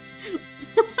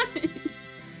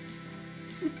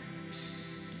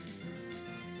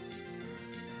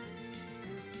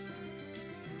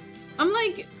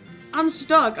 What? I'm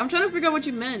stuck. I'm trying to figure out what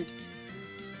you meant.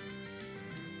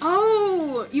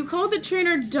 Oh, you called the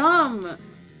trainer dumb.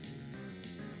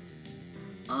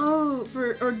 Oh,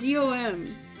 or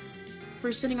DOM.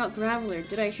 For sending out Graveler.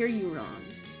 Did I hear you wrong?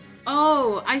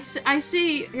 Oh, I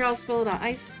see. Here, I'll spell it out.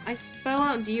 I spell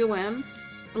out DOM.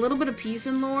 A little bit of peace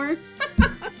and lore.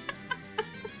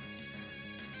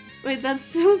 Wait, that's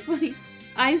so funny.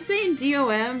 I say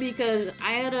DOM because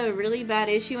I had a really bad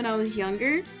issue when I was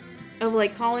younger of,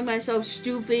 like, calling myself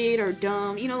stupid or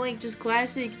dumb. You know, like, just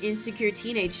classic insecure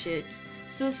teenage shit.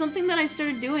 So something that I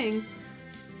started doing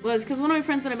was, because one of my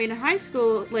friends that I made in high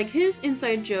school, like, his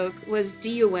inside joke was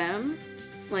DOM.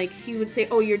 Like, he would say,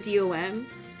 oh, you're DOM.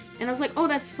 And I was like, oh,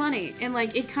 that's funny. And,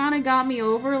 like, it kind of got me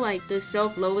over, like, this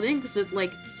self-loathing, because,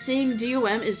 like, saying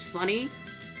DOM is funny.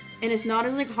 And it's not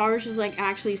as, like, harsh as, like,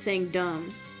 actually saying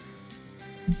dumb.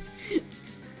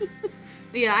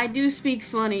 Yeah, I do speak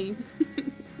funny.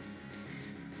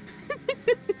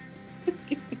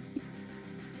 Okay.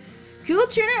 Cool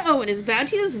Trainer Owen is about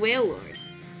to use Wailord.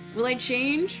 Will I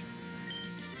change?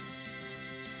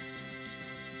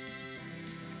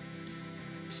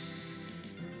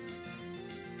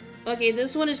 Okay,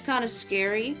 this one is kind of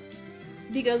scary.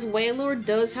 Because Wailord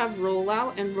does have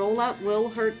Rollout, and Rollout will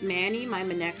hurt Manny, my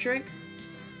Manectric.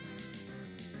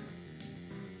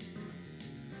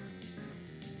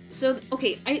 So,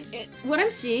 okay, what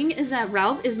I'm seeing is that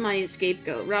Ralph is my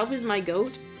scapegoat. Ralph is my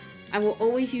goat. I will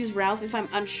always use Ralph if I'm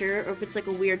unsure, or if it's like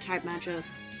a weird type matchup.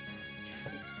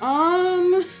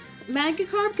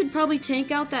 Magikarp could probably tank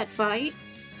out that fight.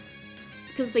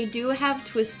 Because they do have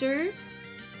Twister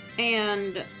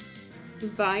and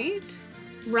Bite.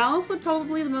 Ralph would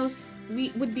probably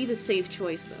would be the safe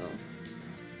choice, though.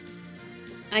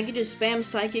 I could just spam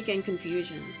Psychic and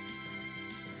Confusion.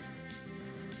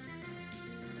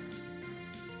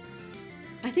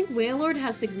 I think Wailord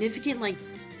has significant, like,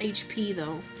 HP,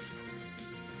 though.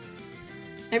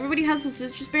 Everybody has a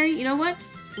Citrus Berry. You know what?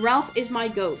 Ralph is my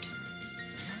goat.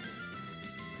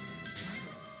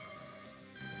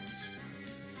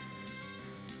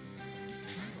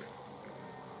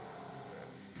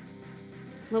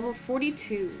 Level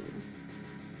 42.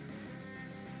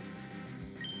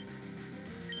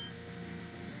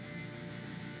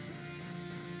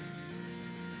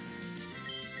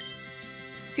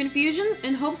 Confusion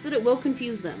in hopes that it will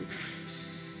confuse them.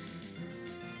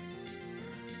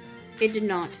 It did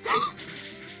not.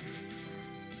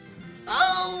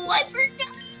 Oh, I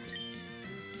forgot!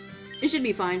 It should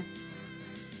be fine.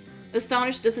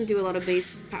 Astonish doesn't do a lot of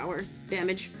base power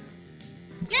damage.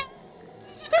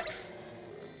 Yes!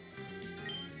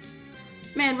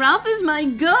 Man, Ralph is my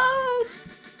GOAT!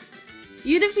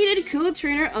 You defeated Cool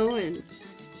Trainer Owen.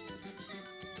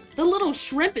 The little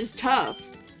shrimp is tough.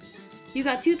 You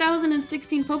got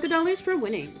 2016 Pokédollars for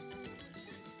winning.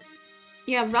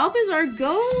 Yeah, Ralph is our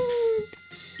GOAT!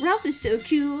 Ralph is so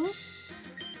cool.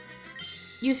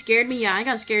 You scared me? Yeah, I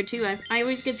got scared too. I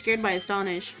always get scared by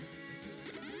Astonish.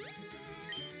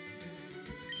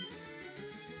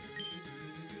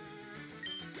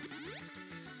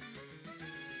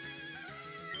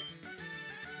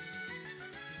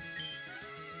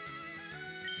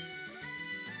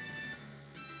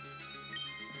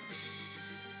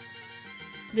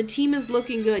 The team is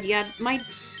looking good. Yeah, my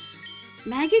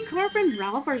Magikarp and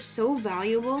Ralph are so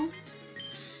valuable.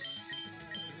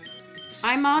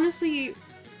 I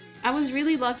was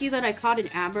really lucky that I caught an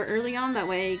Amber early on. That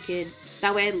way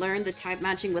I learned the type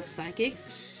matching with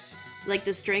Psychics. Like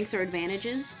the strengths or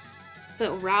advantages.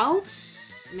 But Ralph?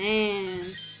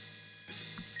 Man.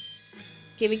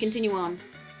 Okay, we continue on.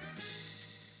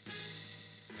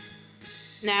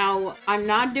 Now, I'm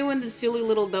not doing the silly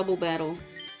little double battle.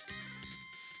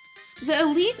 The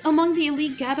elite among the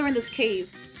elite gather in this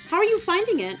cave. How are you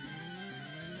finding it?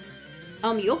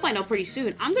 You'll find out pretty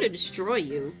soon. I'm gonna destroy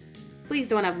you. Please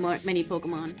don't have many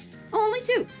Pokemon. Oh, only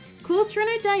 2. Cool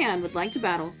Trainer Diane would like to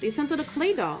battle. They sent out a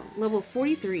Clay Doll, level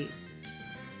 43.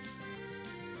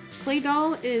 Clay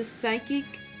Doll is Psychic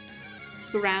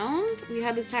Ground. We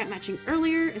had this type matching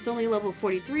earlier. It's only level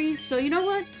 43, so you know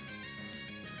what?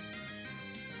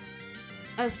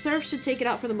 A Surf should take it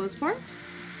out for the most part.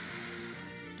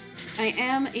 I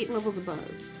am 8 levels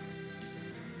above.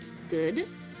 Good.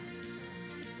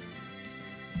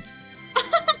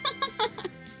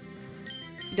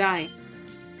 Die.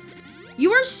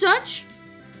 You are such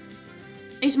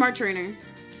a smart trainer.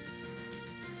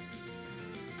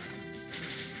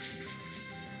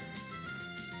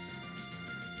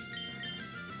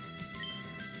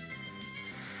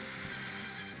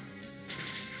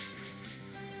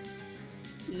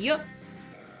 Yup.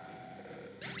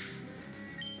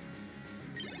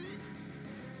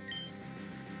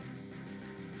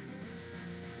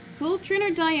 Cool Trainer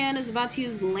Diane is about to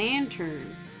use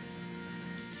Lantern.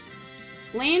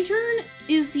 Lantern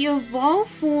is the evolved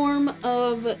form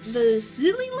of the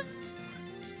silly little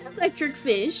electric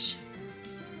fish.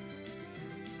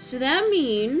 So that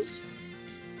means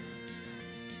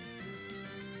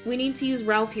we need to use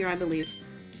Ralph here, I believe.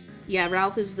 Yeah,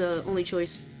 Ralph is the only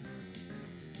choice.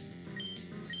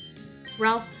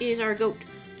 Ralph is our goat.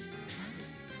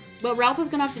 But Ralph is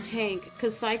gonna have to tank,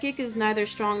 because Psychic is neither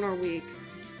strong nor weak.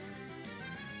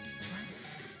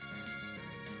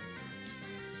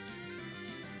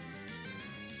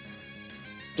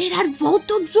 It had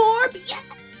Volt Absorb!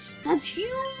 Yes! That's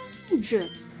huge!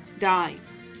 Die.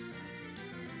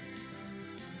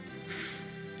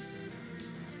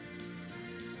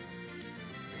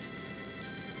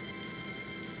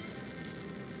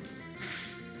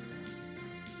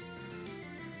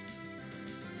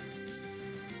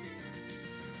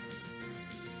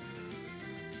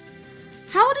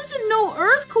 How does it know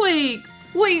Earthquake?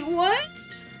 Wait, what?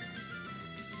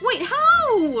 Wait,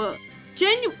 how?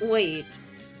 Wait.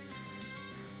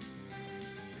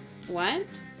 What?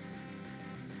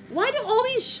 Why do all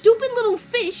these stupid little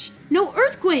fish know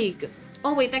Earthquake?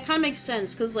 Oh wait, that kind of makes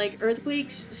sense, because like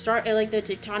earthquakes start at like the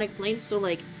tectonic plates, so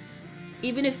like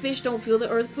even if fish don't feel the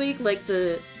earthquake, like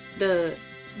the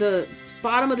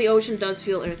bottom of the ocean does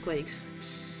feel earthquakes.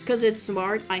 Because it's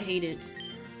smart, I hate it.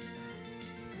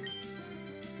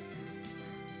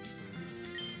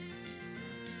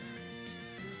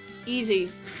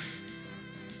 Easy.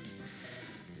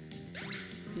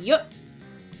 Yup.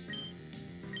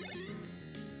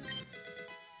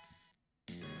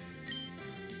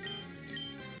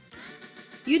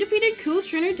 You defeated Cool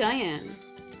Trainer Diane.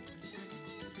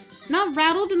 Not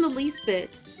rattled in the least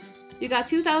bit. You got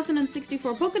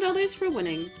 2,064 Pokédollars for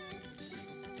winning.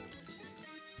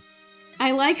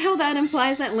 I like how that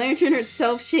implies that Lantern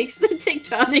itself shakes the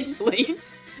tectonic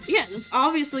plates. Yeah, that's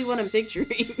obviously what I'm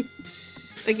picturing.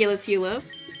 Okay, let's heal up.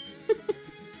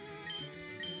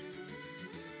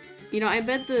 You know, I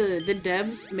bet the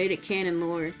devs made it canon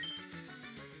lore.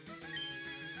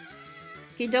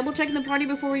 Okay, double checking the party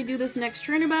before we do this next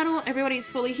trainer battle. Everybody's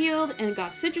fully healed and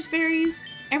got citrus berries.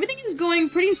 Everything is going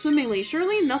pretty swimmingly.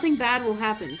 Surely nothing bad will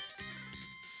happen.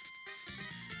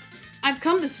 I've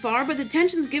come this far, but the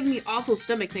tension's giving me awful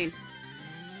stomach pain.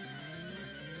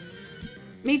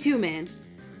 Me too, man.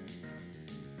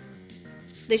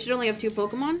 They should only have 2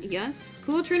 Pokemon? Yes.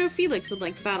 Cool Trainer Felix would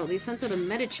like to battle. They sent out a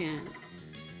Metachan.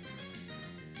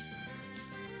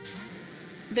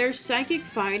 They're psychic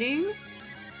fighting.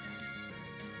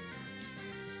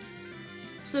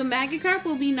 So Magikarp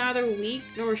will be neither weak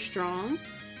nor strong.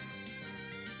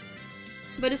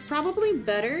 But it's probably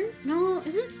better. No,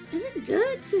 is it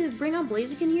good to bring out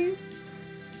Blaziken here?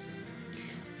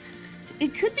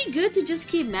 It could be good to just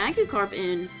keep Magikarp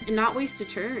in and not waste a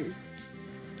turn.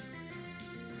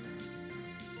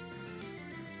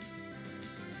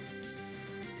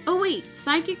 Oh wait,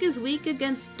 Psychic is weak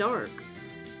against Dark.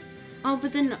 Oh,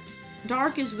 but then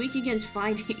Dark is weak against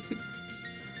fighting.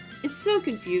 It's so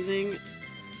confusing.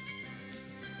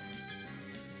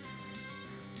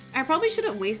 I probably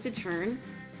shouldn't waste a turn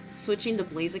switching to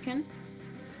Blaziken.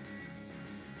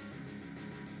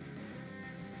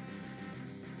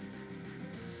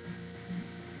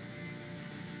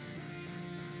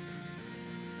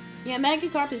 Yeah,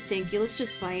 Magikarp is tanky. Let's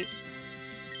just fight.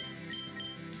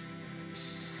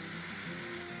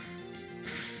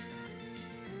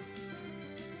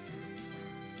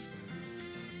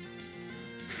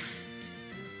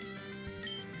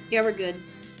 Yeah, we're good.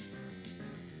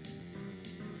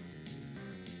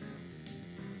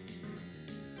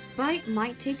 Bite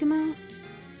might take him out.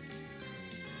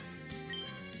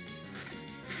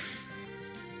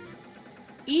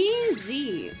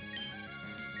 Easy.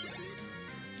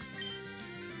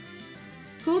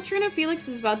 Cool Trainer Felix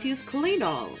is about to use Clay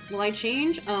Doll. Will I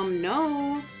change?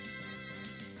 No.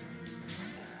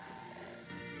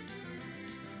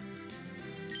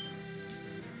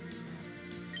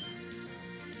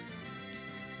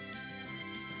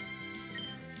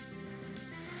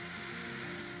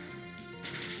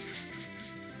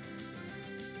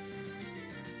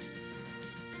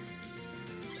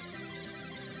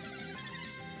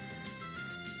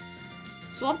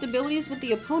 Swapped abilities with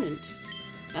the opponent.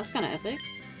 That's kind of epic.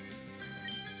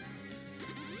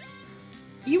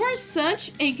 You are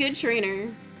such a good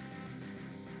trainer.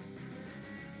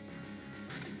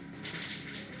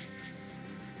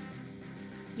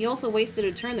 You also wasted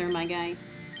a turn there, my guy.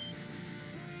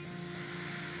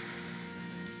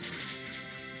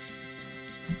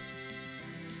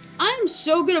 I'm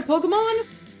so good at Pokemon!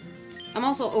 I'm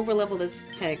also overleveled as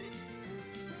heck.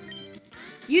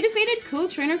 You defeated Cool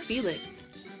Trainer Felix.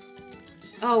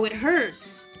 Oh, it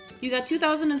hurts. You got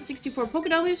 2,064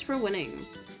 Pokédollars for winning.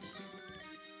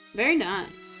 Very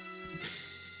nice.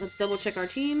 Let's double check our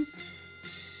team.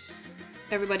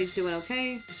 Everybody's doing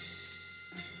okay.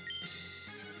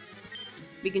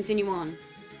 We continue on.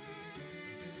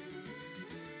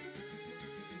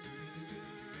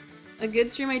 A good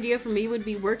stream idea for me would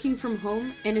be working from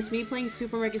home, and it's me playing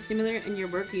Supermarket Simulator in your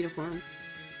work uniform.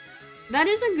 That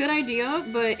is a good idea,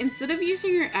 but instead of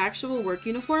using your actual work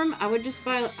uniform, I would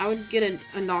get a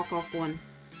knockoff one.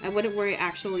 I wouldn't wear an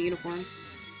actual uniform.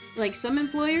 Like, some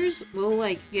employers will,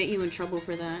 like, get you in trouble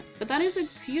for that. But that is a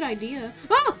cute idea.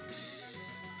 Oh!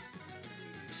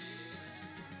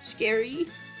 Scary.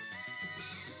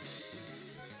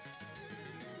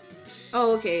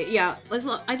 Oh, okay, yeah.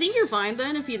 I think you're fine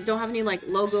then if you don't have any, like,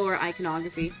 logo or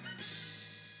iconography.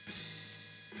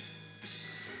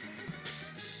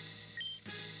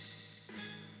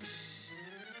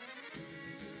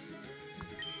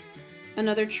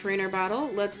 Another trainer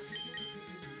battle. Let's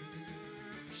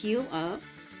heal up.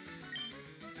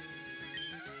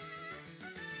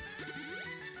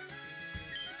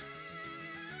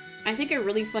 I think a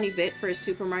really funny bit for a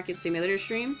Supermarket Simulator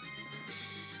stream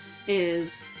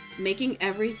is making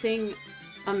everything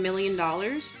 $1 million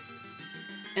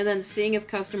and then seeing if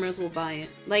customers will buy it.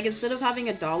 Like, instead of having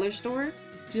a dollar store,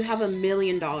 you have $1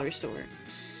 million store.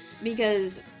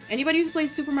 Because anybody who's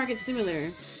played Supermarket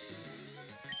Simulator,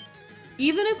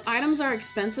 even if items are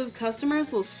expensive,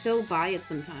 customers will still buy it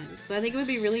sometimes. So I think it would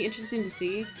be really interesting to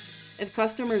see if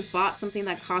customers bought something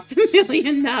that cost $1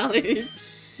 million.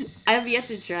 I have yet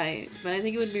to try it, but I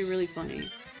think it would be really funny.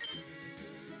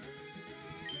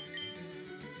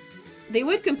 They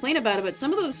would complain about it, but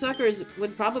some of those suckers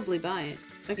would probably buy it.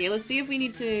 Okay, let's see if we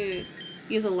need to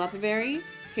use a Lepaberry.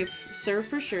 Okay, Surf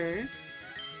for sure.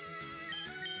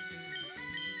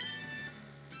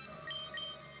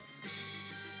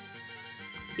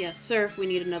 Yeah, Surf, we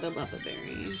need another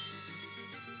Lepaberry.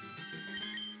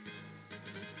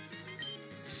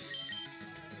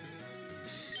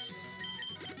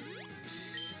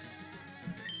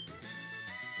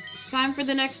 Time for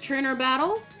the next trainer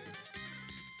battle.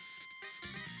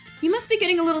 You must be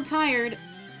getting a little tired.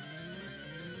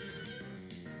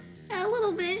 A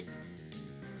little bit.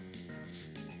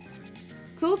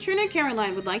 Cool Trainer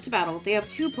Caroline would like to battle. They have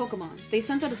 2 Pokemon. They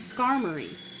sent out a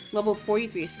Skarmory. Level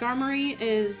 43. Skarmory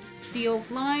is Steel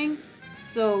Flying,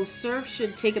 so Surf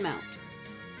should take him out.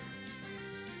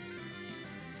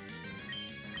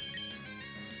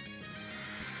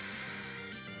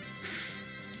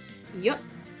 Yup.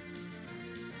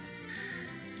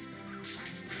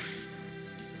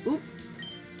 Oop.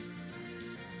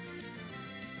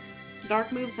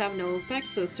 Dark moves have no effect,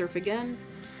 so Surf again.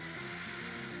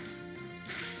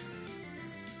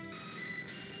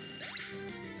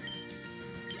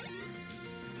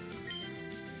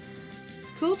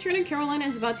 Cool Trainer Caroline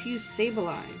is about to use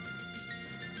Sableye.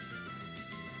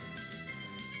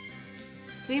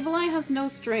 Sableye has no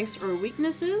strengths or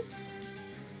weaknesses.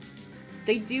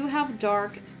 They do have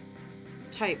Dark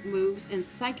type moves and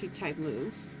Psychic type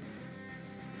moves.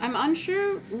 I'm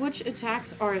unsure which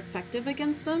attacks are effective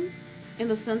against them, in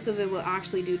the sense of it will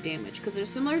actually do damage, because they're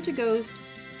similar to Ghost,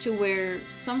 to where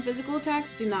some physical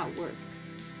attacks do not work.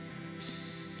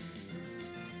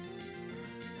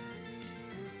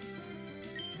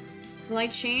 Will I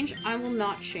change? I will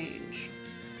not change.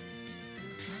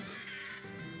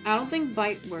 I don't think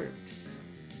bite works.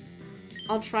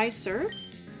 I'll try surf?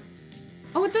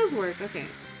 Oh, it does work. Okay.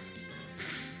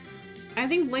 I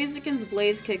think Blaziken's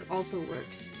Blaze Kick also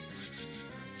works.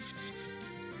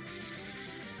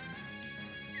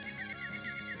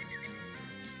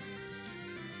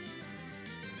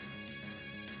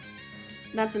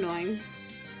 That's annoying.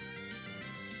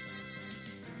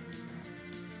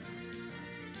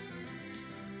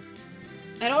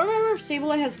 I don't remember if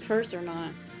Sableye has Curse or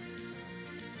not.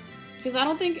 Because I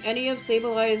don't think any of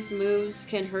Sableye's moves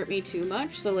can hurt me too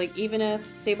much, so like even if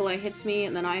Sableye hits me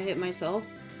and then I hit myself,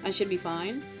 I should be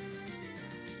fine.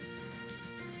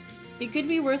 It could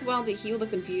be worthwhile to heal the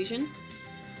confusion.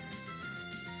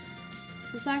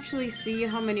 Let's actually see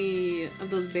how many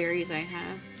of those berries I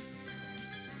have.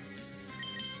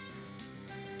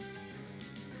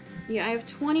 Yeah, I have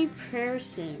 20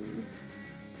 Persim.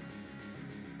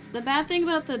 The bad thing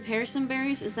about the Persim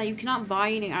berries is that you cannot buy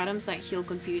any items that heal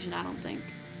confusion, I don't think.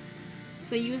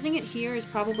 So using it here is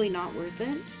probably not worth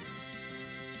it.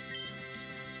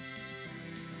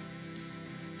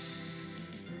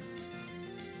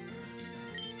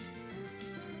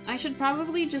 I should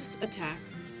probably just attack.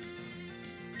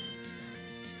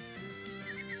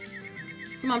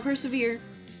 Come on, persevere.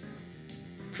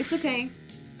 It's okay.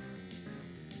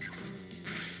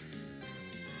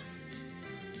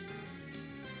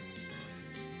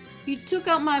 You took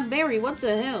out my berry, what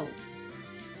the hell?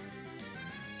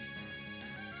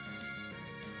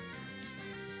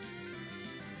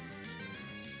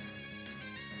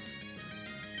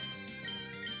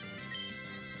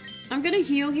 I'm gonna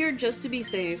heal here just to be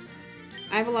safe.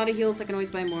 I have a lot of heals, I can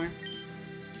always buy more.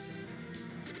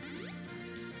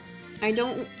 I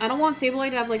don't want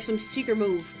Sableye to have like some secret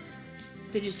move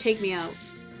to just take me out.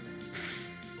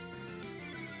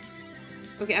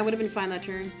 Okay, I would have been fine that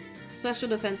turn. Special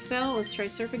defense fell. Let's try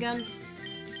surf again.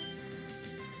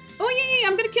 Oh yay!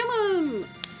 I'm gonna kill him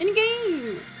in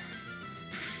game.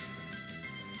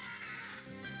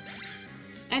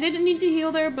 I didn't need to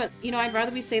heal there, but you know I'd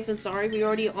rather be safe than sorry. We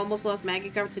already almost lost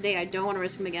Magikarp today. I don't want to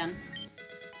risk him again.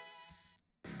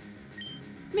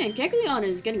 Man, Kecleon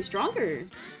is getting stronger.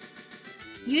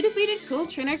 You defeated Cool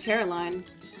Trainer Caroline.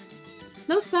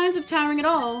 No signs of towering at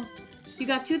all. You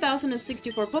got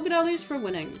 2,064 Pokédollars for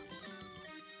winning.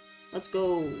 Let's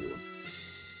go.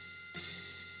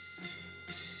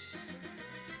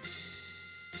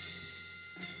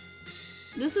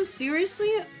 This is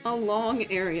seriously a long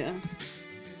area.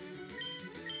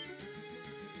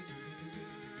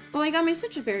 Oh, I got my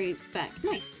Citrus Berry back.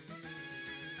 Nice.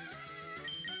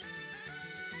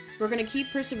 We're gonna keep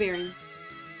persevering.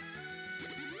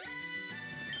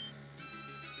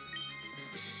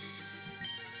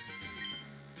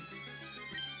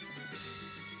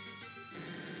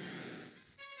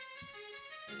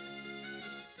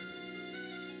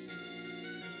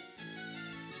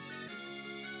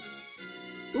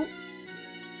 Oop.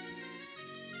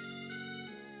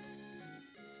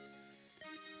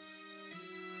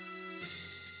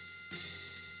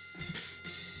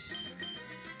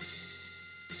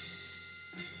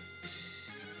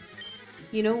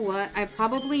 You know what? I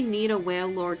probably need a Whale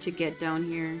Lord to get down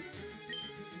here.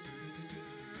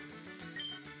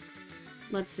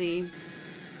 Let's see.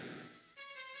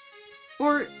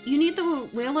 Or you need the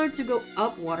Whale Lord to go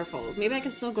up waterfalls. Maybe I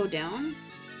can still go down?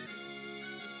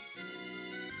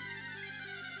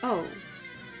 Oh.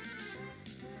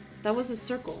 That was a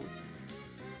circle.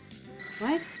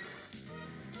 What?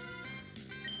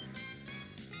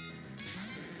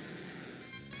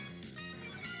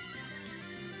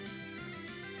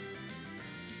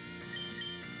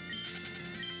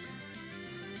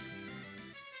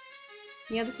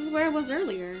 Yeah, this is where I was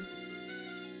earlier.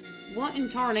 What in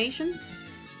tarnation?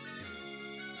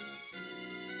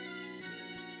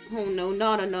 Oh no,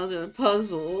 not another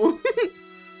puzzle.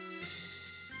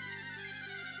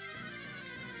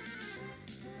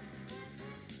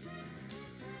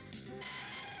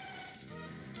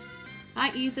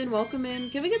 Hi Ethan, welcome in.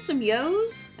 Can we get some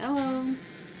yo's? Hello.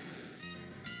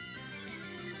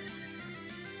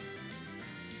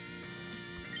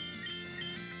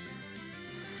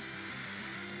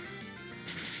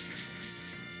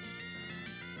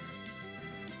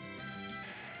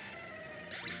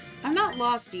 I'm not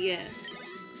lost yet.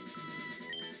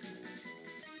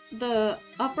 The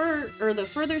upper, or the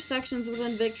further sections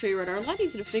within Victory Road are a lot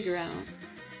easier to figure out.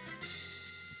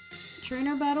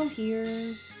 Trainer battle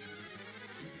here.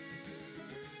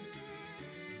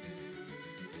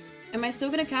 Am I still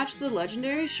gonna catch the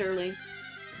legendary? Surely.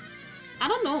 I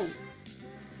don't know.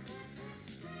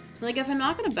 Like, if I'm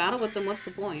not gonna battle with them, what's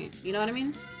the point? You know what I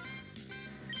mean?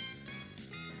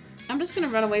 just gonna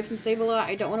run away from Sableye.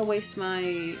 I don't want to waste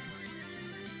my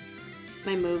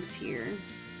moves here.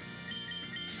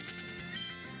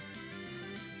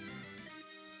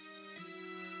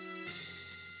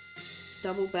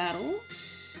 Double battle.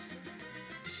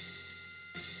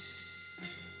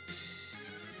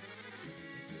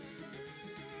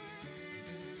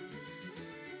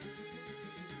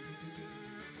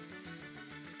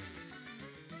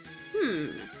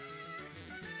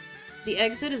 The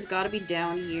exit has got to be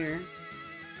down here.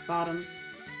 Bottom.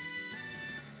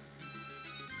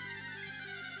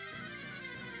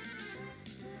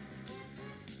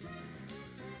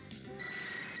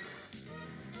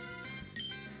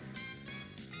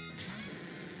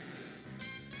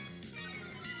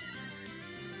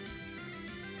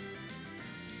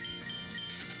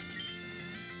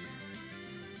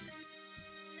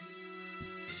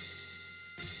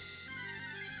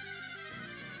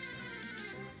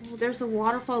 Oh, there's a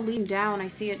waterfall leading down. I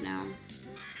see it now.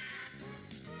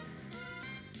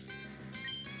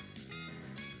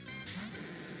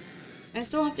 I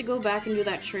still have to go back and do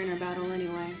that trainer battle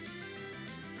anyway.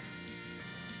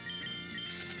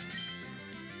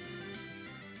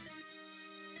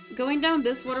 Going down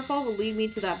this waterfall will lead me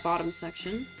to that bottom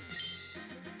section.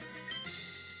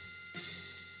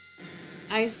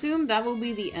 I assume that will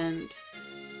be the end.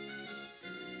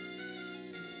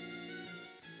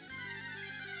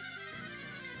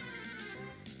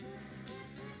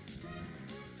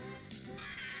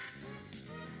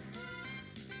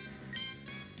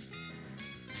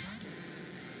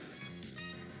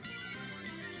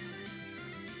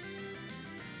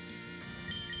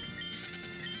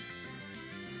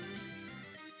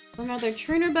 Another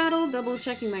trainer battle, double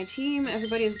checking my team.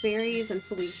 Everybody has berries and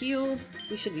fully healed.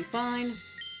 We should be fine.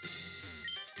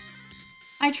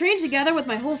 I trained together with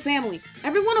my whole family.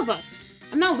 Every one of us.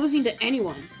 I'm not losing to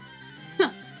anyone. Huh,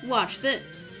 watch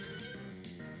this.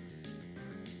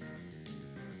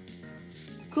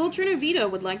 Cool Trainer Vito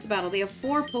would like to battle. They have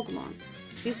 4 Pokemon.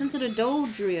 He sent it a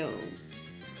Dodrio.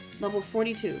 Level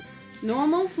 42.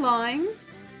 Normal flying.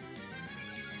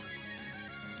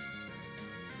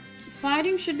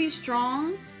 Fighting should be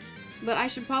strong, but I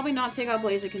should probably not take out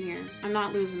Blaziken here. I'm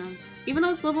not losing him. Even though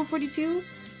it's level 42,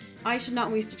 I should not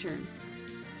waste a turn.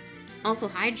 Also,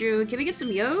 hi Drew. Can we get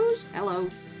some yo's? Hello.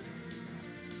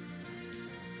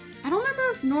 I don't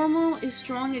remember if normal is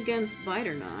strong against bite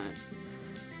or not.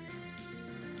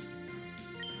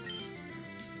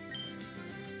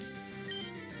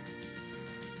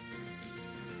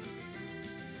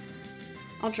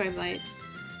 I'll try bite.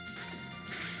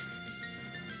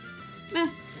 Meh.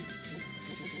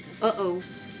 Uh-oh.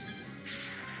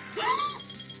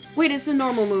 Wait, it's a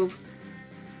normal move.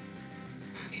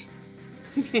 Okay.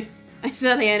 Okay. I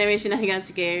saw the animation, I got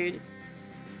scared.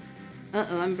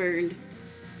 Uh-oh, I'm burned.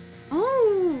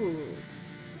 Oh!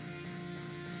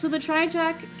 So the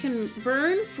Tri-Attack can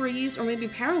burn, freeze, or maybe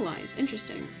paralyze.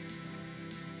 Interesting.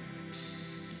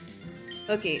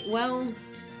 Okay, well...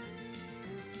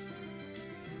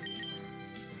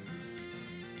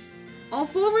 I'll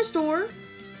full restore,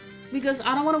 because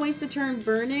I don't want to waste a turn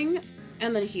burning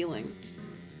and then healing.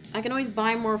 I can always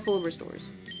buy more full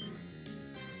restores.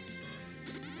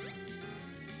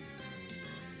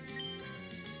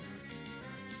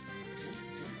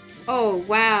 Oh,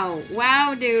 wow.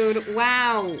 Wow, dude.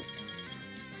 Wow.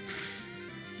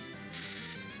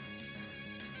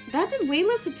 That did way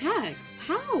less attack.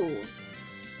 How?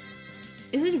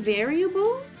 Is it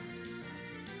variable?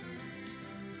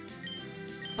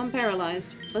 I'm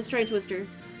paralyzed. Let's try Twister.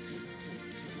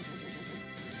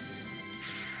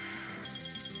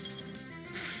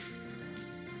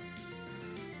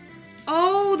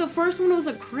 Oh, the first one was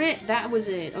a crit. That was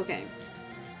it. Okay.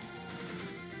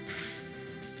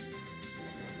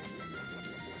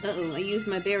 Uh-oh, I used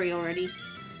my berry already.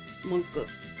 Monka.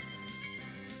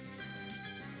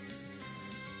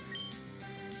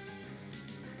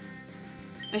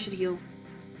 I should heal.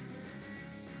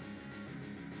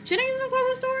 Should I use a full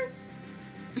restore?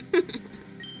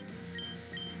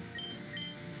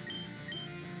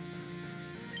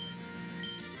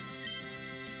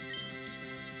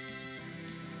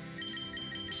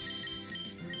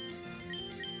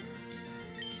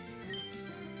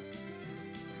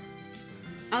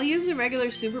 I'll use a regular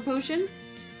super potion,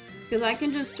 because I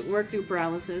can just work through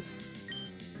paralysis.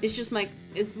 It's just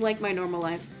it's like my normal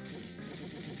life.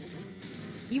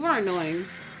 You are annoying.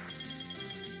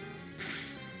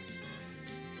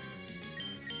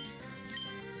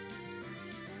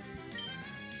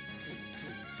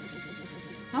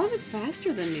 How is it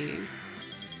faster than me?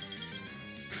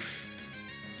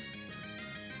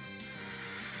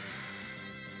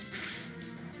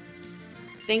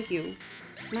 Thank you.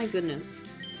 My goodness.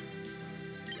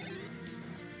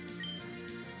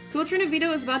 Cool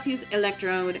Trinivito is about to use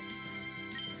Electrode.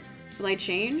 Will I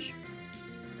change?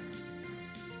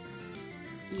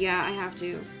 Yeah, I have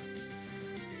to.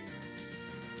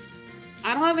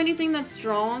 I don't have anything that's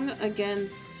strong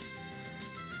against...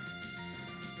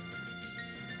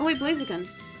 Oh wait, Blaziken.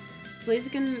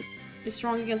 Blaziken is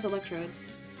strong against Electrodes.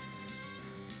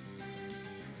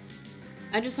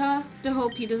 I just have to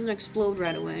hope he doesn't explode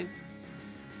right away.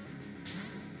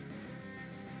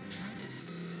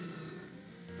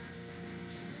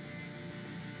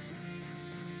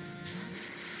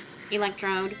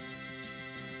 Electrode.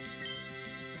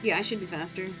 Yeah, I should be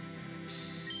faster.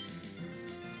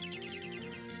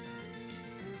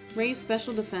 Raise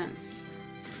special defense.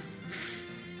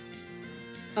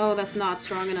 Oh, that's not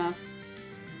strong enough.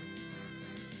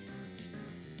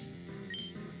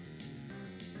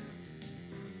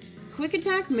 Quick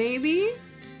attack, maybe?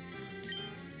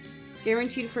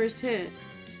 Guaranteed first hit.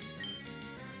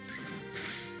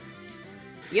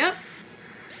 Yep.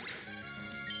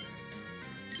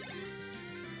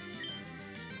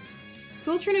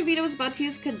 Cool Trinivito was about to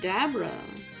use Kadabra.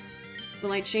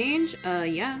 Will I change?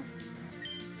 Yeah.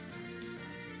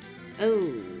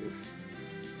 Oh.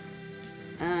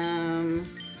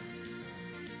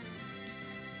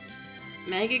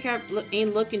 Magikarp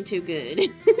ain't looking too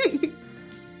good.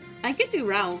 I could do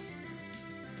Ralph.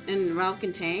 And Ralph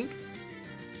can tank.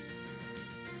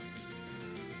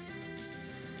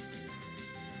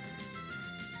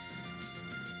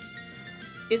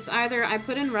 It's either I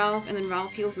put in Ralph and then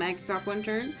Ralph heals Magikarp one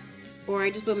turn, or I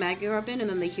just put Magikarp in and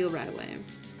then they heal right away.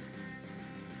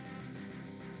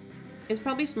 It's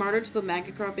probably smarter to put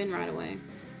Magikarp in right away.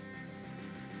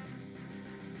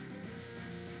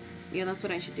 Yeah, that's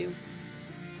what I should do.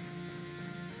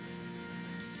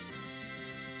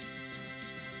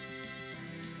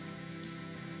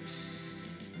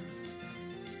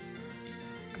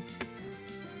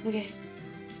 Okay.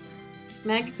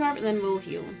 Magikarp and then we'll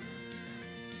heal.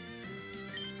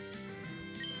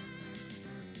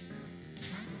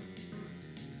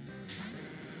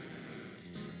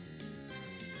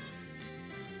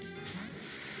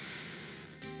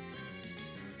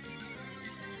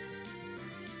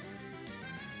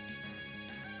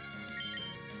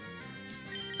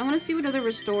 I want to see what other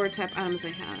restore type items I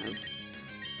have.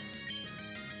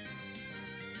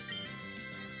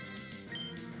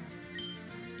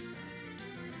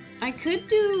 I could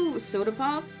do Soda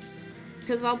Pop,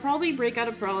 because I'll probably break out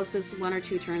of paralysis 1 or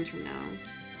 2 turns from now.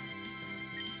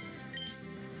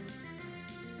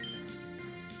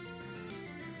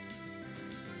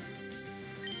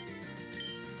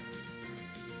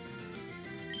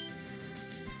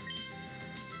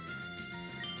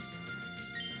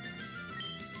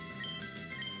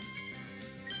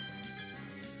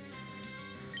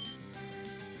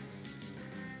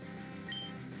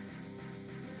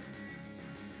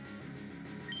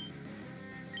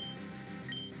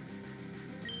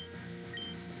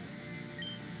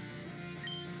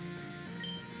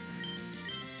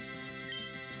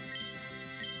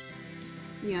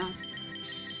 Yeah.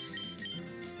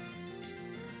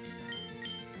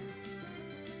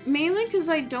 Mainly because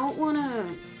I don't want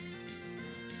to...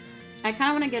 I kind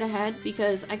of want to get ahead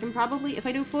because I can probably... If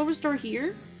I do full restore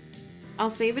here, I'll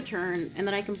save a turn and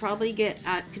then I can probably get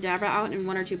at Kadabra out in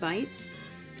 1 or 2 bites.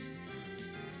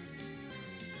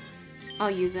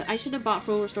 I'll use it. I should have bought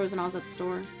full restores when I was at the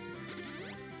store.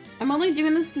 I'm only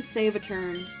doing this to save a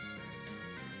turn.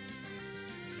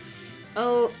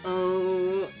 Oh.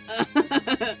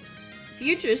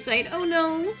 Future Sight, oh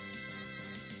no!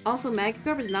 Also,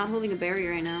 Magikarp is not holding a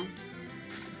barrier right now.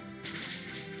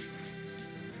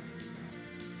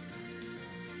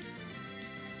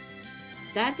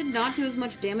 That did not do as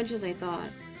much damage as I thought.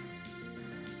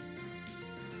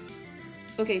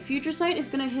 Okay, Future Sight is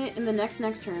gonna hit in the next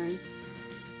turn.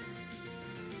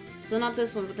 So not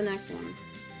this one, but the next one.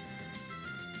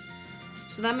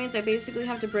 So that means I basically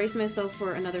have to brace myself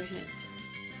for another hit.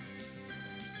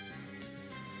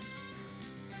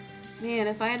 Man,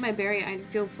 if I had my berry, I'd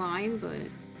feel fine, but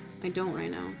I don't right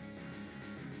now.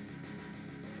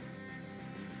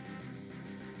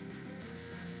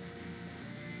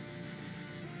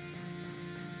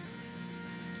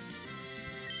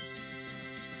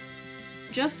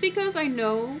 Just because I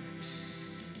know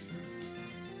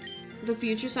the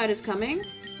Future Sight is coming,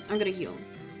 I'm gonna heal.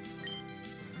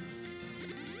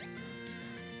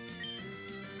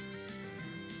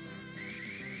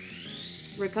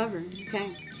 Recover,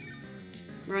 okay.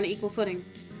 We're on equal footing.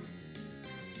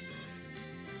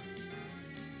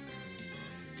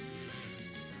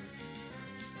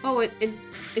 Oh,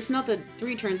 it's not the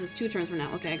 3 turns, it's 2 turns from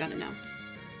now. Okay, I got it now.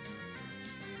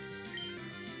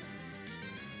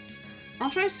 I'll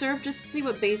try Surf just to see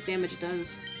what base damage it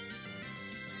does.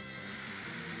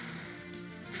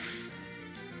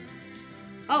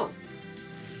 Oh!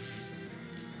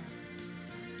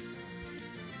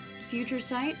 Future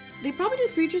Sight? They probably do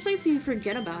Future Sight so you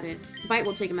forget about it. Bite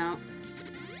will take him out.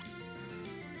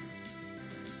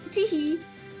 Teehee!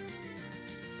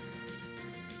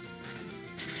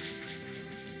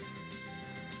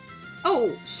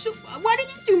 Oh, shoot! Why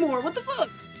did you do more? What the fuck?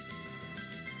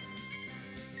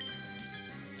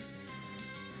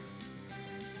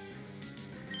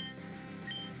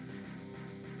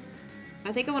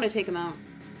 I think I want to take him out.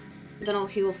 Then I'll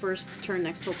heal first, turn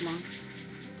next Pokemon.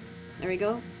 There we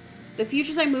go. The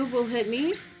Future Sight move will hit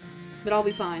me, but I'll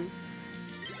be fine.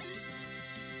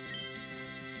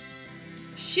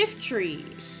 Shift Tree.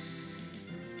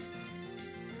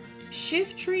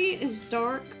 Shift Tree is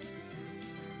dark.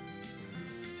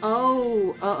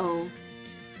 Oh, uh-oh.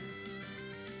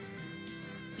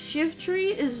 Shift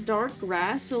Tree is dark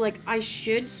grass, so like I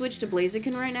should switch to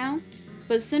Blaziken right now.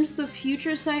 But since the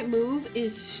Future Sight move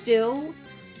is still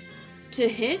to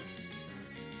hit,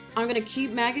 I'm gonna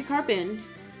keep Magikarp in.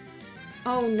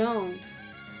 Oh no.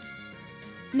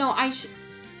 No, I should...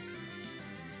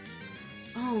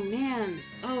 Oh man.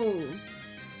 Oh.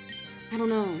 I don't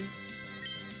know.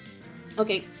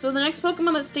 Okay, so the next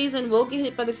Pokemon that stays in will get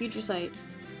hit by the Future Sight.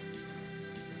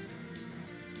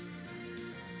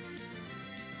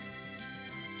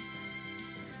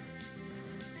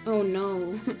 Oh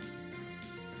no.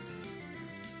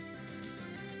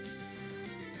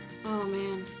 Oh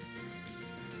man.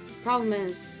 Problem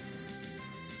is,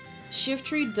 Shift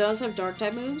Tree does have dark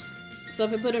type moves, so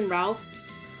if I put in Ralph,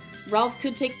 Ralph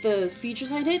could take the Future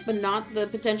Sight hit, but not the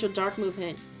potential dark move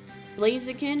hit.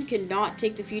 Blaziken cannot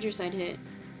take the Future Sight hit.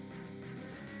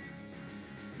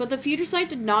 But the Future Sight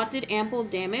did not did ample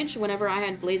damage whenever I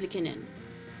had Blaziken in.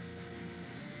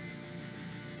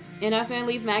 And if I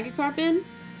leave Magikarp in,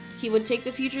 he would take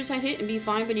the Future Sight hit and be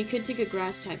fine, but he could take a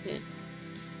Grass type hit.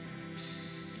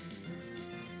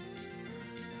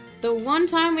 The one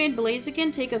time we had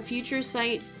Blaziken take a Future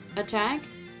Sight attack,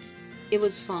 it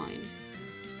was fine.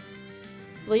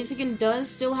 Blaziken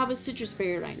does still have a Citrus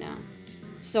Berry right now.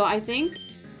 So I think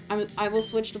I will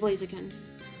switch to Blaziken.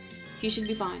 He should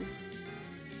be fine.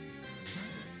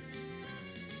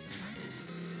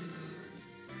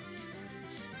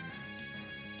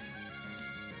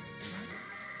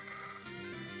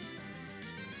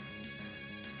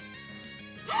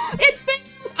 It failed!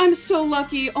 I'm so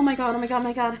lucky. Oh my god, oh my god, oh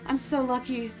my god. I'm so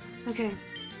lucky. Okay.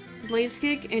 Blaze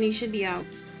Kick, and he should be out.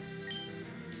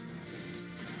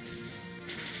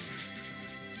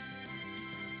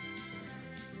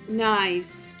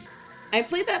 Nice. I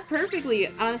played that perfectly.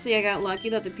 Honestly, I got lucky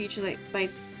that the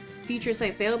Future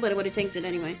Sight failed, but it would have tanked it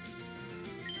anyway.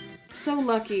 So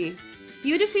lucky.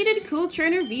 You defeated Cool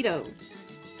Trainer Vito.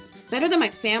 Better than my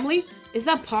family? Is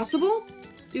that possible?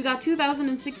 You got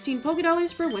 2016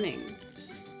 Pokédollars for winning.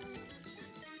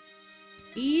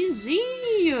 Easy!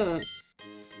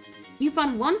 You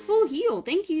found one full heal.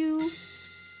 Thank you.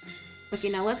 Okay,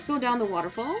 now let's go down the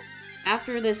waterfall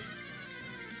after this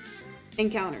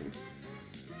encounter.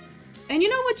 And you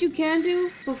know what you can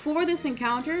do before this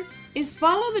encounter is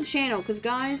follow the channel, because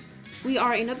guys, we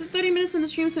are another 30 minutes in the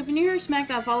stream, so if you're new here, smack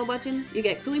that follow button. You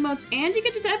get cool emotes and you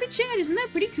get to type in chat. Isn't that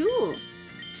pretty cool?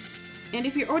 And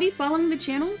if you're already following the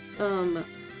channel,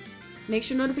 make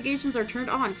sure notifications are turned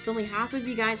on, because only half of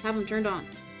you guys have them turned on.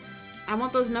 I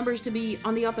want those numbers to be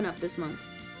on the up and up this month.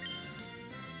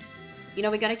 You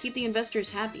know, we gotta keep the investors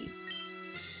happy.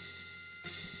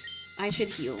 I should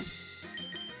heal.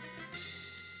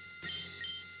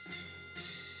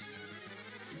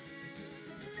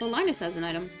 Well, Linus has an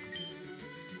item.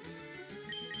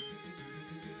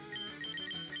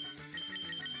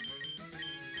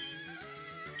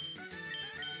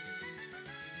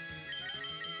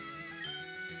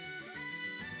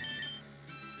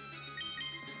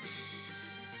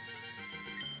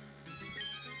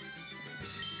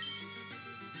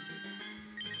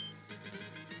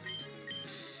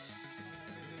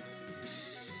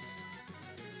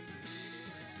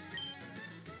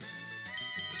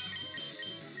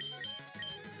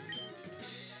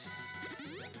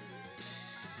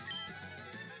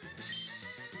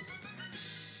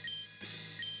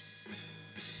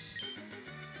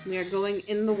 We are going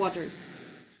in the water.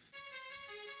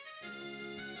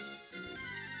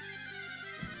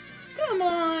 Come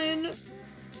on!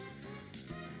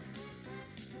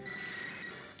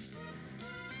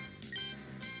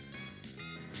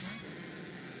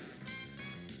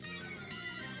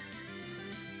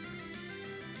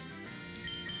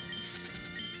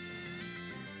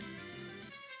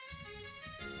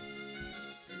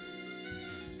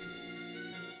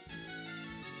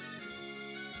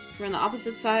 We're on the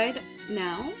opposite side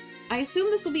now. I assume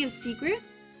this will be a secret.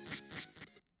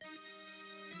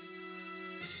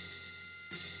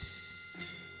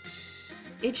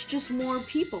 It's just more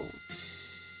people.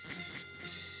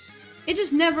 It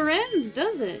just never ends,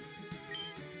 does it?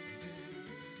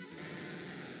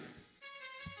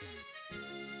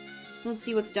 Let's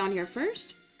see what's down here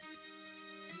first.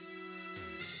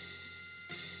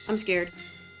 I'm scared.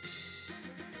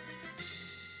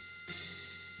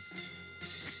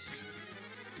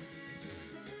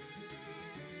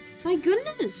 My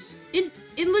goodness! It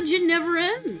legit never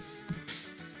ends!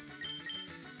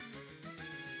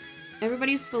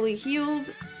 Everybody's fully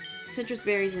healed. Citrus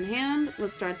berries in hand.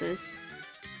 Let's start this.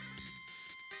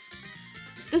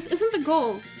 This isn't the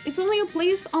goal. It's only a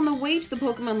place on the way to the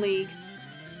Pokemon League.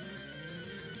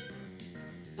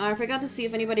 I forgot to see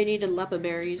if anybody needed Leppa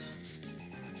berries.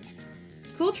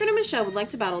 Coltrane and Michelle would like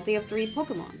to battle. They have 3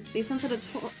 Pokemon. They sent it a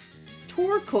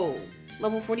Torkoal,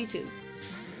 level 42.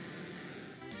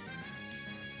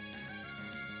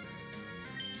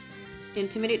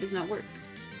 Intimidate does not work.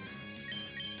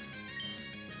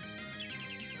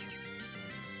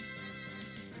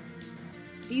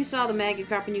 You saw the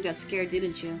Magikarp and you got scared,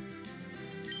 didn't you?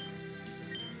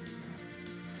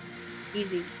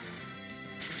 Easy.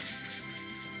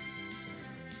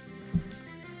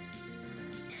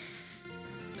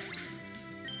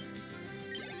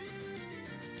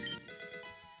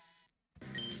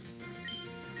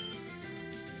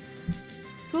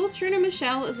 Cool Trainer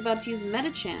Michelle is about to use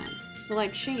Metachan. Will I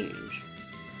change?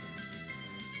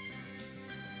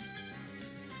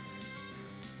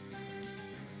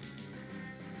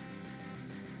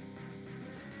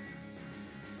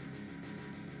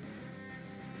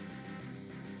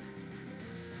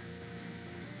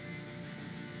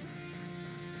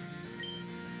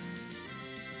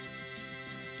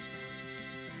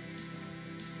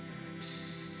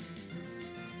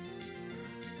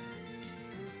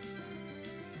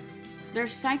 They're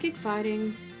psychic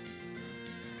fighting.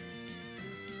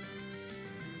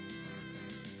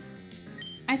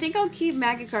 I think I'll keep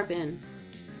Magikarp in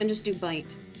and just do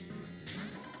Bite.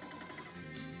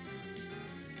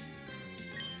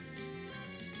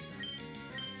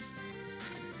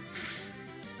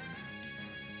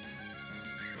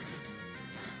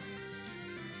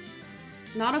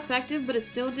 Not effective, but it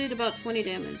still did about 20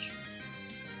 damage.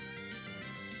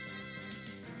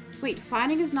 Wait,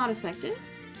 fighting is not effective?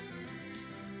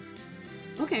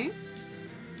 Okay.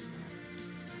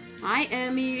 Hi,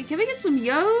 Emmy. Can we get some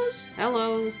yo's?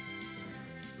 Hello.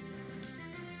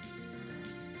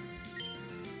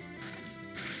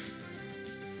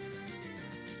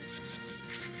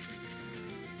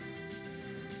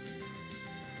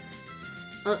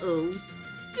 Uh-oh.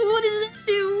 What does that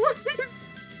do?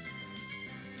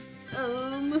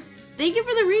 Thank you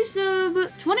for the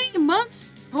resub. 20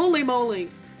 months? Holy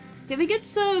moly. Can we get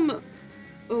some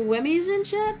Wemmys in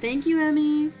chat? Thank you,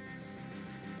 Emmy.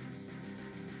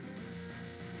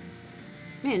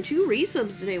 Man, 2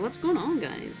 resubs today. What's going on,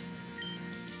 guys?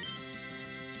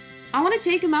 I want to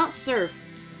take him out surf.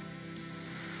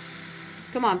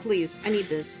 Come on, please. I need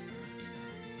this.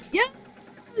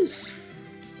 Yes!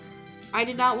 I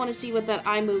did not want to see what that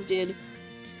eye move did.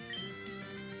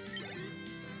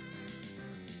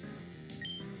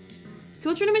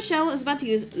 Coltrane Michelle is about to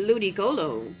use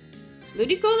Ludicolo.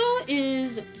 Ludicolo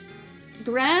is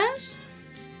grass,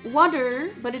 water,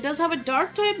 but it does have a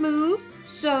dark type move,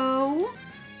 so...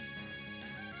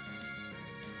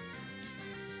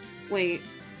 Wait,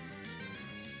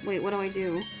 what do I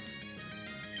do?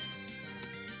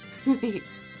 Wait.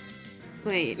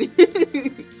 Wait.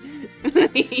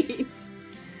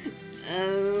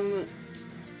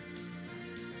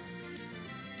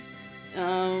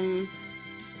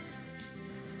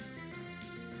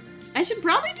 I should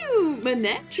probably do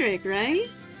Manectric, right?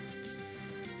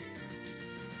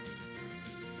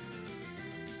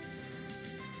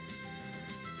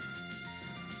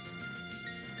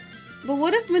 But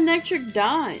what if Manectric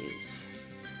dies?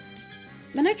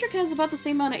 Manectric has about the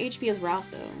same amount of HP as Ralph,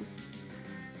 though.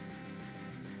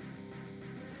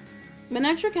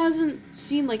 Manectric hasn't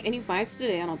seen, like, any fights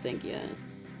today, I don't think, yet.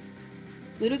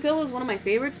 Ludicolo is one of my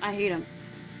favorites. I hate him.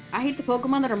 I hate the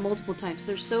Pokemon that are multiple types.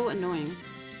 They're so annoying.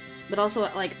 But also,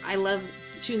 like, I love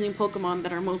choosing Pokemon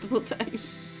that are multiple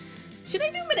types. Should I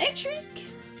do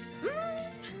Manectric?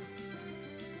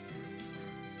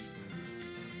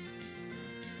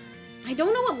 I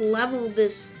don't know what level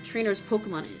this trainer's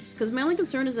Pokemon is, because my only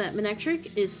concern is that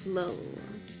Manectric is slow.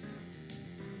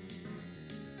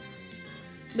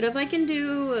 But if I can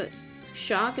do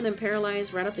Shock and then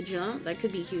Paralyze right off the jump, that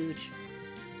could be huge.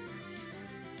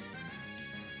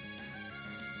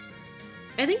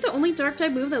 I think the only dark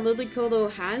type move that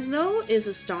Ludicolo has, though, is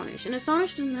Astonish. And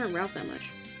Astonish doesn't hurt Ralph that much.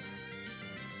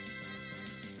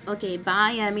 Okay,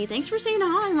 bye, Emmy. Thanks for saying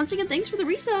hi. Once again, thanks for the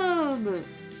resub.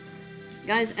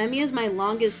 Guys, Emmy is my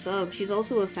longest sub. She's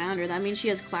also a founder. That means she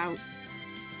has clout.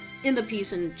 In the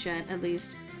Peace and chat, at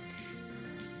least.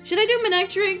 Should I do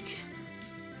Manectric?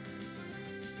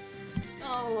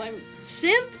 Oh, I'm...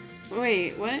 Simp?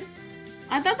 Wait, what?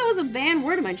 I thought that was a banned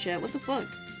word in my chat. What the fuck?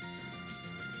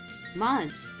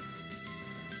 Mods.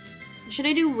 Should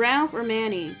I do Ralph or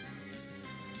Manny?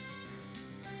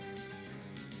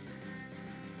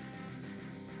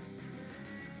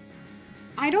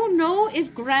 I don't know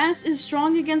if grass is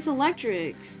strong against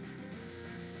electric.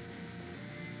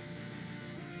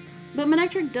 But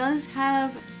Manectric does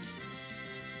have...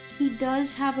 He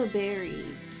does have a berry.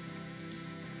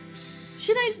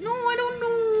 Should I? No, I don't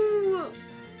know.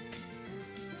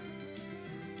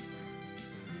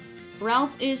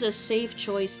 Ralph is a safe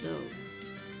choice, though.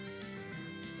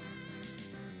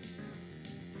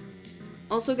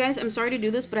 Also, guys, I'm sorry to do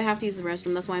this, but I have to use the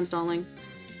restroom. That's why I'm stalling.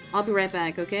 I'll be right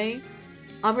back, okay?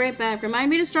 I'll be right back.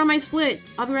 Remind me to start my split.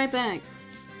 I'll be right back.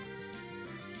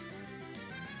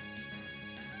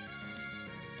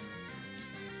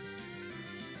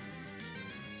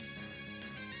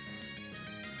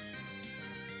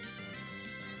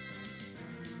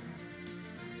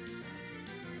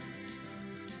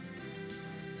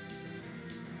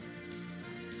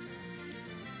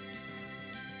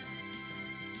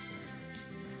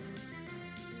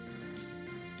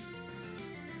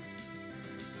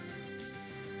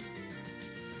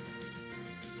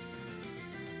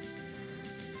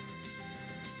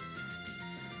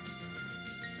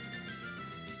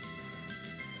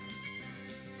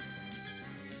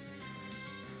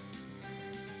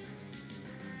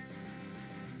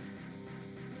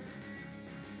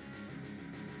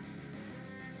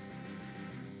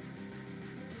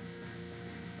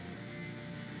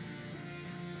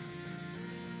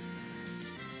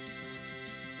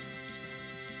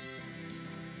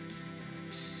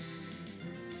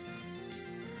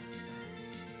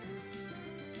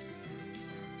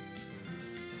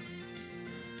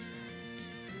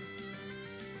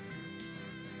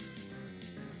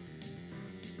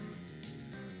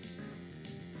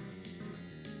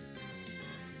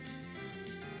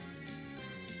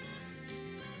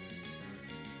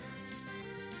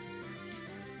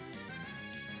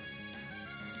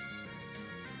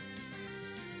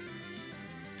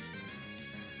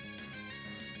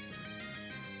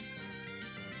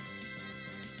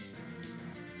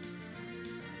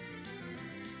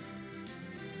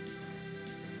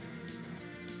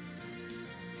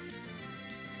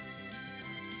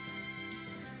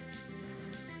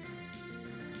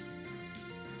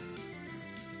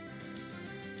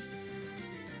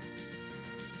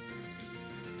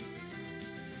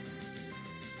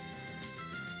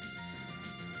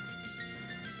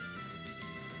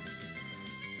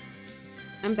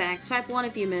 I'm back. Type 1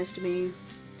 if you missed me.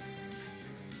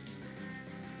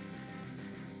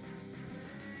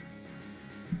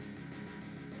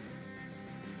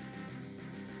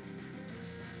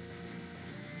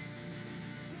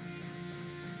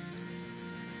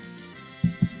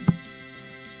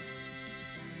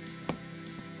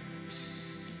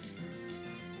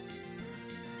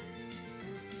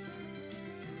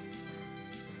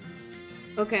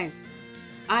 Okay.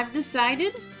 I've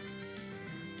decided...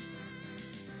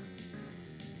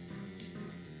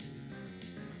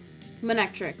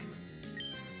 Manectric.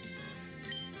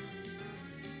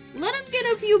 Let him get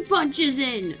a few punches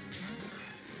in!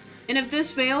 And if this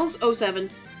fails,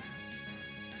 07.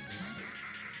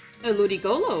 A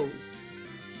Ludicolo.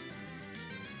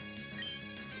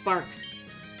 Spark.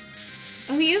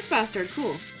 Oh, he is faster.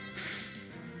 Cool.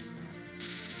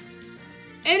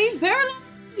 And he's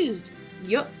paralyzed!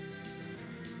 Yup.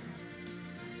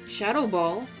 Shadow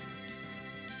Ball.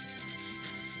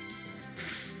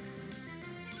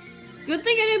 Good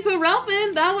thing I didn't put Ralph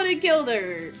in. That would have killed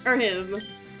her. Or him.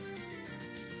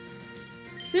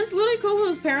 Since Ludicolo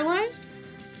is paralyzed,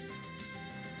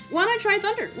 why not try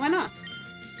Thunder? Why not?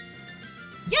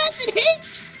 Yes, it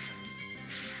hit!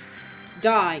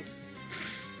 Die.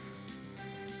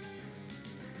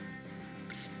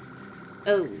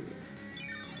 Oh.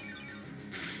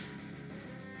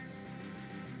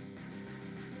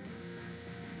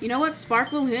 You know what?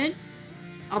 Spark will hit.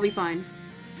 I'll be fine.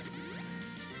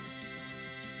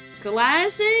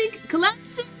 Classic!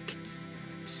 Classic!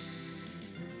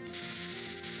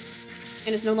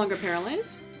 And it's no longer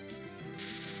paralyzed.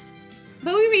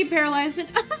 But we re-paralyzed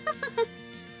it.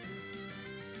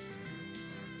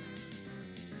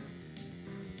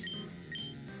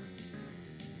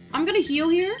 I'm I'm gonna heal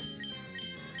here.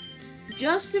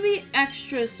 Just to be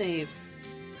extra safe.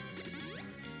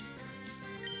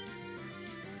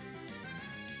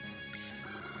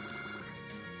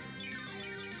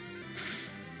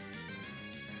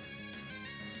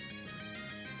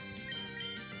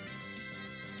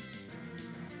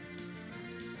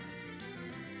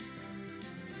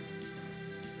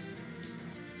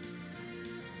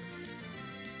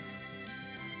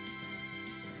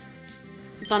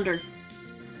 Thunder.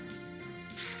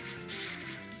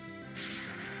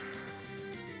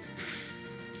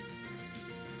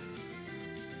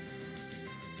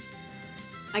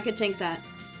 I could tank that.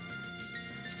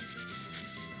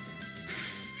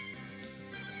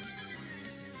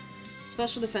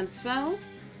 Special defense spell.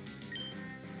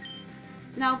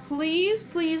 Now please,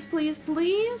 please, please,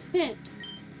 please hit.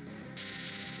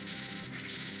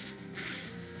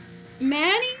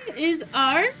 Manny is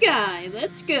our guy.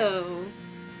 Let's go.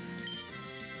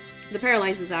 The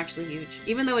paralyze is actually huge,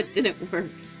 even though it didn't work.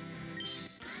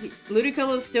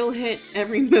 Ludicolo still hit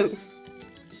every move.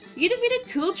 You defeated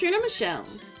Cool Trina Michelle.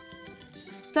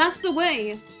 That's the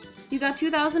way. You got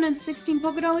 2,016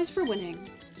 Pokédollars for winning.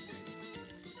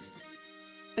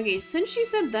 Okay, since she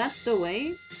said that's the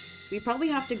way, we probably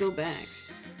have to go back.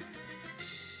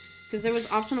 Because there was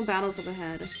optional battles up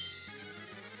ahead.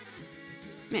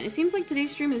 Man, it seems like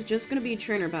today's stream is just gonna be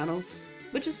trainer battles,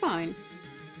 which is fine.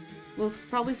 We'll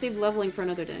probably save leveling for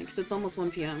another day, because it's almost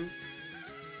 1 PM.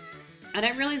 I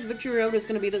didn't realize Victory Road was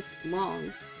going to be this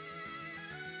long.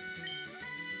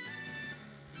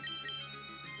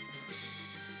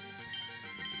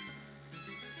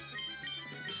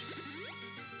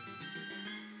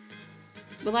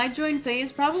 Will I join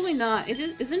FaZe? Probably not.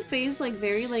 Isn't FaZe, like,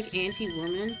 very, like,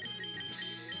 anti-woman?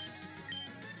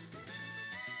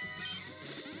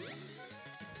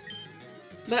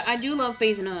 But I do love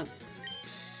phasing up.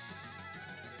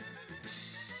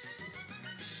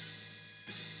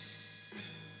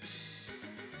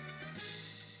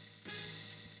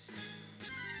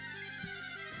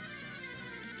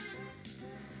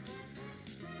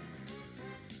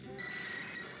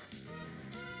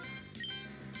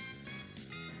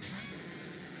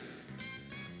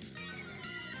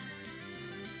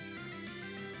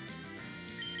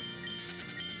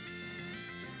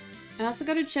 I also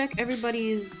gotta check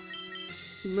everybody's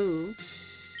moves.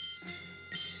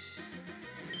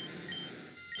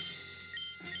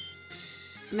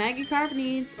 Magikarp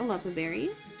needs a Leppa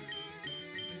Berry.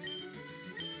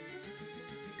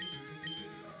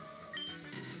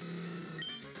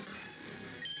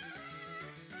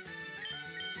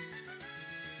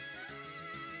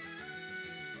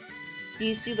 Do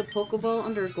you see the Pokeball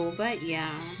under Golbat?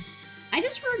 Yeah. I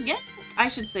just forget I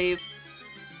should save.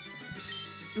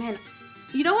 Man,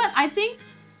 you know what? I think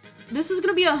this is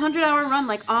gonna be a 100-hour run,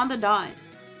 like, on the dot.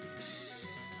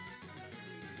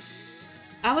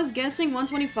 I was guessing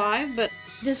 125, but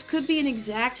this could be an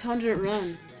exact 100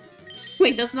 run.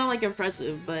 Wait, that's not, like,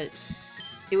 impressive, but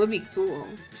it would be cool.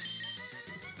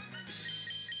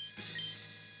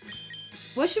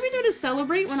 What should we do to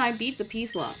celebrate when I beat the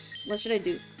PEACE-LOCKE? What should I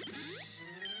do?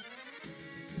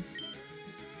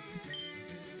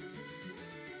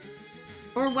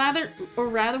 Or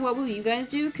rather, what will you guys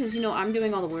do? Because, you know, I'm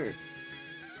doing all the work.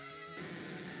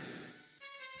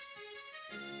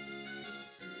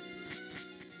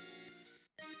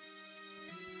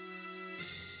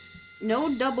 No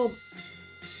double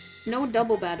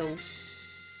battle.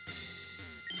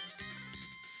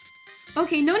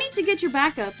 Okay, no need to get your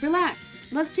back up. Relax.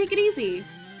 Let's take it easy.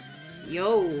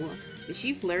 Yo, is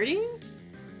she flirting?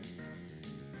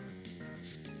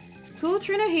 Cool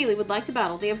Trina Haley would like to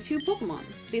battle. They have 2 Pokemon.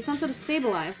 They sent out a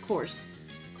Sableye, of course.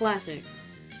 Classic.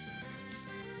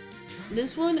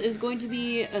 This one is going to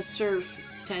be a Surf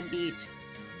type beat.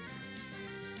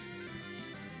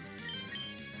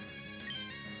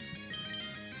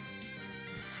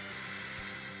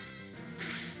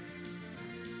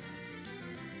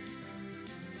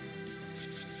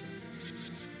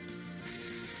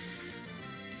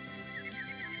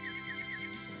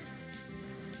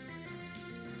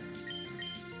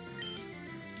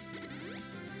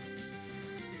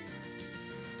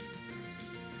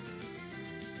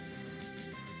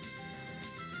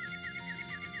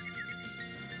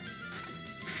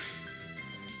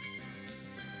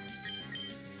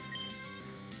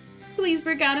 Please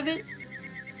break out of it.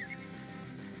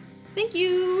 Thank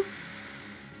you.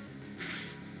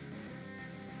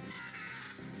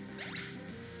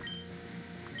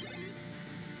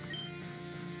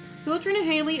 Trina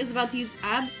Haley is about to use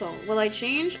Absol. Will I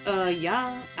change?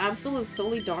 Yeah. Absol is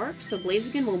solely dark, so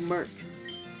Blaziken will murk.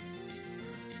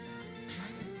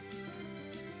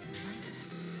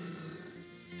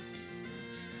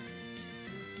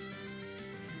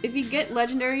 says, if you get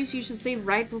legendaries, you should save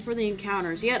right before the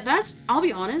encounters. Yeah, that's... I'll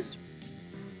be honest.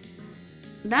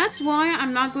 That's why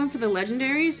I'm not going for the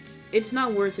legendaries. It's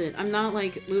not worth it. I'm not,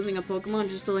 like, losing a Pokemon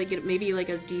just to, like, get maybe, like,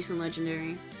 a decent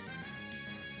legendary.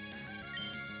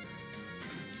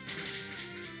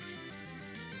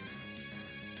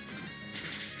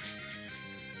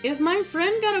 If my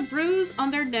friend got a bruise on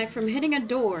their neck from hitting a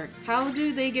door, how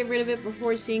do they get rid of it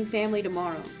before seeing family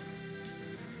tomorrow?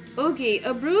 Okay,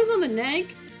 a bruise on the neck?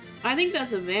 I think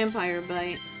that's a vampire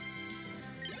bite.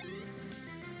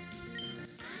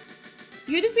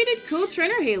 You defeated cool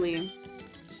trainer Haley.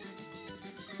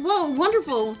 Whoa,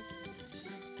 wonderful!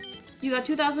 You got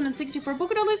 2,064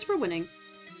 Pokédollars for winning.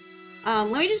 Let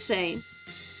me just say,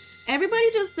 everybody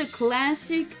does the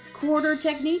classic quarter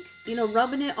technique, you know,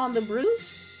 rubbing it on the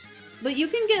bruise. But you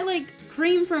can get, like,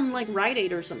 cream from, like, Rite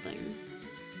Aid or something.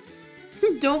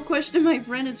 Don't question my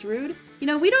friend, it's rude. You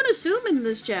know, we don't assume in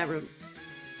this chat room.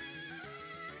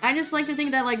 I just like to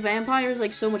think that, like, vampires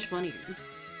like, so much funnier.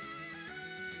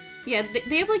 Yeah,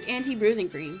 they have, like, anti-bruising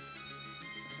cream.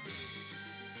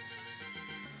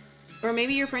 Or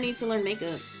maybe your friend needs to learn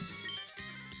makeup.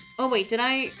 Oh, wait,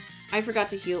 I forgot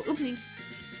to heal. Oopsie.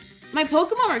 My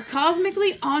Pokemon are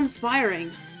cosmically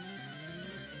awe-inspiring.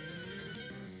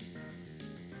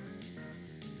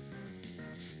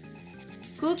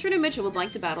 Cool Trainer Mitchell would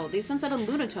like to battle. They sent out a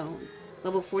Lunatone,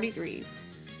 level 43.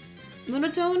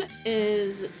 Lunatone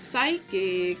is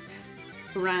Psychic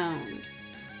Ground.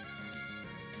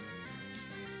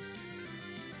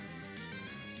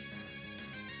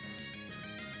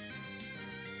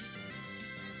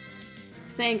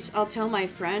 Thanks, I'll tell my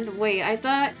friend. Wait, I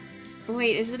thought...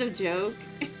 Wait, is it a joke?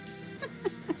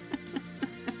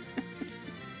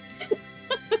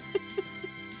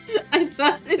 I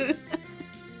thought it...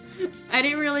 I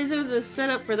didn't realize it was a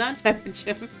setup for that type of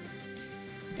joke.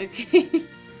 Okay.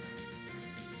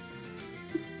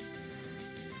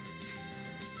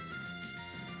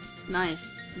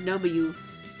 Nice. W.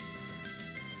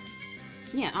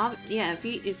 Yeah,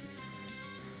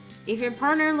 if your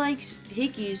partner likes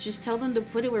hickeys, just tell them to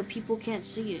put it where people can't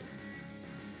see it.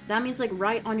 That means, like,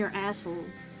 right on your asshole.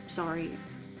 Sorry.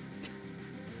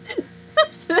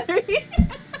 I'm sorry.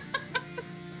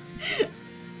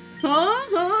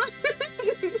 Huh?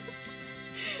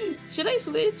 Should I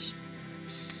switch?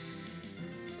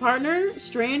 Partner?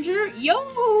 Stranger?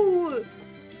 Yo!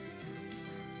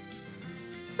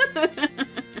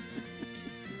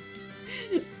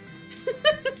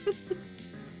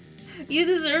 You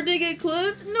deserve to get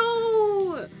clipped?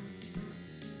 No!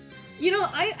 You know,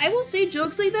 I will say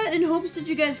jokes like that in hopes that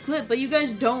you guys clip, but you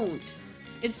guys don't.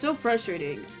 It's so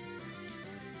frustrating.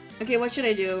 Okay, what should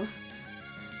I do?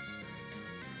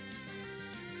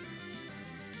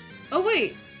 Oh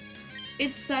wait!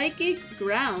 It's Psychic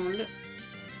Ground.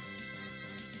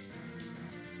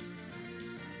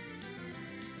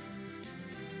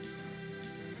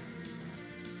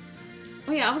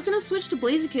 Oh yeah, I was gonna switch to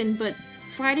Blaziken, but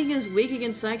fighting is weak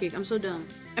against Psychic. I'm so dumb.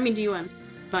 I mean, DUM.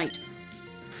 Bite.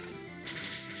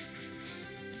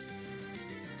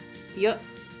 Yup.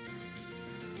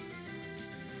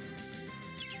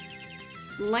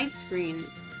 Light Screen.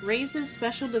 Raises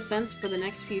special defense for the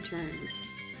next few turns.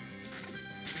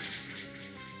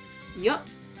 Yup.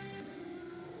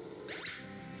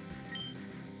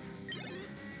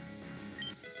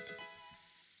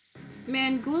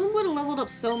 Man, Gloom would have leveled up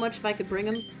so much if I could bring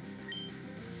him.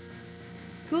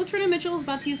 Cool Trainer Mitchell is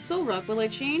about to use Soul Rock. Will I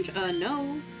change?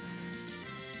 No.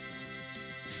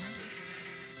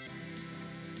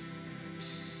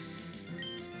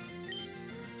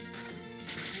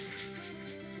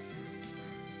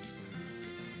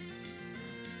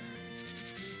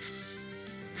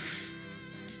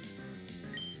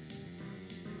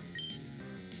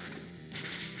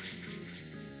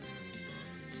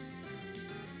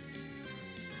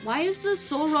 Why is the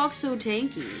Soul Rock so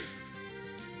tanky?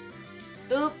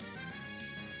 Oop.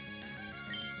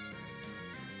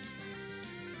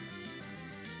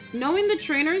 Knowing the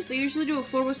trainers, they usually do a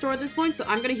full restore at this point, so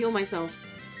I'm gonna heal myself.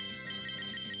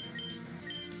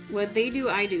 What they do,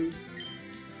 I do.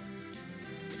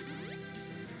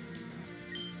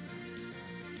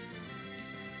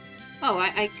 Oh,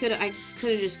 I could have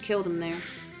just killed him there.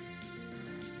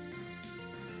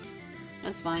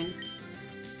 That's fine.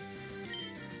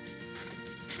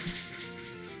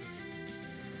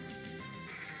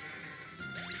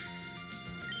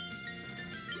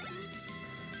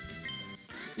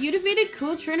 You defeated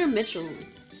Cool Trainer Mitchell.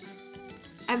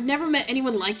 I've never met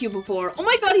anyone like you before. Oh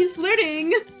my god, he's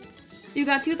flirting! You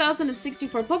got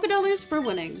 2,064 Pokédollars for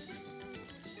winning.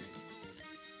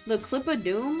 The Clip of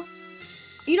Doom?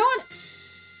 You know what?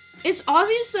 It's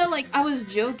obvious that, like, I was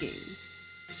joking.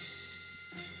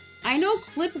 I know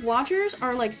clip watchers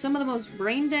are, like, some of the most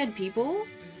brain-dead people.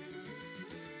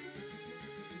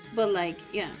 But, like,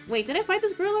 yeah. Wait, did I fight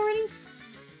this girl already?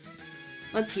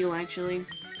 Let's heal, actually.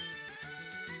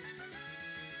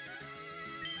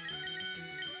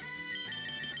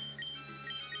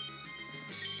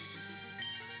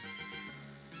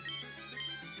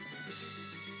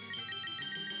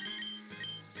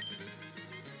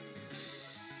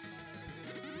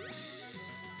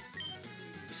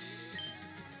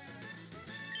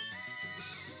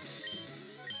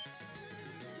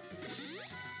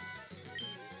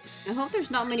 I hope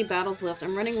there's not many battles left.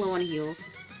 I'm running low on heals.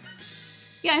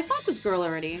 Yeah, I fought this girl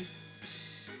already.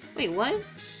 Wait, what?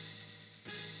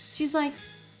 She's like,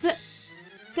 the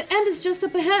end is just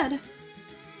up ahead.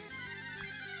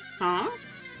 Huh?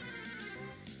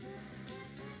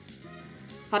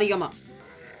 Hariyama.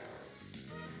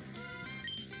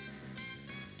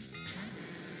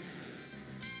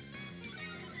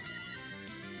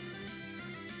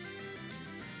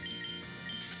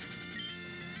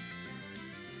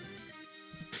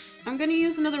 I'm gonna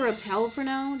use another repel for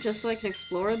now, just so I can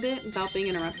explore a bit without being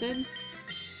interrupted.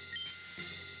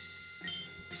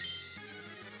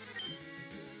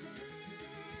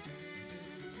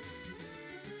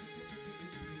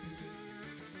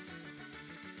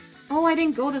 Oh, I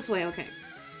didn't go this way, okay.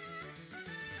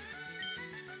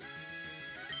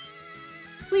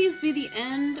 Please be the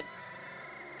end.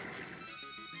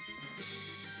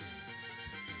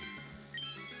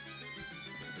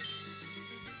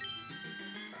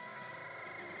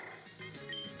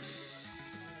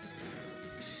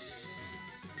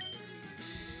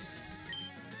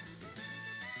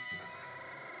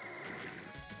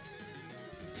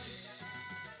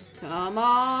 Come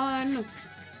on!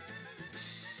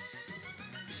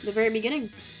 The very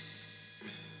beginning.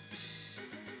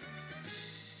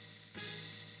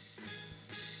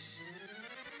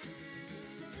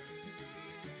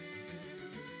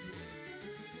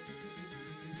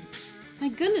 My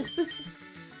goodness, this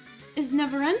is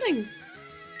never ending.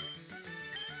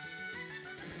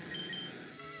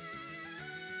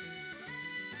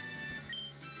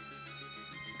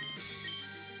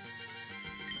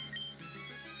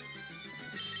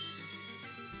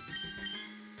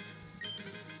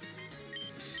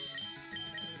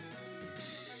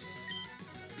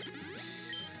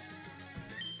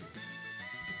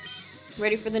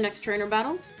 Ready for the next trainer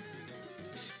battle?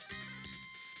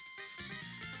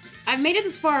 I've made it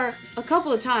this far a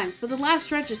couple of times, but the last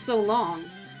stretch is so long.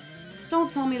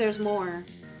 Don't tell me there's more.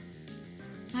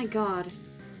 My god.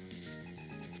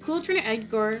 Cool Trainer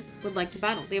Edgar would like to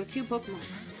battle. They have 2 Pokemon.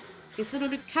 They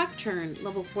settled a Cacturn,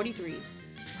 level 43.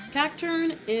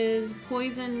 Cacturn is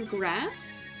poison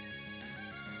grass.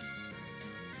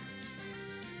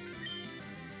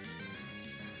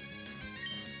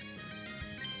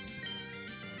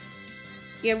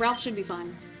 Yeah, Ralph should be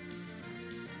fine.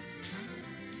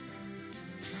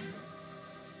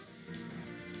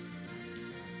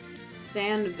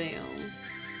 Sandvale.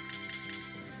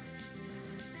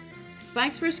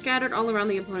 Spikes were scattered all around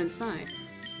the opponent's side.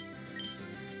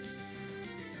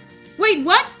 Wait,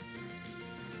 what?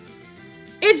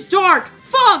 It's dark!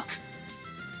 Fuck!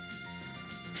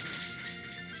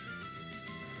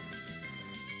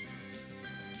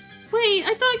 Wait,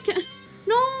 I thought...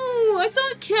 No, I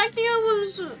thought Cacnea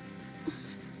was...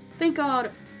 Thank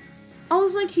God. I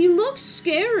was like, he looks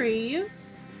scary.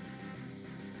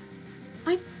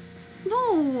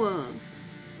 No.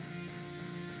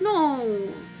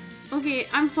 No. Okay,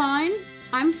 I'm fine.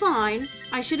 I'm fine.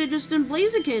 I should have just done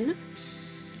Blaziken.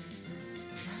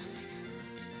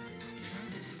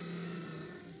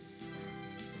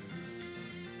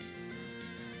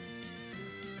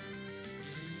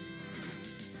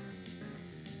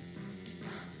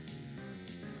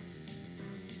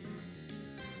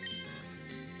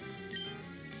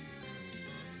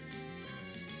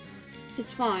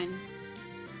 It's fine.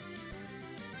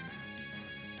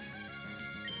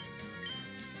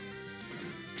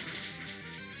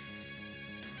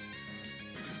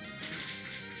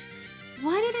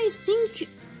 Why did I think...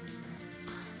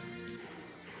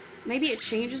 Maybe it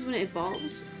changes when it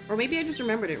evolves? Or maybe I just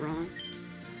remembered it wrong.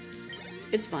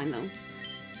 It's fine, though.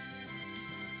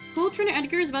 Cool Trainer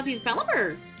Edgar is about to use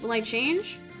Pelipper! Will I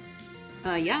change?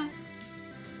 Yeah.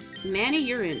 Manny,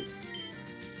 you're in.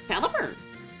 Pelipper!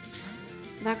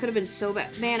 That could have been so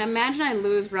bad. Man, imagine I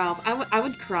lose Ralph. I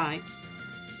would cry.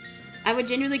 I would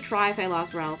genuinely cry if I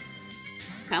lost Ralph.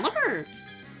 Pelipper!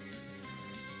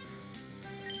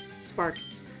 Spark.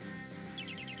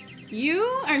 You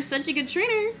are such a good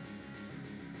trainer.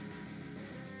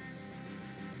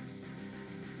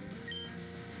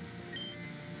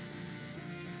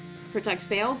 Protect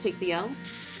failed, take the L.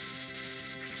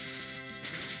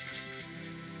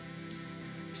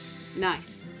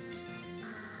 Nice.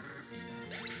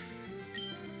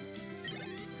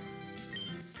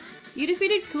 You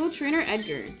defeated cool trainer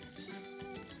Edgar.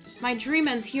 My dream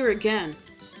ends here again.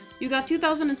 You got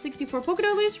 2,064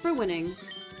 $Pokédollars for winning.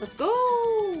 Let's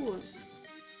go!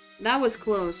 That was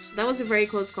close. That was a very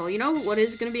close call. You know what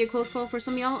is going to be a close call for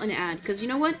some of y'all? An ad. Because you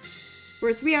know what?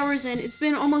 We're 3 hours in. It's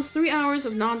been almost 3 hours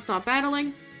of non-stop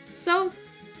battling. So,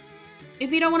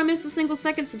 if you don't want to miss a single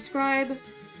second, subscribe.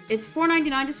 It's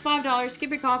 $4.99, just $5.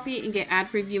 Skip your coffee and get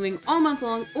ad-free viewing all month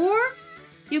long. Or,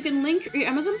 you can link your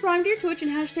Amazon Prime to your Twitch and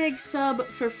hashtag sub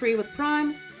for free with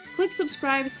Prime. Click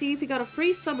subscribe, see if you got a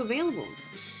free sub available.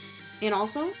 And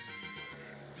also,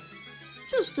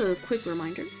 just a quick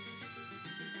reminder.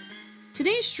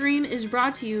 Today's stream is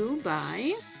brought to you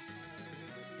by...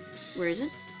 Where is it?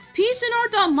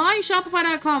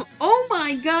 PeaceLocke.myshopify.com. Oh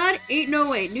my god, ain't no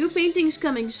way. New paintings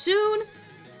coming soon.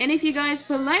 And if you guys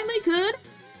politely could,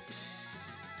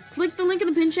 click the link in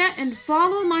the pin chat and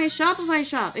follow my Shopify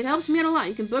shop. It helps me out a lot.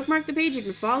 You can bookmark the page, you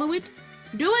can follow it.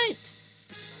 Do it!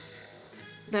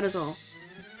 That is all.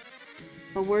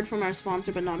 A word from our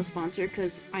sponsor, but not a sponsor,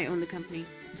 because I own the company.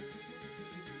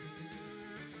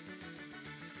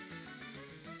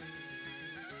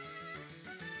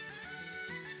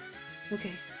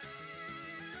 Okay.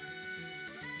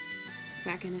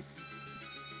 Back in it.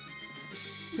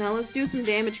 Now let's do some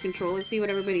damage control. Let's see what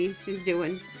everybody is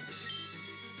doing.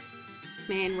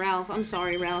 Man, Ralph. I'm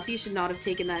sorry, Ralph. You should not have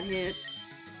taken that hit.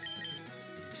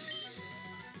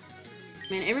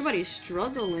 Man, everybody's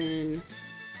struggling.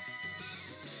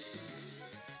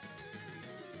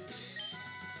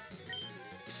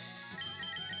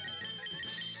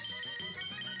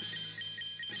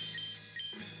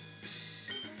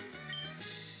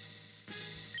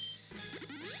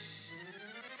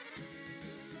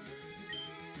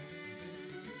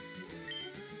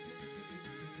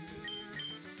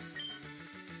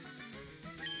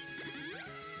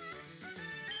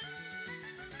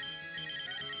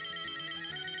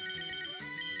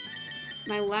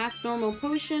 My last normal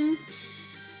potion.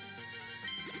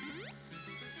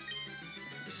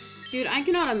 Dude, I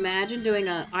cannot imagine doing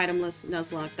a itemless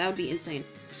Nuzlocke. That would be insane.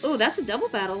 Oh, that's a double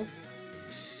battle.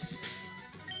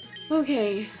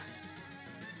 Okay.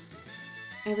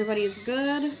 Everybody is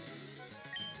good.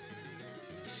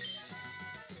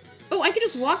 Oh, I could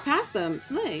just walk past them.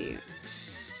 Slay.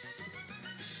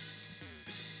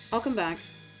 I'll come back.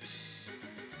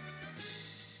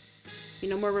 You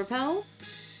no more repel?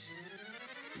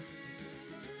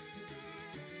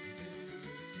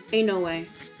 Ain't no way.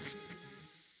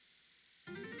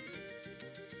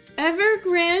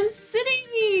 Evergrande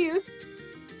City!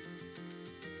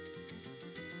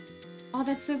 Oh,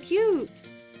 that's so cute.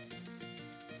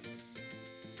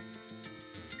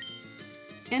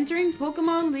 Entering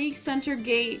Pokemon League Center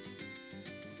Gate.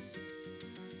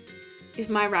 If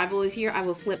my rival is here, I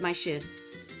will flip my shit.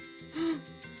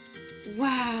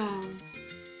 Wow.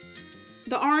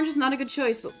 The orange is not a good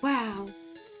choice, but wow.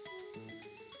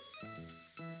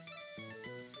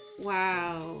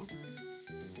 Wow.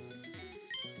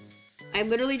 I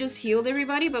literally just healed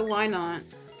everybody, but why not?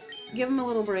 Give them a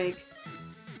little break.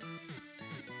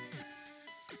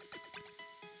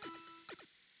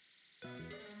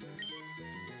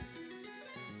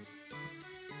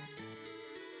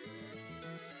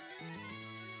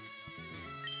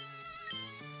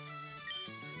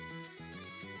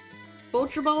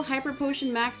 Ultra Ball, Hyper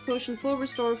Potion, Max Potion, Full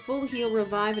Restore, Full Heal,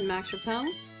 Revive, and Max Repel.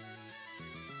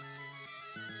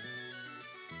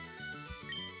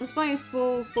 Let's buy a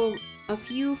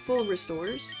few full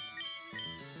restores.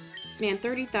 Man,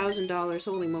 $30,000,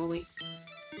 holy moly.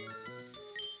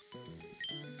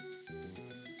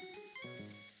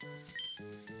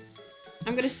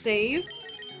 I'm gonna save.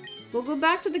 We'll go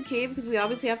back to the cave because we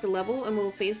obviously have to level and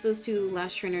we'll face those two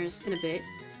last trainers in a bit.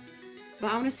 But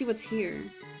I want to see what's here.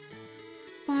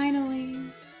 Finally.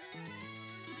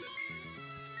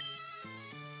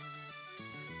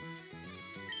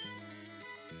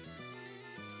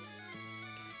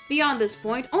 Beyond this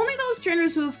point, only those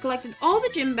trainers who have collected all the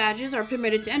gym badges are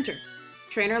permitted to enter.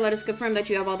 Trainer, let us confirm that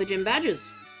you have all the gym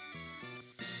badges.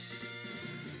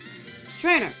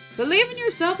 Trainer, believe in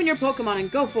yourself and your Pokemon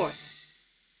and go forth.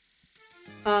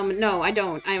 No, I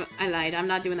don't. I lied. I'm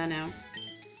not doing that now.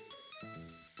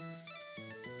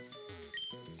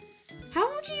 How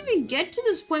would you even get to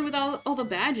this point without all the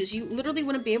badges? You literally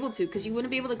wouldn't be able to, because you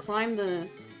wouldn't be able to climb the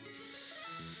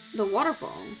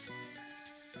waterfall.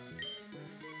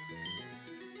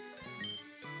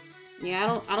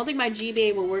 Yeah, I don't think my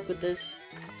GBA will work with this.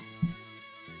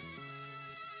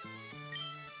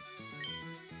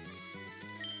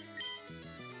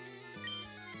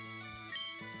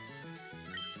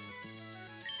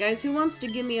 Guys, who wants to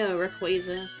give me a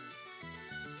Rayquaza?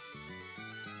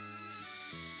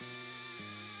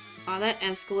 Oh, that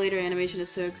escalator animation is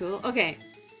so cool. Okay,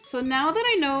 so now that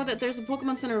I know that there's a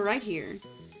Pokemon Center right here,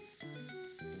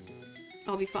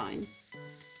 I'll be fine.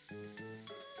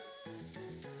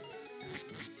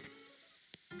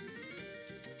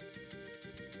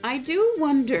 I do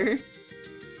wonder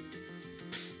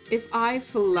if I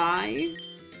fly,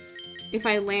 if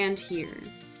I land here,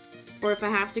 or if I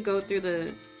have to go through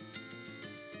the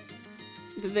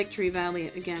Victory Valley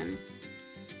again.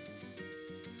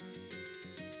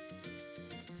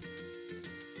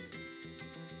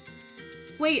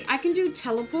 Wait, I can do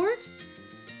teleport?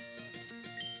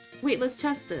 Wait, let's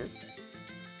test this.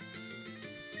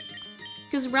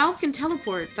 Because Ralph can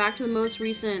teleport back to the most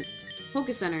recent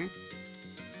Poké Center.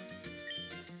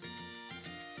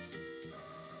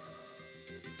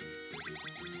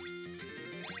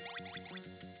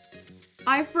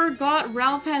 I forgot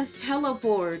Ralph has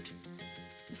teleport.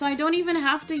 So I don't even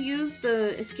have to use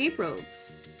the escape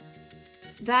ropes.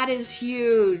 That is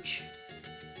huge.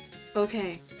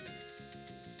 Okay.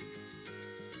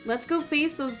 Let's go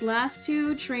face those last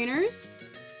two trainers.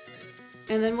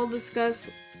 And then we'll discuss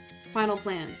final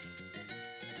plans.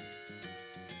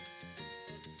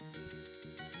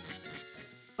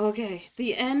 Okay,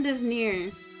 the end is near.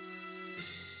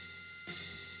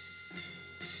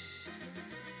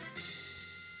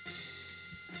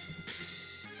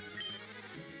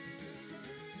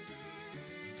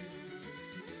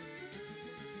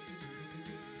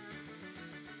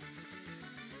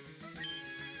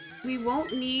 We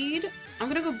won't need... I'm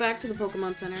gonna go back to the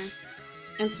Pokemon Center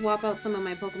and swap out some of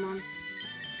my Pokemon.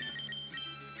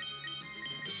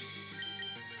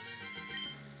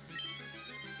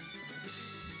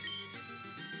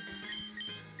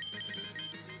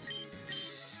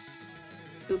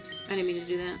 Oops, I didn't mean to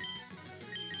do that.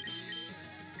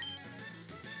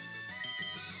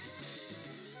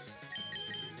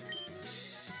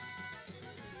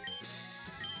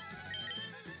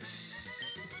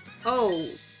 Oh.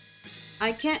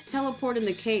 I can't teleport in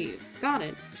the cave. Got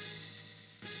it.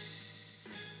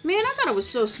 Man, I thought it was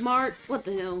so smart. What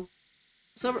the hell?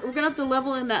 So we're gonna have to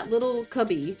level in that little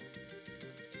cubby.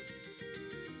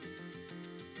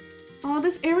 Oh,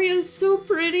 this area is so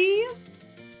pretty.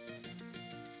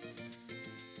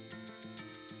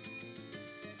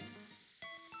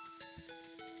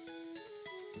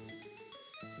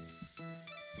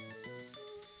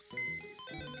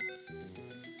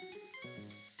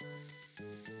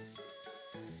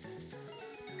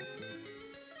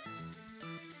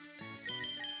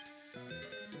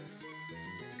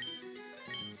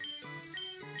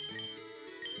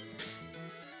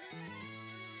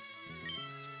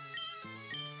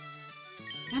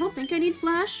 I don't think I need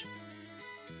Flash.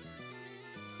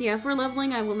 Yeah, for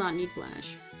leveling, I will not need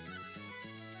Flash.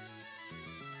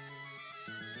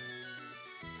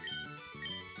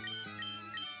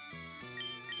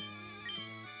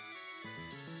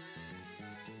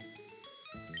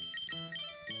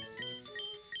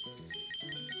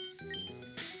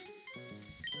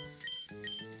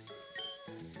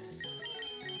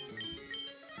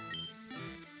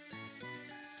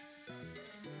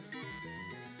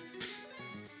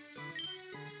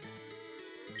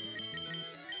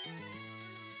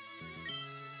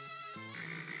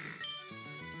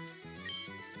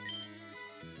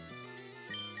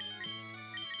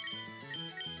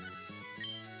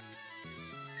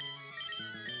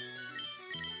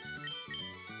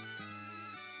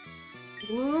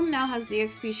 Bloom now has the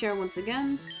XP share once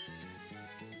again.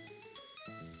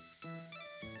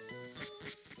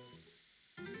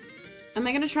 Am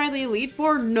I gonna try the Elite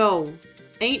Four? No.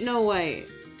 Ain't no way.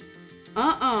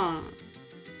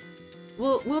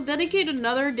 We'll dedicate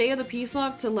another day of the Peace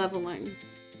Lock to leveling.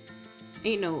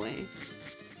 Ain't no way.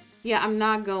 Yeah, I'm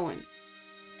not going.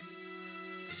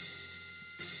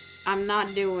 I'm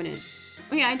not doing it.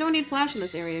 Oh yeah, I don't need Flash in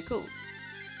this area. Cool.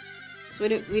 So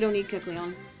we don't need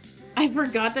Kecleon. I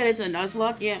forgot that it's a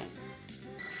Nuzlocke. Yeah.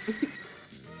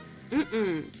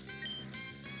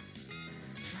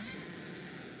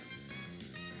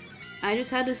 I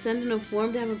just had to send in a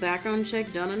form to have a background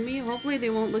check done on me. Hopefully they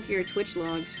won't look at your Twitch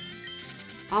logs.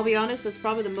 I'll be honest, that's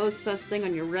probably the most sus thing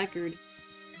on your record.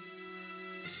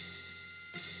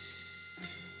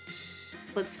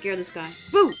 Let's scare this guy.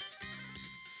 Boo!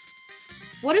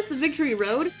 What is the Victory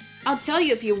Road? I'll tell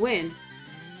you if you win.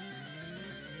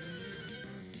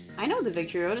 I know the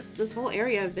Victory Road. It's this whole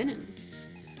area I've been in.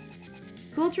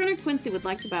 Cool Trainer Quincy would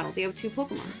like to battle. They have 2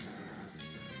 Pokemon.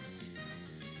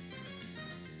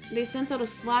 They sent out a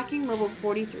Slacking level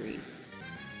 43.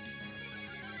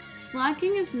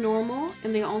 Slacking is normal,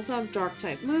 and they also have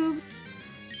Dark-type moves.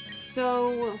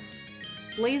 So,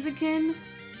 Blaziken.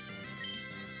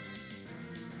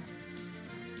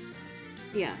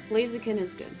 Yeah, Blaziken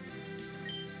is good.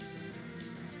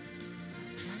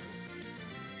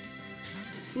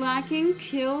 Slacking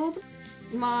killed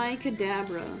my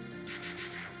Kadabra.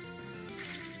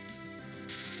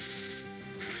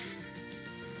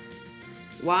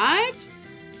 What?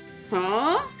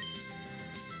 Huh?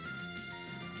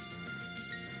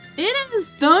 It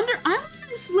is thunder. I'm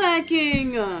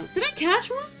slacking. Did I catch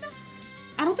one?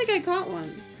 I don't think I caught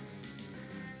one.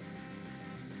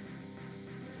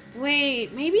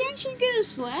 Wait, maybe I should get a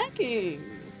slacking.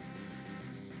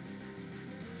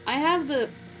 I have the...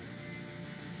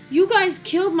 You guys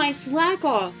killed my slack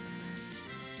off.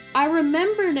 I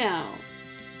remember now.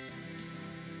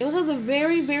 It was at the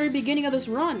very, very beginning of this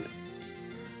run.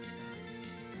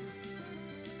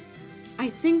 I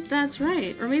think that's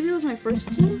right. Or maybe it was my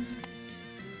first team?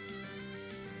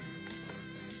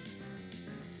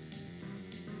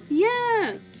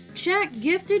 Yeah! Chat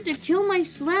gifted to kill my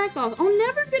slack off. I'll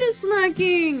never get a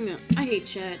slacking! I hate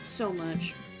chat so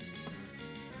much.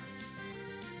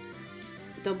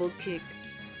 Double kick.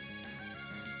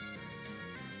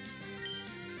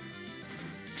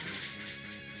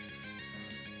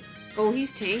 Oh,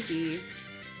 he's tanky.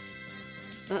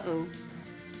 Uh-oh.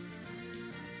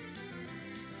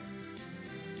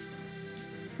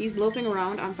 He's loafing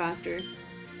around. I'm faster.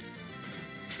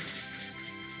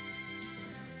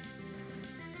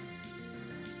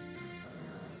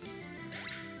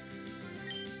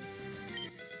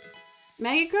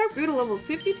 Magikarp grew to level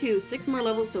 52. 6 more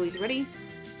levels till he's ready.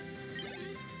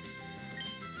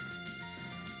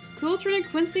 Cool Trainer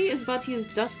Quincy is about to use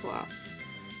Dusclops.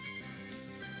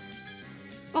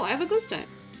 Oh, I have a ghost type.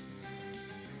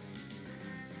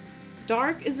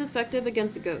 Dark is effective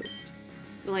against a ghost.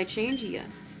 Will I change?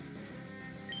 Yes.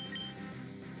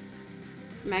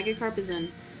 Magikarp is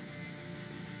in.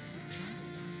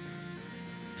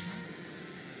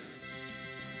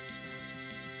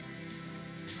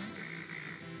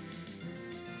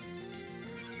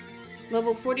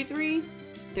 Level 43.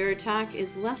 Their attack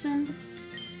is lessened.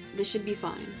 This should be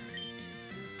fine.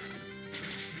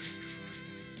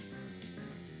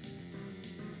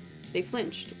 They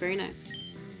flinched. Very nice.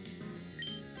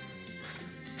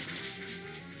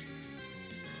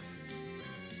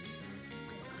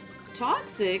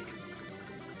 Toxic?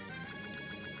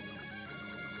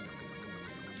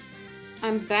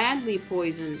 I'm badly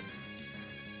poisoned.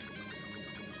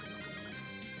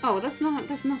 Oh, that's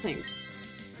nothing.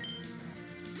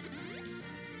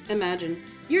 Imagine.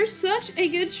 You're such a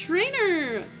good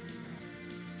trainer!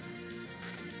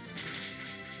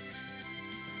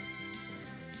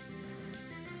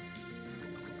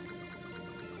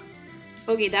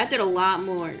 Okay, that did a lot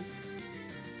more.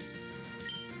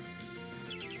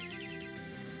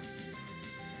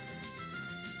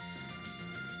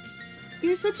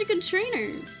 You're such a good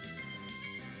trainer.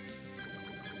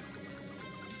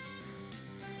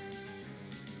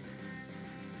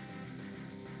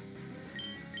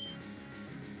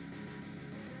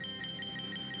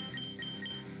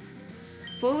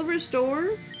 Full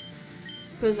restore?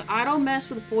 Because I don't mess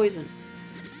with poison.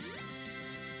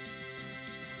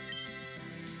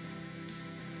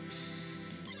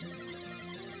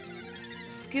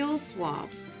 Skill swap.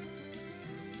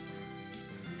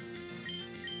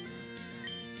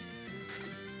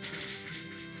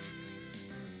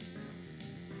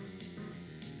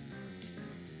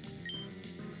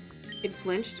 It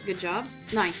flinched. Good job.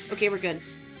 Nice. Okay, we're good.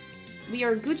 We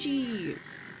are Gucci.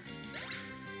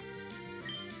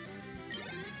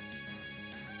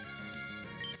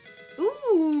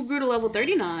 Ooh, grew to level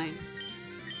 39.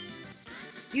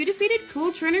 You defeated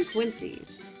Cool Trainer Quincy.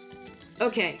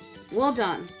 Okay, well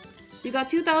done. You got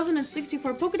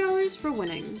 2,064 Pokédollars for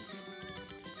winning.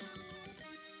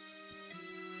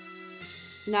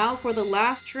 Now for the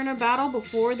last trainer battle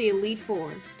before the Elite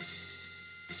Four.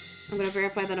 I'm gonna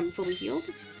verify that I'm fully healed.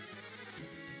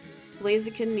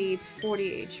 Blaziken needs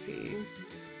 40 HP.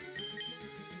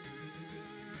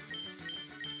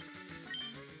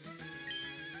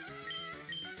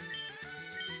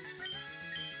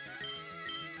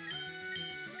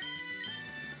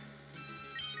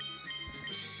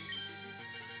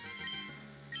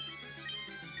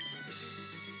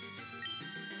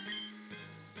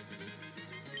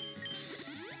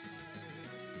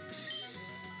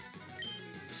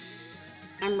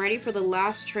 I'm ready for the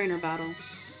last trainer battle.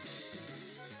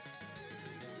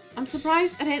 I'm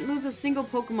surprised I didn't lose a single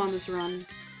Pokemon this run.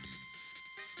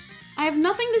 I have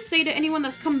nothing to say to anyone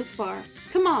that's come this far.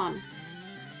 Come on.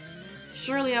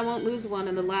 Surely I won't lose one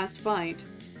in the last fight.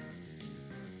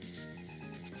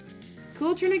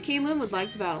 Cooltrin and Caitlin would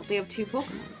like to battle. They have 2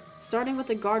 Pokemon, starting with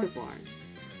the Gardevoir.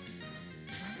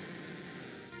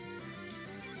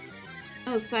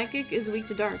 Oh, Psychic is weak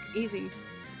to Dark. Easy.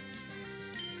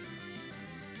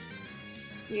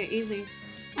 Yeah, easy.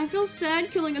 I feel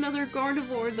sad killing another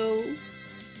Gardevoir, though.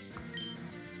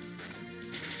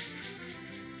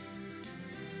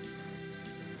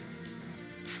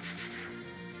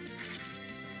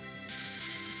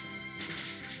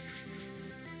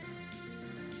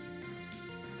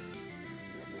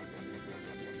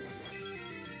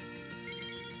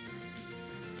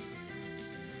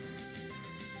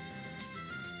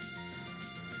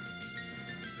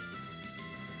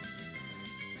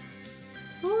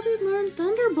 How did he learn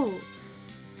Thunderbolt?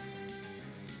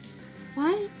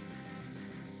 What?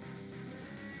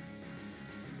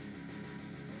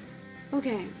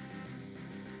 Okay.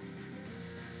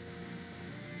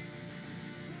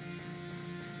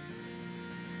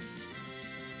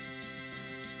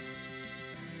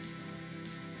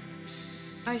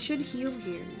 I should heal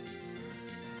here.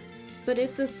 But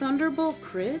if the Thunderbolt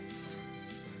crits,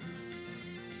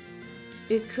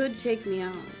 it could take me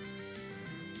out.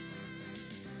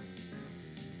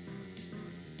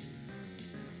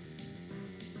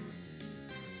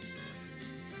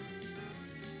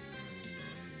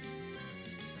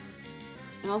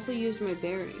 I also used my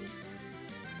berry.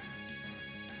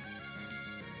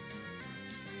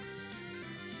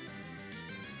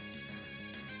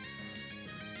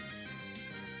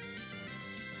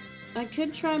 I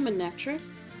could try Manectric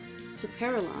to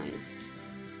paralyze.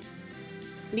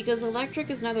 Because Electric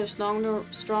is neither strong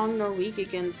nor weak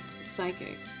against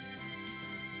Psychic.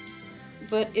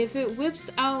 But if it whips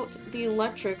out the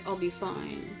Electric, I'll be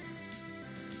fine.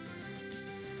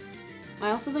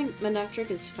 I also think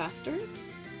Manectric is faster.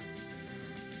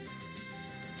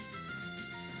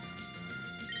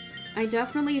 I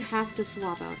definitely have to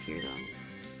swap out here, though.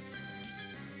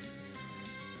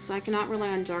 So I cannot rely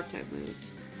on Dark-type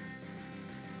moves.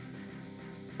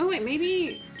 Oh wait,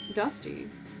 maybe Dusty.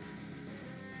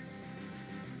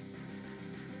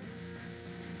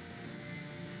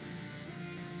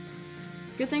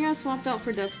 Good thing I swapped out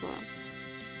for Dusclops.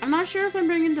 I'm not sure if I'm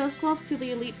bringing Dusclops to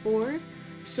the Elite Four,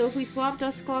 so if we swap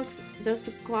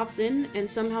Dusclops in and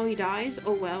somehow he dies,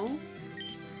 oh well.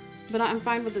 But I'm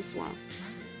fine with the swap.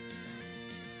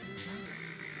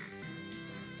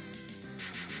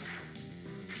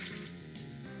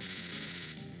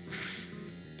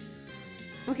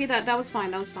 Okay, that was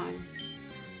fine, that was fine.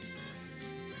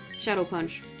 Shadow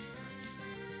Punch.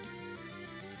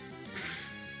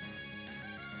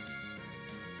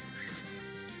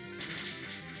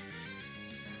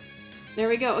 There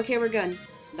we go. Okay, we're good.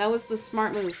 That was the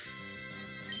smart move.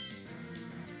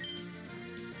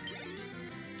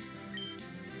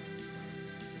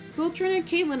 Cooltrin and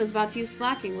Caitlin is about to use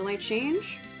Slacking. Will I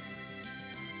change?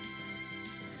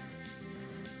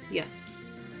 Yes.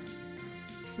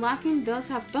 Slacking does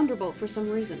have Thunderbolt for some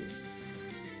reason.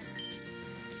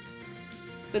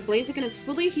 But Blaziken is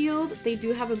fully healed. They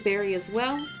do have a berry as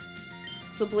well.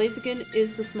 So Blaziken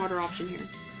is the smarter option here.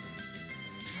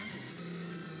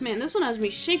 Man, this one has me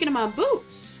shaking in my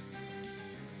boots.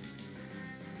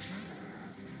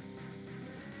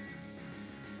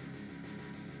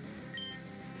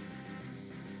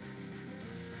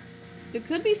 It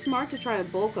could be smart to try a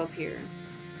bulk up here.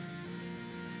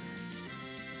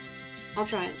 I'll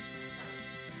try it.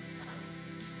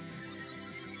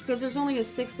 Because there's only a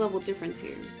 6 level difference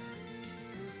here.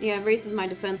 Yeah, it raises my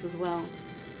defense as well.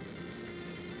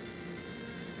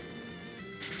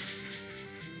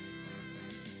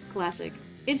 Classic.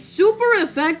 It's super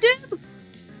effective?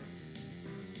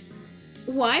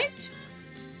 What?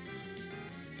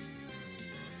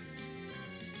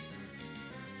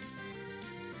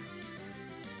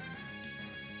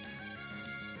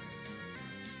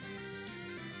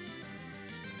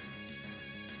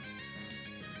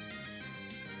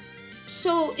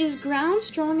 So, is ground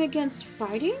strong against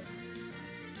fighting?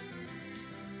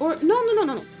 Or,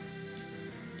 no.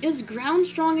 Is ground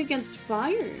strong against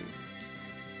fire?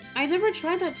 I never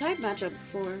tried that type matchup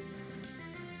before.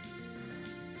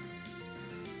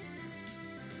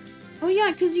 Oh yeah,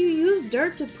 because you use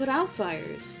dirt to put out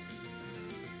fires.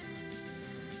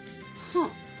 Huh.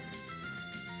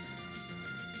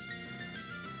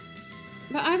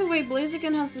 But either way,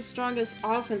 Blaziken has the strongest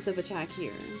offensive attack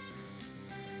here.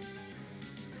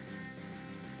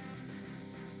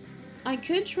 I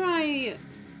could try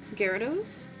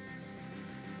Gyarados.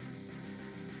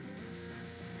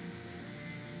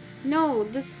 No,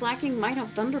 this Slacking might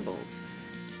have Thunderbolt.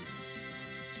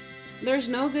 There's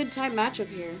no good type matchup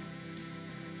here.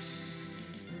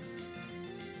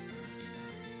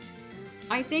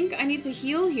 I think I need to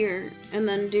heal here and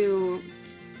then do...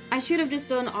 I should have just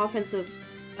done offensive...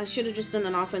 I should have just done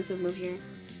an offensive move here.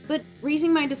 But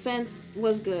raising my defense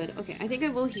was good. Okay, I think I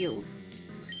will heal.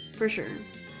 For sure.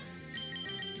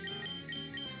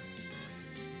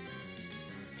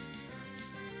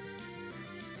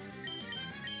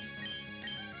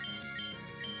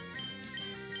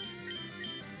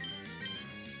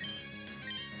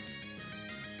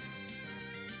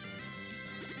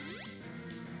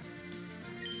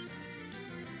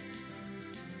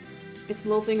 It's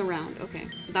loafing around. Okay,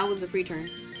 so that was a free turn.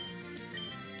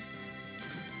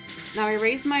 Now I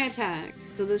raised my attack,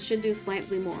 so this should do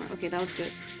slightly more. Okay, that was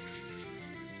good.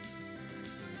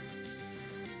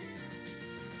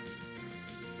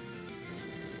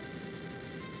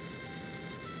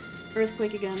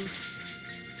 Earthquake again.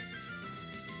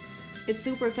 It's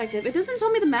super effective. It doesn't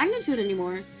tell me the magnitude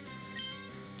anymore.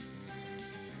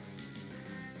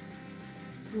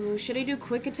 Ooh, should I do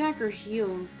quick attack or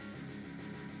heal?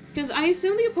 Because I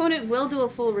assume the opponent will do a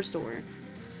full restore.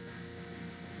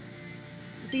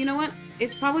 So you know what?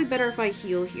 It's probably better if I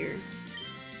heal here.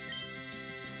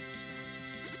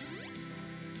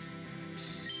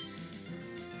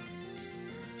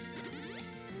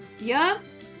 Yup.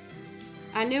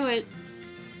 I knew it.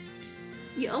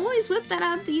 You always whip that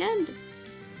out at the end.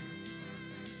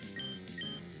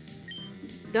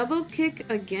 Double kick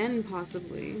again,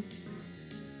 possibly.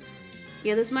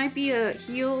 Yeah, this might be a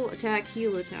heal attack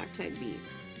type beat.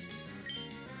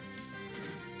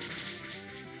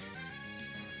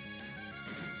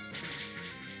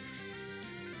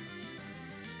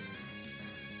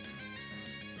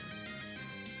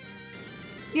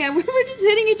 Yeah, we're just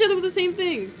hitting each other with the same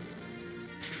things.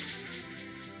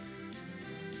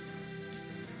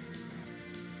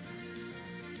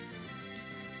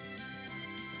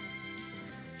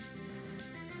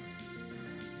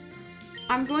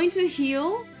 I'm going to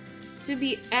heal to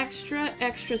be extra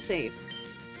safe.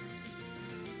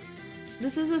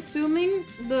 This is assuming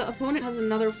the opponent has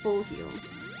another full heal.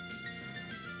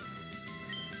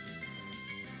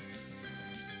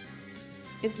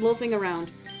 It's loafing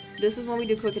around. This is when we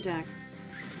do quick attack.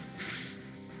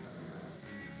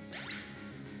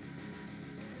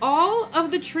 All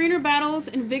of the trainer battles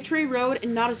in Victory Road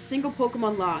and not a single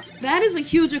Pokemon lost. That is a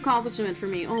huge accomplishment for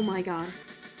me. Oh my god.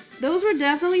 Those were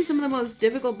definitely some of the most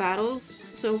difficult battles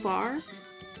so far.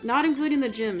 Not including the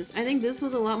gyms. I think this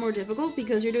was a lot more difficult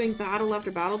because you're doing battle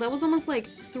after battle. That was almost like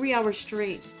 3 hours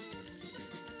straight.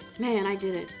 Man, I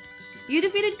did it. You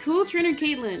defeated cool trainer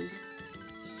Caitlin.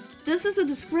 This is a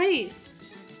disgrace.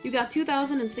 You got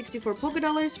 2,064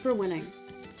 Pokédollars for winning.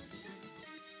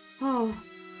 Oh,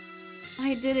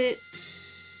 I did it.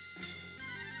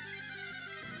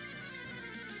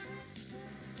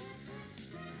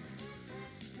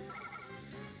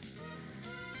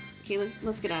 Okay,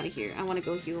 let's get out of here. I want to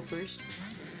go heal first.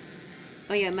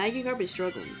 Oh yeah, Magikarp is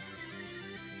struggling.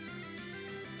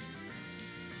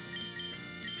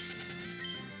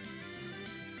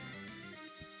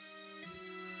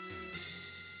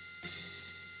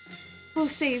 Oh,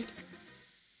 saved.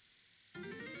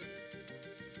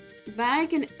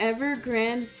 Back in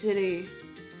Evergrande City.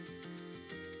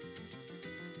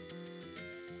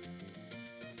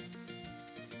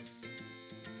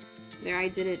 There, I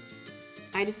did it.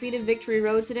 I defeated Victory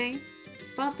Road today.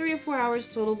 About 3 or 4 hours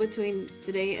total between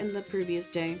today and the previous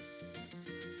day.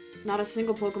 Not a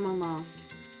single Pokemon lost.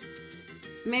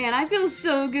 Man, I feel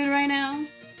so good right now.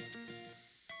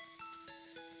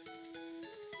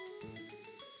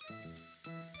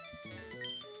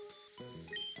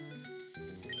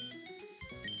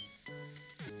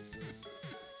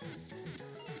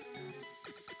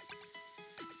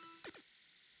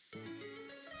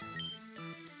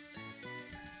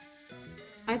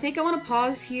 I think I want to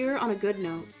pause here on a good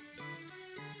note.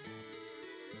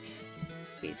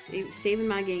 Okay, saving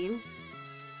my game.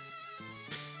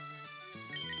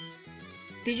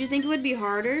 Did you think it would be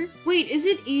harder? Wait, is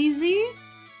it easy?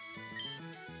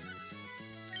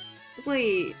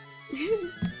 Wait.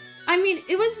 I mean,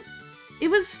 it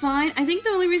was fine. I think the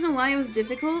only reason why it was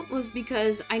difficult was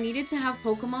because I needed to have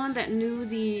Pokemon that knew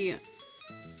the...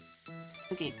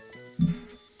 Okay.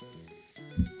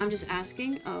 I'm just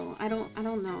asking. Oh, I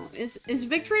don't know. Is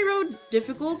Victory Road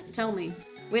difficult? Tell me.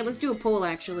 Wait, let's do a poll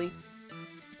actually.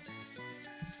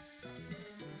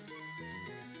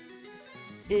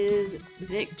 Is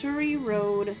Victory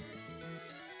Road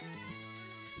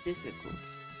difficult?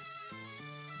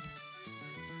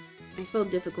 I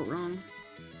spelled difficult wrong.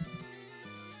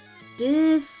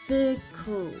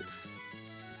 Difficult.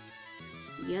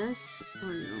 Yes or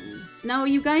no? No,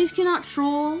 you guys cannot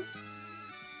troll.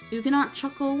 You cannot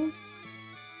chuckle.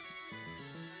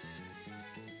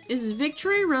 Is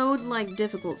Victory Road, like,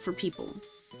 difficult for people?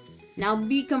 Now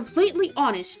be completely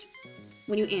honest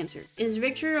when you answer. Is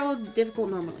Victory Road difficult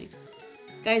normally?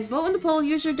 Guys, vote in the poll,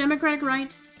 use your democratic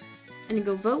right, and you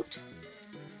go vote.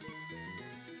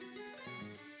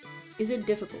 Is it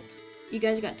difficult? You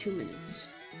guys got 2 minutes,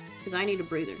 because I need a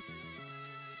breather.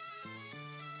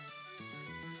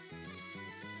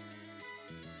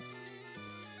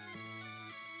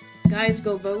 Guys,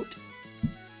 go vote.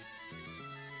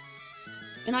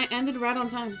 And I ended right on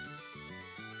time.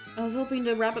 I was hoping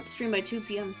to wrap up stream by 2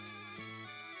 p.m.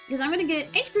 Because I'm gonna get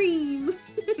ice cream!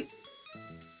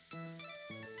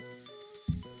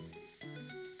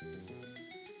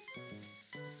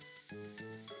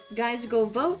 Guys, go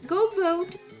vote! Go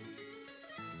vote!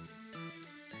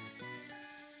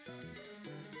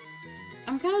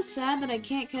 I'm kind of sad that I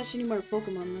can't catch any more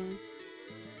Pokemon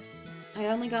though. I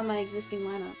only got my existing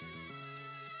lineup.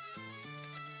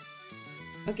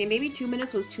 Okay, maybe 2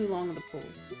 minutes was too long of the poll.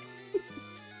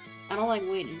 I don't like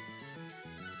waiting.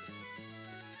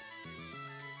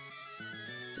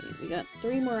 Okay, we got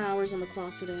 3 more hours on the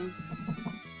clock today.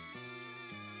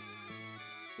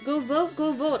 Go vote,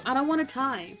 go vote. I don't want to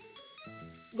tie.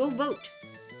 Go vote.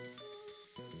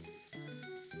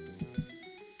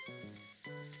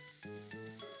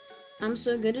 I'm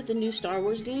so good at the new Star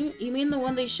Wars game. You mean the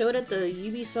one they showed at the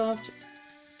Ubisoft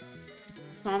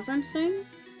conference thing?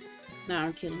 Nah,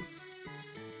 I'm kidding.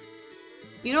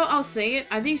 You know, I'll say it.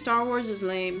 I think Star Wars is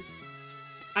lame.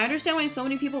 I understand why so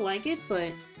many people like it,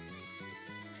 but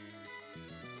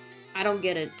I don't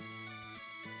get it.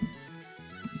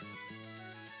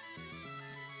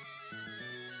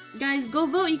 Guys, go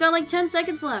vote. You got like 10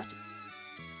 seconds left.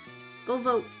 Go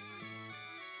vote.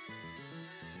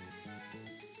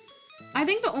 I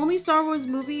think the only Star Wars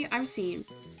movie I've seen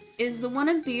is the one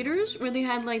in theaters where they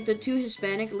had like the 2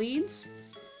 Hispanic leads.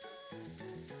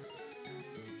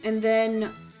 And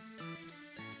then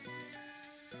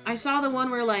I saw the one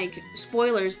where, like,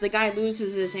 spoilers, the guy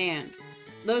loses his hand.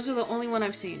 Those are the only one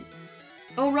I've seen.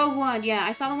 Oh, Rogue One, yeah,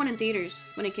 I saw the one in theaters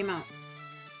when it came out.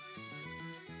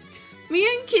 Me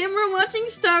and Kim were watching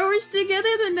Star Wars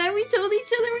together the night we told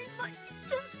each other we liked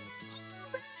each other.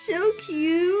 So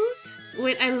cute.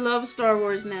 Wait, I love Star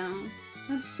Wars now.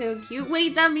 That's so cute.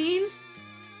 Wait, that means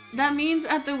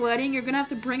at the wedding you're gonna have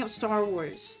to bring up Star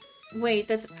Wars. Wait,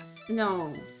 that's...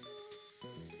 No.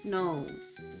 No.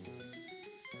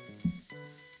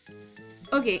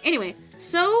 Okay, anyway.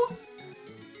 So,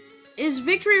 is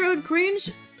Victory Road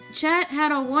cringe? Chat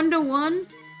had a 1-to-1.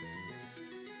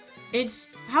 It's...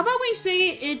 How about we say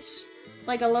it's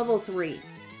like a level 3?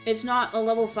 It's not a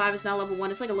level 5, it's not level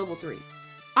 1, it's like a level 3.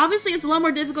 Obviously, it's a lot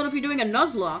more difficult if you're doing a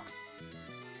Nuzlocke.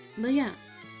 But yeah.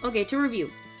 Okay, to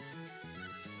review.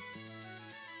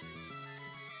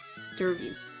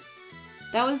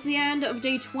 That was the end of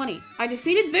day 20. I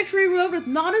defeated Victory Road with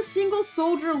not a single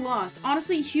soldier lost.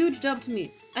 Honestly, huge dub to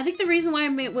me. I think the reason why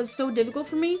it was so difficult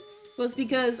for me was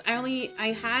because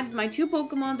I had my 2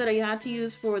 Pokemon that I had to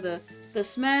use for the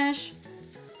Smash,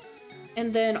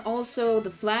 and then also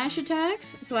the Flash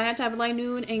attacks. So I had to have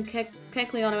Linoon and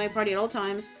Kecleon in my party at all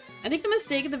times. I think the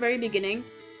mistake at the very beginning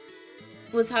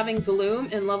was having Gloom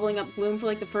and leveling up Gloom for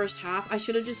like the first half. I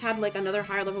should have just had like another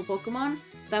higher level Pokemon.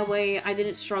 That way I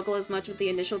didn't struggle as much with the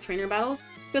initial trainer battles.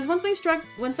 Because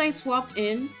once I swapped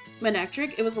in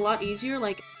Manectric, it was a lot easier,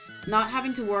 like not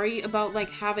having to worry about like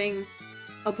having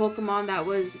a Pokemon that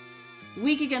was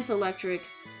weak against electric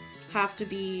have to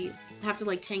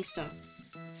like tank stuff.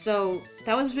 So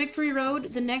that was Victory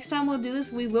Road. The next time we'll do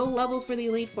this, we will level for the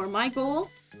Elite Four. My goal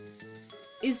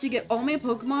is to get all my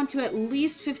Pokemon to at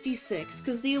least 56,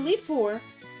 because the Elite Four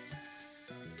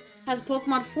has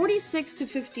Pokemon 46 to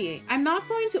 58. I'm not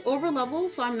going to over-level,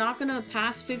 so I'm not going to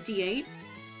pass 58.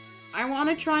 I want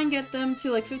to try and get them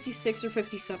to like 56 or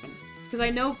 57, because I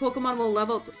know Pokemon will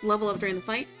level up during the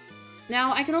fight.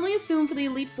 Now, I can only assume for the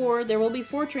Elite Four, there will be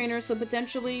 4 trainers, so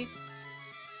potentially...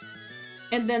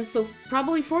 And then, so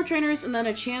probably 4 trainers and then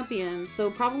a champion,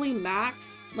 so probably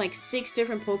max, like 6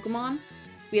 different Pokemon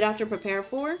we'd have to prepare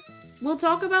for. We'll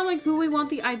talk about like who we want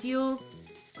the ideal...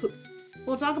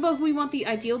 We'll talk about who we want the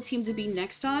ideal team to be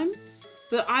next time,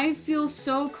 but I feel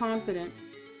so confident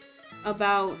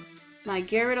about my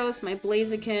Gyarados, my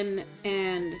Blaziken,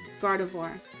 and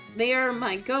Gardevoir. They are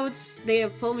my goats, they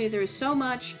have pulled me through so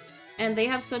much, and they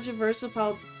have such a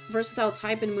versatile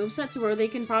type and moveset to where they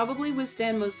can probably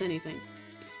withstand most anything.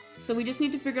 So we just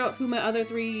need to figure out who my other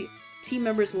 3 team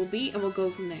members will be, and we'll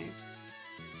go from there.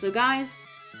 So guys,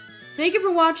 thank you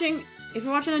for watching. If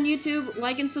you're watching on YouTube,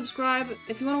 like and subscribe.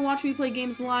 If you want to watch me play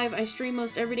games live, I stream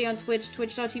most every day on Twitch,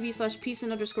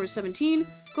 twitch.tv/peace_17.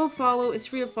 Go follow, it's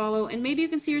free to follow, and maybe you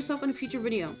can see yourself in a future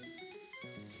video.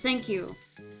 Thank you.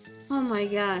 Oh my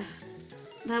god.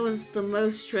 That was the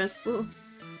most stressful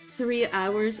 3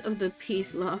 hours of the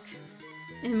PEACE-LOCKE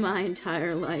in my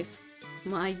entire life.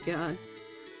 My god.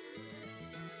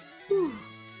 Whew.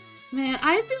 Man,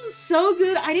 I feel so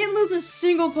good. I didn't lose a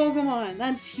single Pokemon.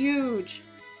 That's huge.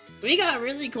 We got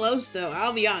really close, though.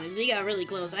 I'll be honest. We got really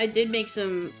close. I did make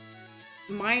some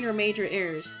minor major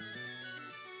errors.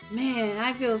 Man,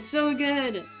 I feel so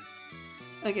good.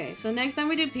 Okay, so next time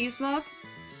we do PEACE-LOCKE,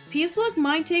 PEACE-LOCKE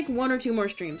might take 1 or 2 more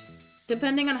streams,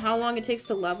 depending on how long it takes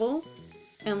to level,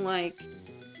 and like,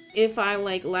 if I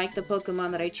like the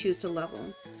Pokemon that I choose to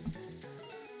level.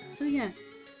 So yeah.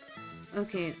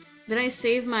 Okay, did I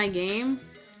save my game?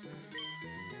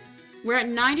 We're at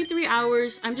 93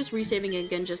 hours. I'm just resaving it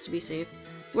again just to be safe.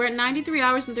 We're at 93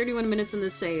 hours and 31 minutes in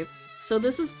this save. So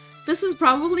this is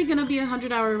probably gonna be a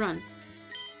 100-hour run.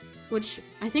 Which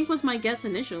I think was my guess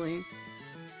initially.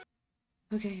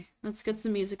 Okay, let's get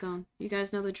some music on. You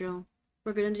guys know the drill.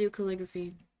 We're gonna do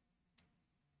calligraphy.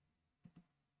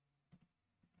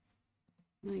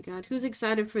 My god, who's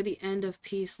excited for the end of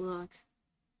PEACE-LOCKE?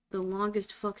 The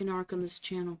longest fucking arc on this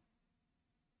channel.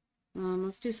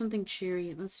 Let's do something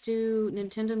cheery. Let's do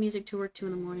Nintendo music to work to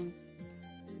in the morning.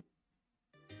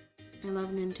 I love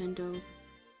Nintendo.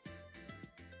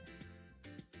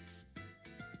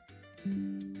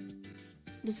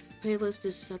 This playlist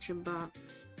is such a bop.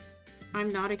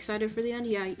 I'm not excited for the end?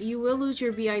 Yeah, you will lose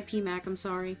your VIP, Mac, I'm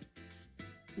sorry.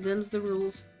 Them's the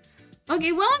rules.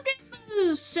 Okay, well, I'm getting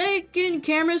the second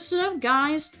camera set up,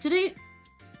 guys. Today's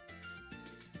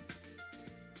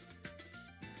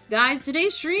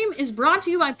stream is brought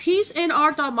to you by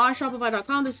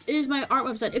peaceandart.myshopify.com. This is my art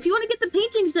website. If you want to get the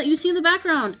paintings that you see in the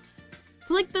background,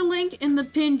 click the link in the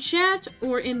pinned chat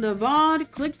or in the VOD.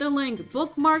 Click the link.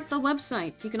 Bookmark the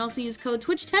website. You can also use code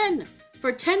TWITCH10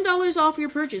 for $10 off your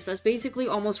purchase. That's basically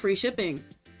almost free shipping.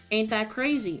 Ain't that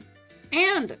crazy?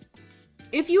 And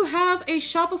if you have a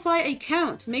Shopify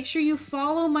account, make sure you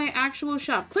follow my actual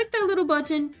shop. Click that little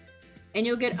button and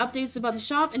you'll get updates about the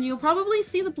shop, and you'll probably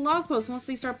see the blog posts once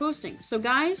they start posting. So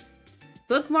guys,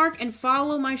 bookmark and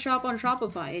follow my shop on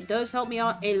Shopify. It does help me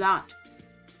out a lot.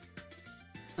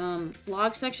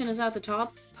 Blog section is at the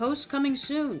top. Post coming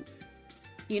soon.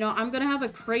 You know, I'm gonna have a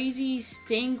crazy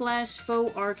stained glass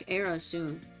faux arc era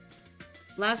soon.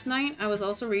 Last night, I was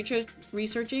also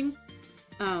researching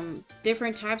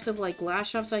different types of like glass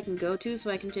shops I can go to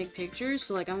so I can take pictures.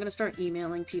 So like, I'm gonna start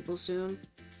emailing people soon.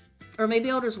 Or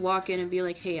maybe I'll just walk in and be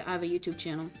like, hey, I have a YouTube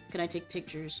channel. Can I take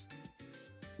pictures?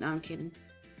 No, I'm kidding.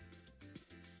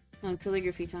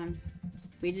 Calligraphy time.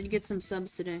 We did get some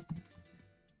subs today.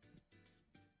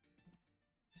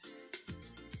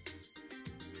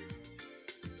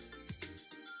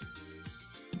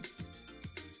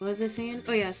 What was I saying?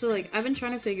 Oh yeah, so like, I've been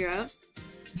trying to figure out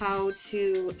how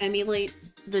to emulate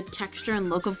the texture and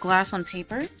look of glass on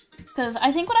paper. Because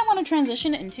I think what I want to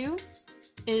transition into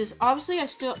is, obviously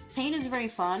paint is very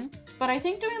fun, but I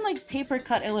think doing like paper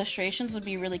cut illustrations would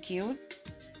be really cute.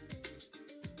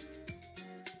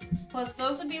 Plus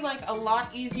those would be like a lot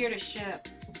easier to ship.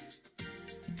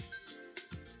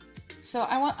 So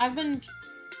I've been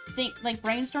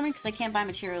brainstorming because I can't buy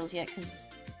materials yet because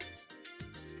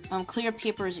clear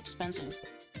paper is expensive.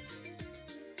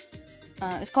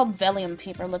 It's called vellum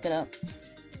paper, look it up.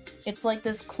 It's like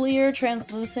this clear,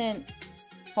 translucent,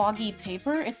 foggy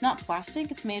paper. It's not plastic,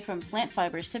 it's made from plant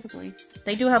fibers typically.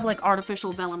 They do have like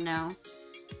artificial vellum now.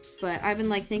 But I've been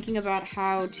like thinking about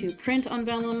how to print on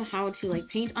vellum, how to like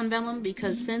paint on vellum,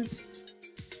 because since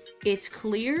it's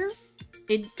clear,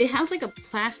 it has like a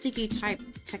plasticky type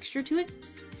texture to it.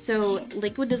 So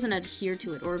liquid doesn't adhere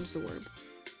to it or absorb.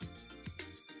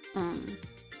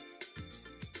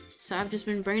 So I've just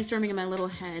been brainstorming in my little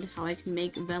head how I can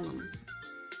make vellum.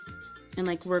 And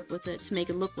like work with it to make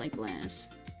it look like glass.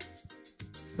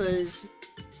 Because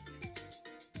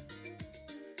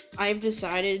I've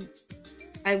decided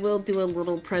I will do a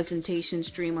little presentation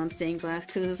stream on stained glass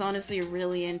because it's honestly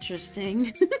really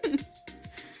interesting.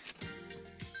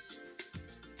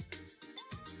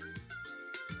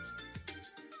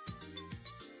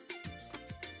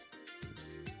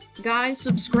 Guys,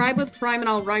 subscribe with Prime and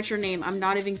I'll write your name. I'm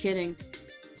not even kidding.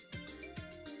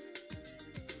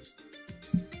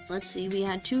 Let's see, we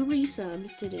had 2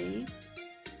 resubs today.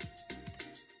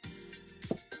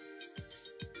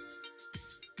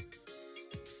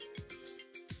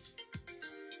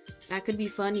 That could be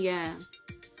fun, yeah.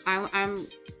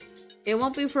 It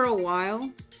won't be for a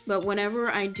while, but whenever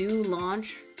I do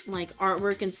launch, like,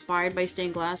 artwork inspired by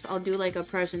stained glass, I'll do, like, a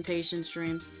presentation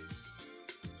stream.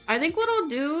 I think what I'll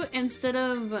do, instead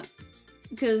of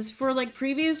Because for like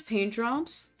previous paint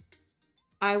drops,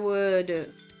 I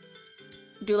would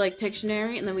do like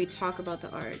Pictionary and then we talk about the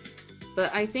art.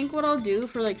 But I think what I'll do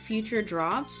for like future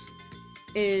drops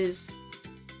is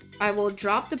I will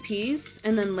drop the piece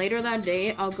and then later that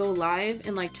day I'll go live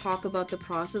and like talk about the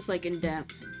process like in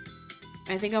depth.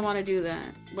 I think I want to do that.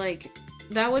 Like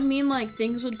that would mean like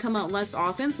things would come out less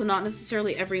often, so not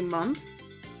necessarily every month,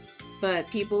 but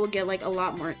people would get like a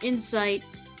lot more insight,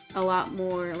 a lot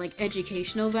more like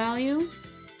educational value.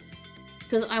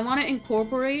 Because I want to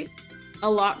incorporate a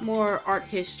lot more art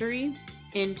history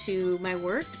into my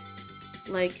work.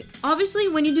 Like, obviously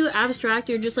when you do abstract,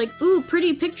 you're just like, ooh,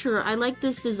 pretty picture, I like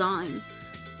this design.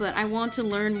 But I want to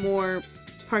learn more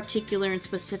particular and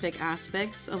specific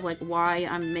aspects of like why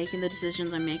I'm making the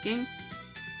decisions I'm making.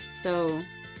 So,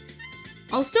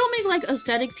 I'll still make like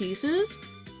aesthetic pieces,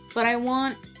 but I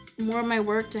want more of my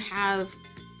work to have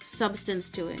substance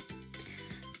to it.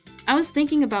 I was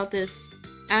thinking about this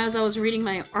as I was reading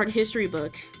my art history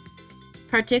book.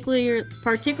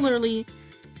 Particularly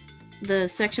the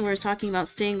section where it's talking about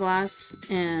stained glass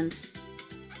and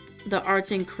the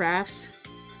arts and crafts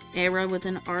era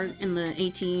within art in the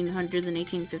 1800s and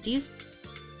 1850s.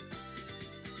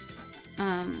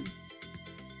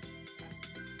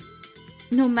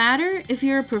 No matter if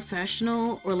you're a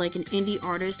professional or like an indie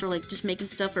artist or like just making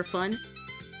stuff for fun,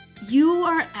 you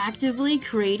are actively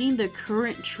creating the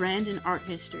current trend in art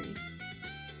history.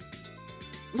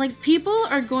 Like, people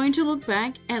are going to look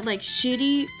back at, like,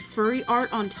 shitty furry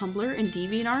art on Tumblr and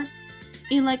DeviantArt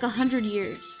in, like, 100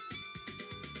 years.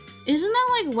 Isn't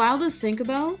that, like, wild to think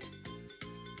about?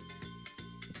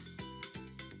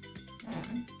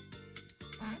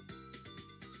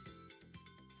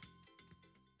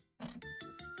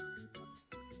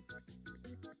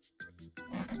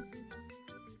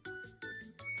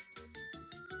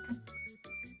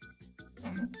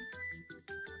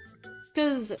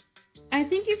 Because I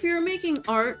think if you're making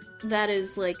art that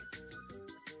is, like,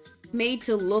 made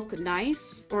to look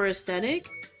nice or aesthetic,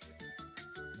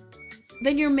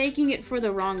 then you're making it for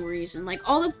the wrong reason. Like,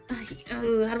 all the...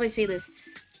 how do I say this?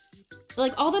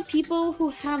 Like, all the people who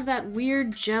have that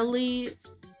weird jelly,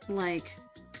 like,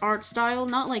 art style,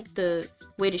 not, like, the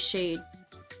way to shade.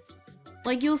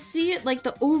 Like, you'll see it, like,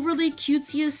 the overly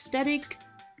cutesy aesthetic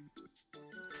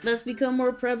that's become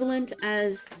more prevalent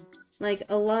as... like,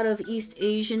 a lot of East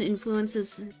Asian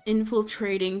influences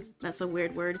infiltrating, that's a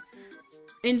weird word,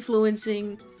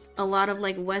 influencing a lot of,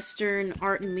 like, Western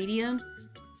art and media.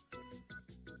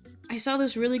 I saw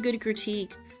this really good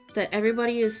critique that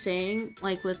everybody is saying,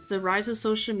 like, with the rise of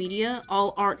social media,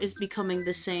 all art is becoming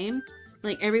the same.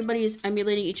 Like, everybody is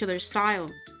emulating each other's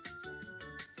style.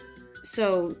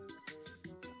 So,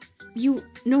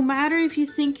 no matter if you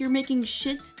think you're making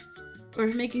shit, or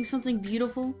making something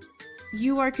beautiful,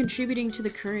 you are contributing to the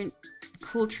current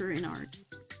culture in art.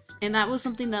 And that was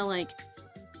something that, like,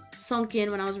 sunk in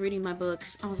when I was reading my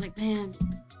books. I was like, man,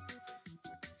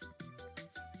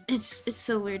 it's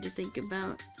so weird to think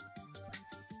about.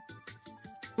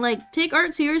 Like, take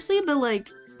art seriously, but, like,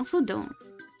 also don't.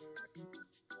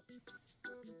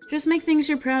 Just make things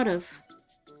you're proud of.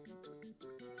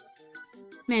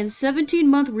 Man,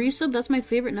 17-month resub, that's my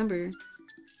favorite number.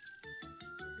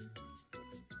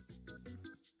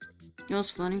 It was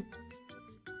funny.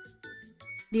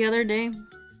 The other day,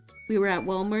 we were at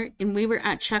Walmart, and we were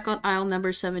at checkout aisle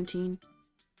number 17.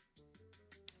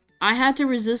 I had to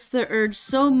resist the urge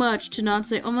so much to not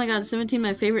say, oh my god, 17,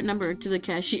 my favorite number, to the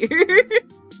cashier.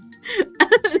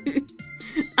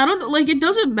 I don't know, like, it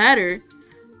doesn't matter.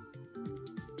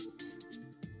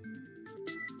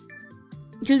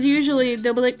 Because usually,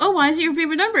 they'll be like, oh, why is it your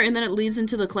favorite number? And then it leads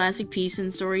into the classic piece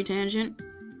and story tangent.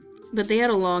 But they had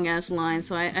a long-ass line,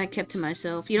 so I kept to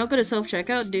myself. You don't go to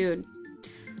self-checkout? Dude.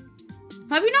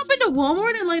 Have you not been to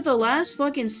Walmart in, like, the last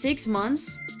fucking 6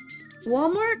 months?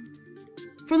 Walmart,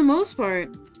 for the most part,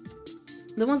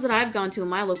 the ones that I've gone to in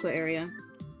my local area,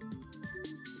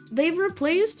 they've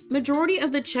replaced majority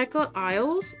of the checkout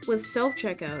aisles with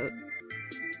self-checkout.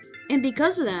 And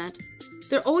because of that,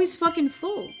 they're always fucking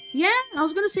full. Yeah, I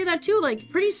was gonna say that too. Like,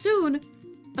 pretty soon,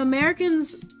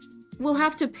 Americans will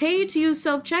have to pay to use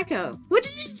self-checkout, which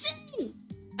is insane!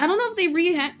 I don't know if they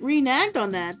reneged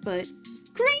on that, but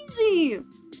crazy!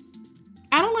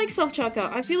 I don't like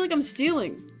self-checkout. I feel like I'm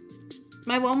stealing.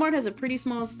 My Walmart has a pretty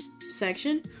small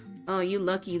section. Oh, you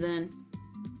lucky then.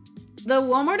 The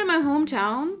Walmart in my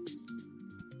hometown,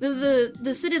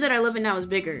 the city that I live in now is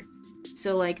bigger.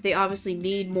 So, like, they obviously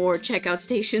need more checkout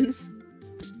stations.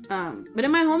 But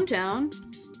in my hometown,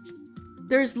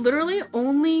 there's literally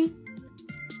only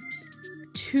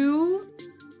 2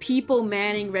 people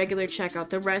manning regular checkout.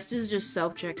 The rest is just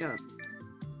self-checkout.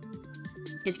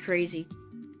 It's crazy.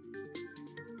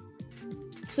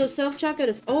 So self-checkout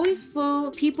is always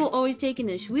full. People always taking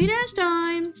their sweet-ass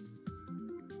time.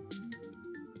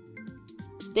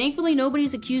 Thankfully,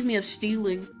 nobody's accused me of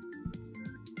stealing.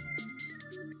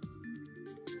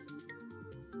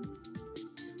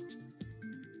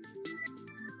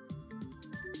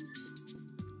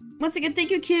 Once again, thank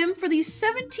you, Kim, for the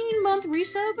 17-month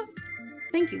resub.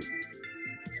 Thank you.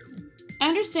 I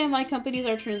understand why companies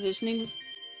are transitioning.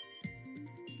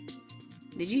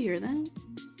 Did you hear that?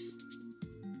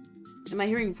 Am I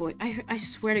hearing voice? I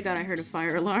swear to God, I heard a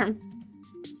fire alarm.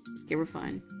 Okay, we're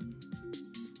fine.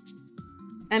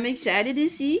 I'm excited to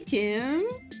see Kim.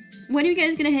 When are you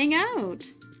guys gonna hang out?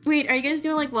 Wait, are you guys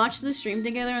gonna like watch the stream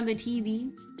together on the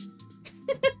TV?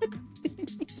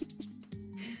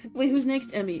 Wait, who's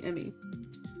next? Emmy.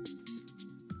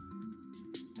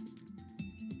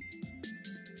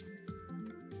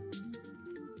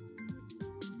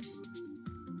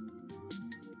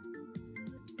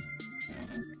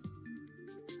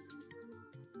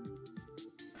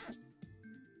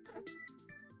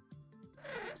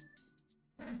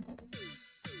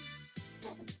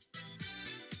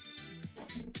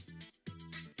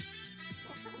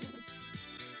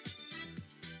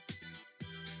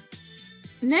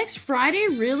 Next Friday?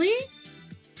 Really?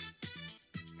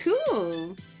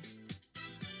 Cool.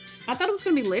 I thought it was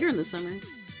gonna be later in the summer.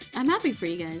 I'm happy for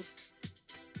you guys.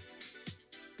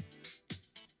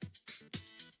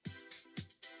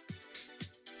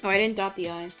 Oh, I didn't dot the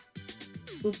I.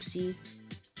 Oopsie.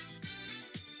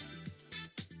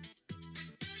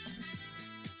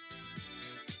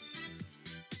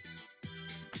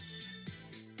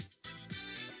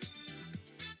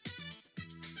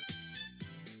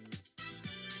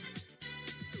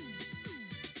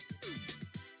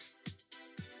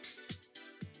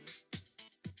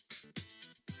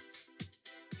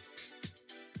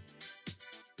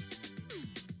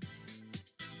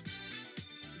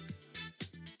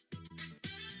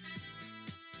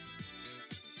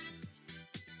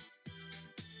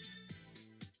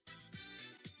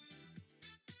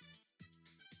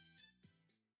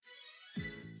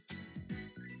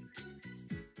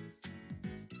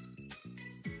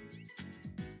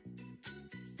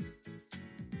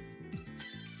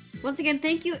 Once again,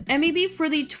 thank you, Emmy for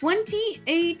the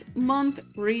 28-month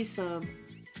resub.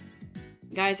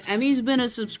 Guys, Emmy's been a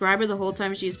subscriber the whole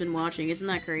time she's been watching. Isn't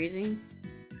that crazy?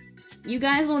 You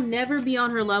guys will never be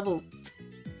on her level.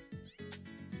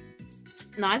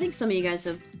 No, I think some of you guys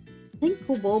have... I think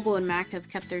Kobobo and Mac have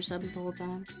kept their subs the whole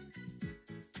time.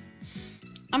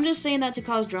 I'm just saying that to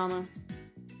cause drama.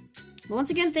 But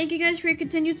once again, thank you guys for your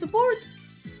continued support.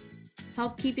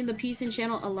 Help keeping the Peace and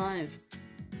channel alive.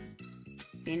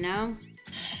 Okay, now,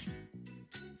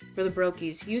 for the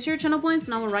brokies. Use your channel points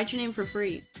and I will write your name for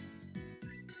free.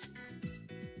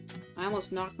 I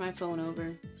almost knocked my phone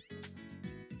over.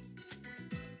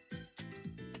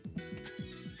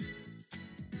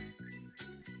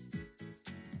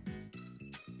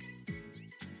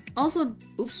 Also,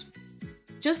 oops,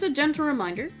 just a gentle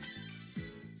reminder.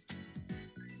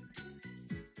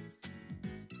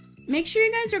 Make sure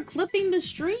you guys are clipping the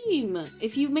stream.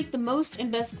 If you make the most and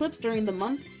best clips during the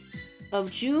month of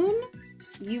June,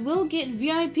 you will get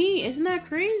VIP. Isn't that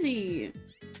crazy?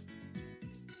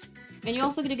 And you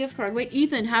also get a gift card. Wait,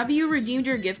 Ethan, have you redeemed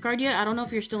your gift card yet? I don't know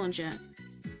if you're still in chat.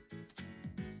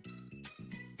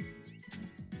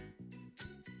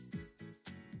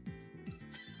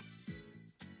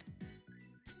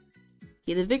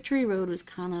 Yeah, the victory road was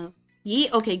kind of... Yeah,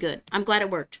 okay, good. I'm glad it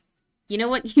worked. You know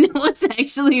what? You know what's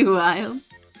actually wild?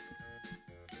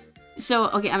 So,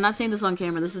 okay, I'm not saying this on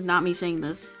camera. This is not me saying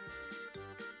this.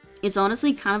 It's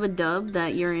honestly kind of a dub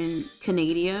that you're in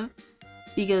Canada.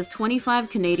 Because 25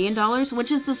 Canadian dollars,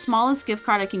 which is the smallest gift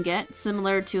card I can get,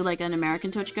 similar to like an American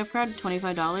Twitch gift card,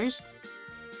 $25.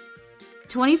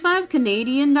 25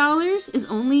 Canadian dollars is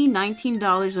only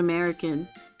 $19 American.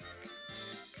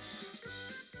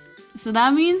 So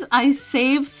that means I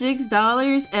save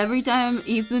 $6 every time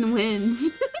Ethan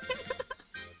wins.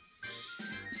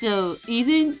 So,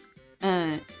 Ethan,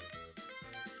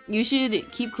 you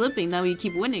should keep clipping, that way you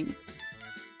keep winning.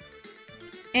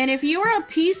 And if you are a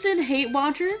Peace and Hate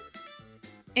watcher,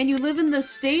 and you live in the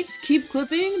States, keep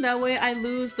clipping, that way I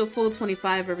lose the full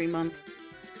 25 every month.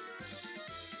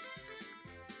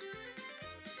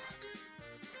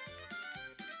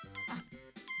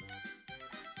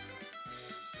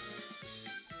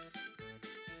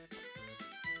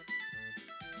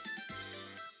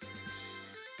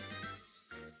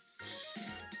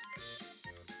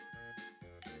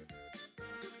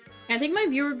 I think my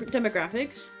viewer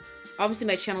demographics, obviously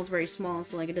my channel's very small,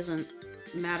 so like it doesn't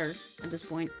matter at this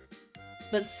point.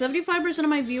 But 75% of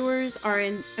my viewers are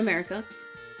in America.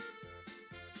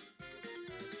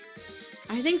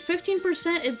 I think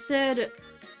 15% it said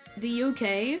the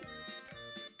UK.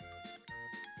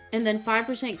 And then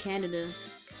 5% Canada.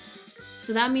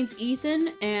 So that means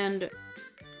Ethan and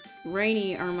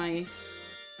Rainy are my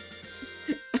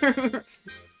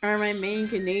are my main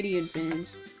Canadian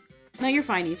fans. No, you're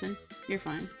fine, Ethan. You're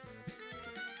fine.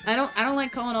 I don't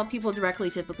like calling out people directly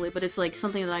typically, but it's like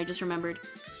something that I just remembered.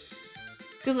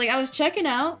 Cause like I was checking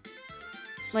out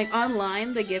like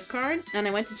online the gift card and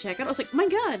I went to check out. I was like, my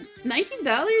god,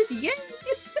 $19? Yay!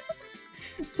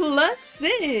 Plus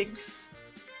 6.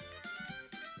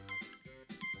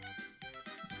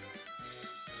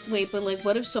 Wait, but like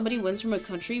what if somebody wins from a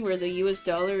country where the US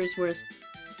dollar is worth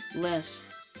less?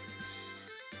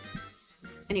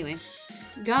 Anyway,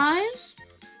 guys,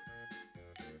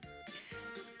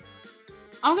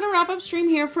 I'm gonna wrap up stream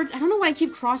here for. I don't know why I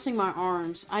keep crossing my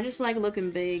arms. I just like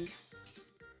looking big.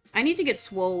 I need to get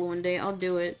swole one day. I'll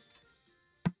do it.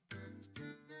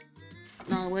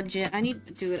 No, legit. I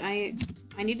need, dude. I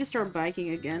need to start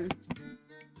biking again.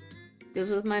 Because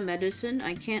with my medicine,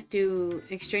 I can't do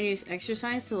extraneous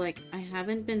exercise. So like, I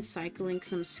haven't been cycling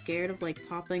because I'm scared of like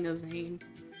popping a vein.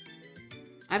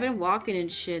 I've been walking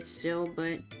and shit still,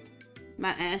 but my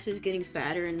ass is getting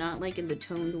fatter and not like in the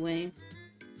toned way.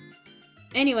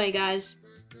 Anyway, guys.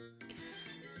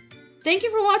 Thank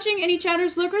you for watching, any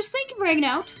chatters, lurkers. Thank you for hanging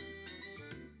out.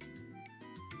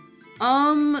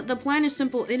 The plan is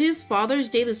simple. It is Father's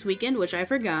Day this weekend, which I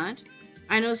forgot.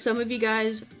 I know some of you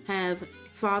guys have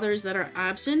fathers that are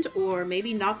absent or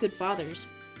maybe not good fathers.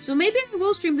 So maybe I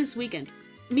will stream this weekend.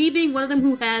 Me being one of them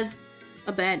who had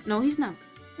a bad... No, he's not.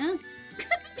 Huh?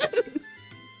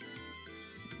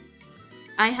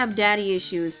 I have daddy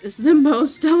issues is the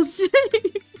most I'll say.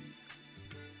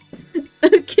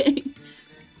 Okay.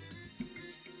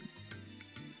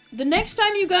 The next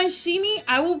time you guys see me,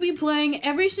 I will be playing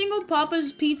every single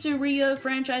Papa's Pizzeria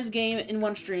franchise game in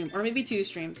one stream. Or maybe 2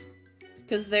 streams.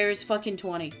 Because there's fucking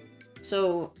 20.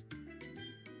 So,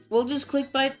 we'll just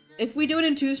clickbait. If we do it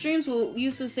in 2 streams, we'll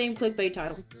use the same clickbait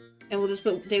title. And we'll just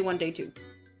put day 1, day 2.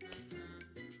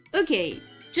 Okay,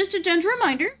 just a gentle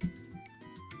reminder.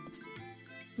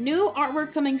 New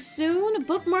artwork coming soon.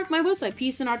 Bookmark my website,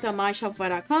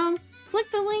 peaceandart.myshopify.com. Click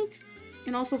the link,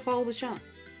 and also follow the shop.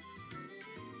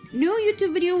 New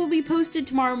YouTube video will be posted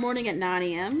tomorrow morning at 9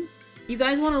 AM. You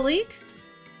guys want a link?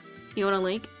 You want a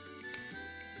link?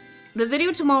 The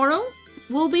video tomorrow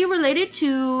will be related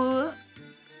to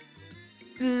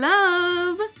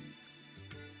love.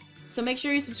 So make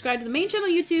sure you subscribe to the main channel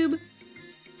YouTube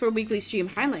for weekly stream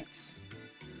highlights.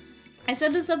 I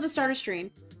said this at the start of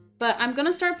stream, but I'm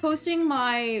gonna start posting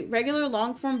my regular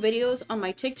long-form videos on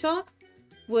my TikTok,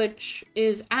 which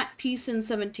is at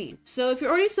PEACE-LOCKE. So if you're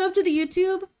already subbed to the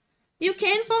YouTube, you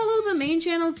can follow the main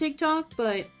channel TikTok,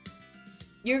 but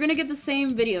you're gonna get the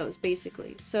same videos,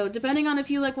 basically. So depending on if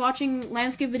you like watching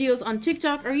landscape videos on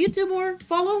TikTok or YouTube, or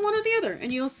follow one or the other,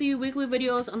 and you'll see weekly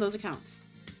videos on those accounts.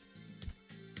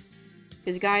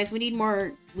 Because guys, we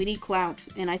need clout,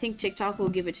 and I think TikTok will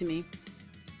give it to me.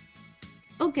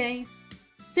 Okay.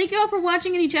 Thank you all for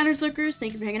watching, any chatters, lurkers.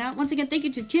 Thank you for hanging out. Once again, thank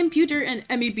you to Kim Pewter and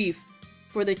Emmy Beef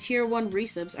for the tier 1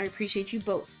 resubs. I appreciate you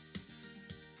both.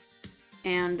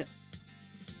 And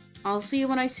I'll see you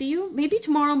when I see you. Maybe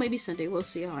tomorrow, maybe Sunday. We'll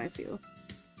see how I feel.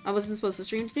 I wasn't supposed to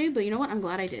stream today, but you know what? I'm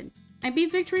glad I did. I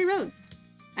beat Victory Road.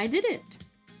 I did it.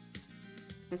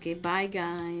 Okay, bye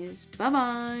guys.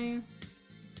 Bye-bye.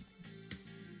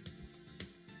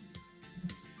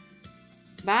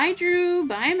 Bye, Drew.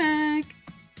 Bye, Mac.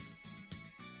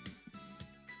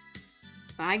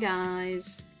 Bye,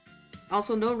 guys.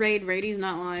 Also, no raid. Raidy's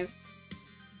not live.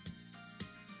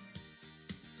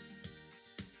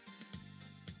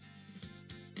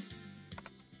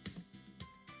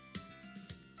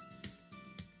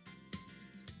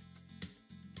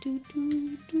 Do,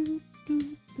 do, do,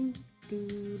 do, do, do,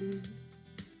 do.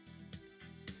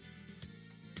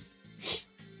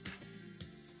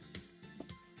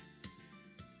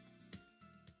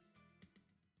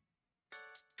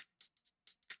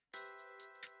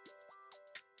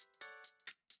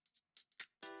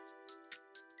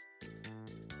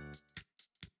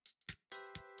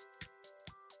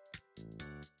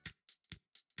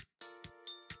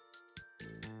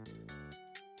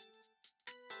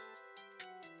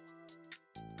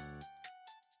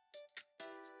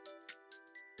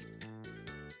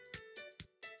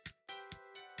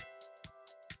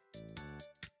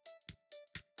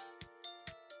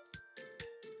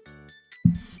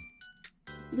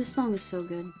 This song is so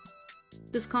good.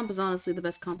 This comp is honestly the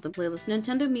best comp in the playlist.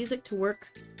 Nintendo music to work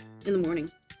in the morning.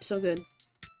 So good.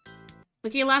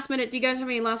 Okay, last minute. Do you guys have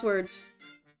any last words?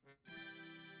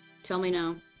 Tell me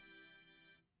now.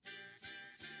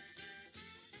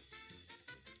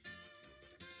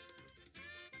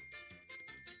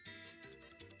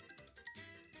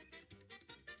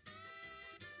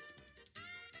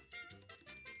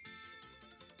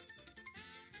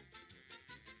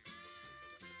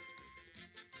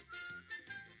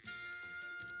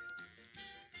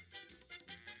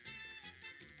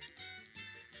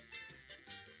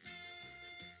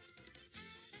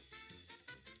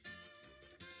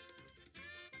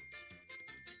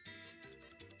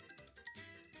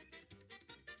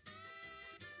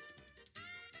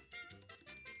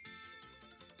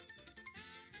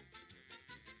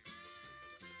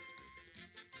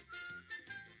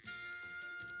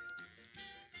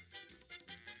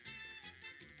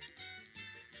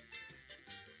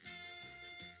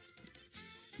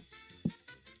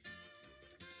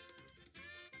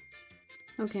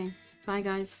 Okay, bye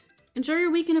guys. Enjoy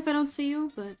your weekend if I don't see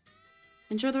you, but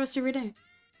enjoy the rest of your day.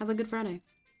 Have a good Friday.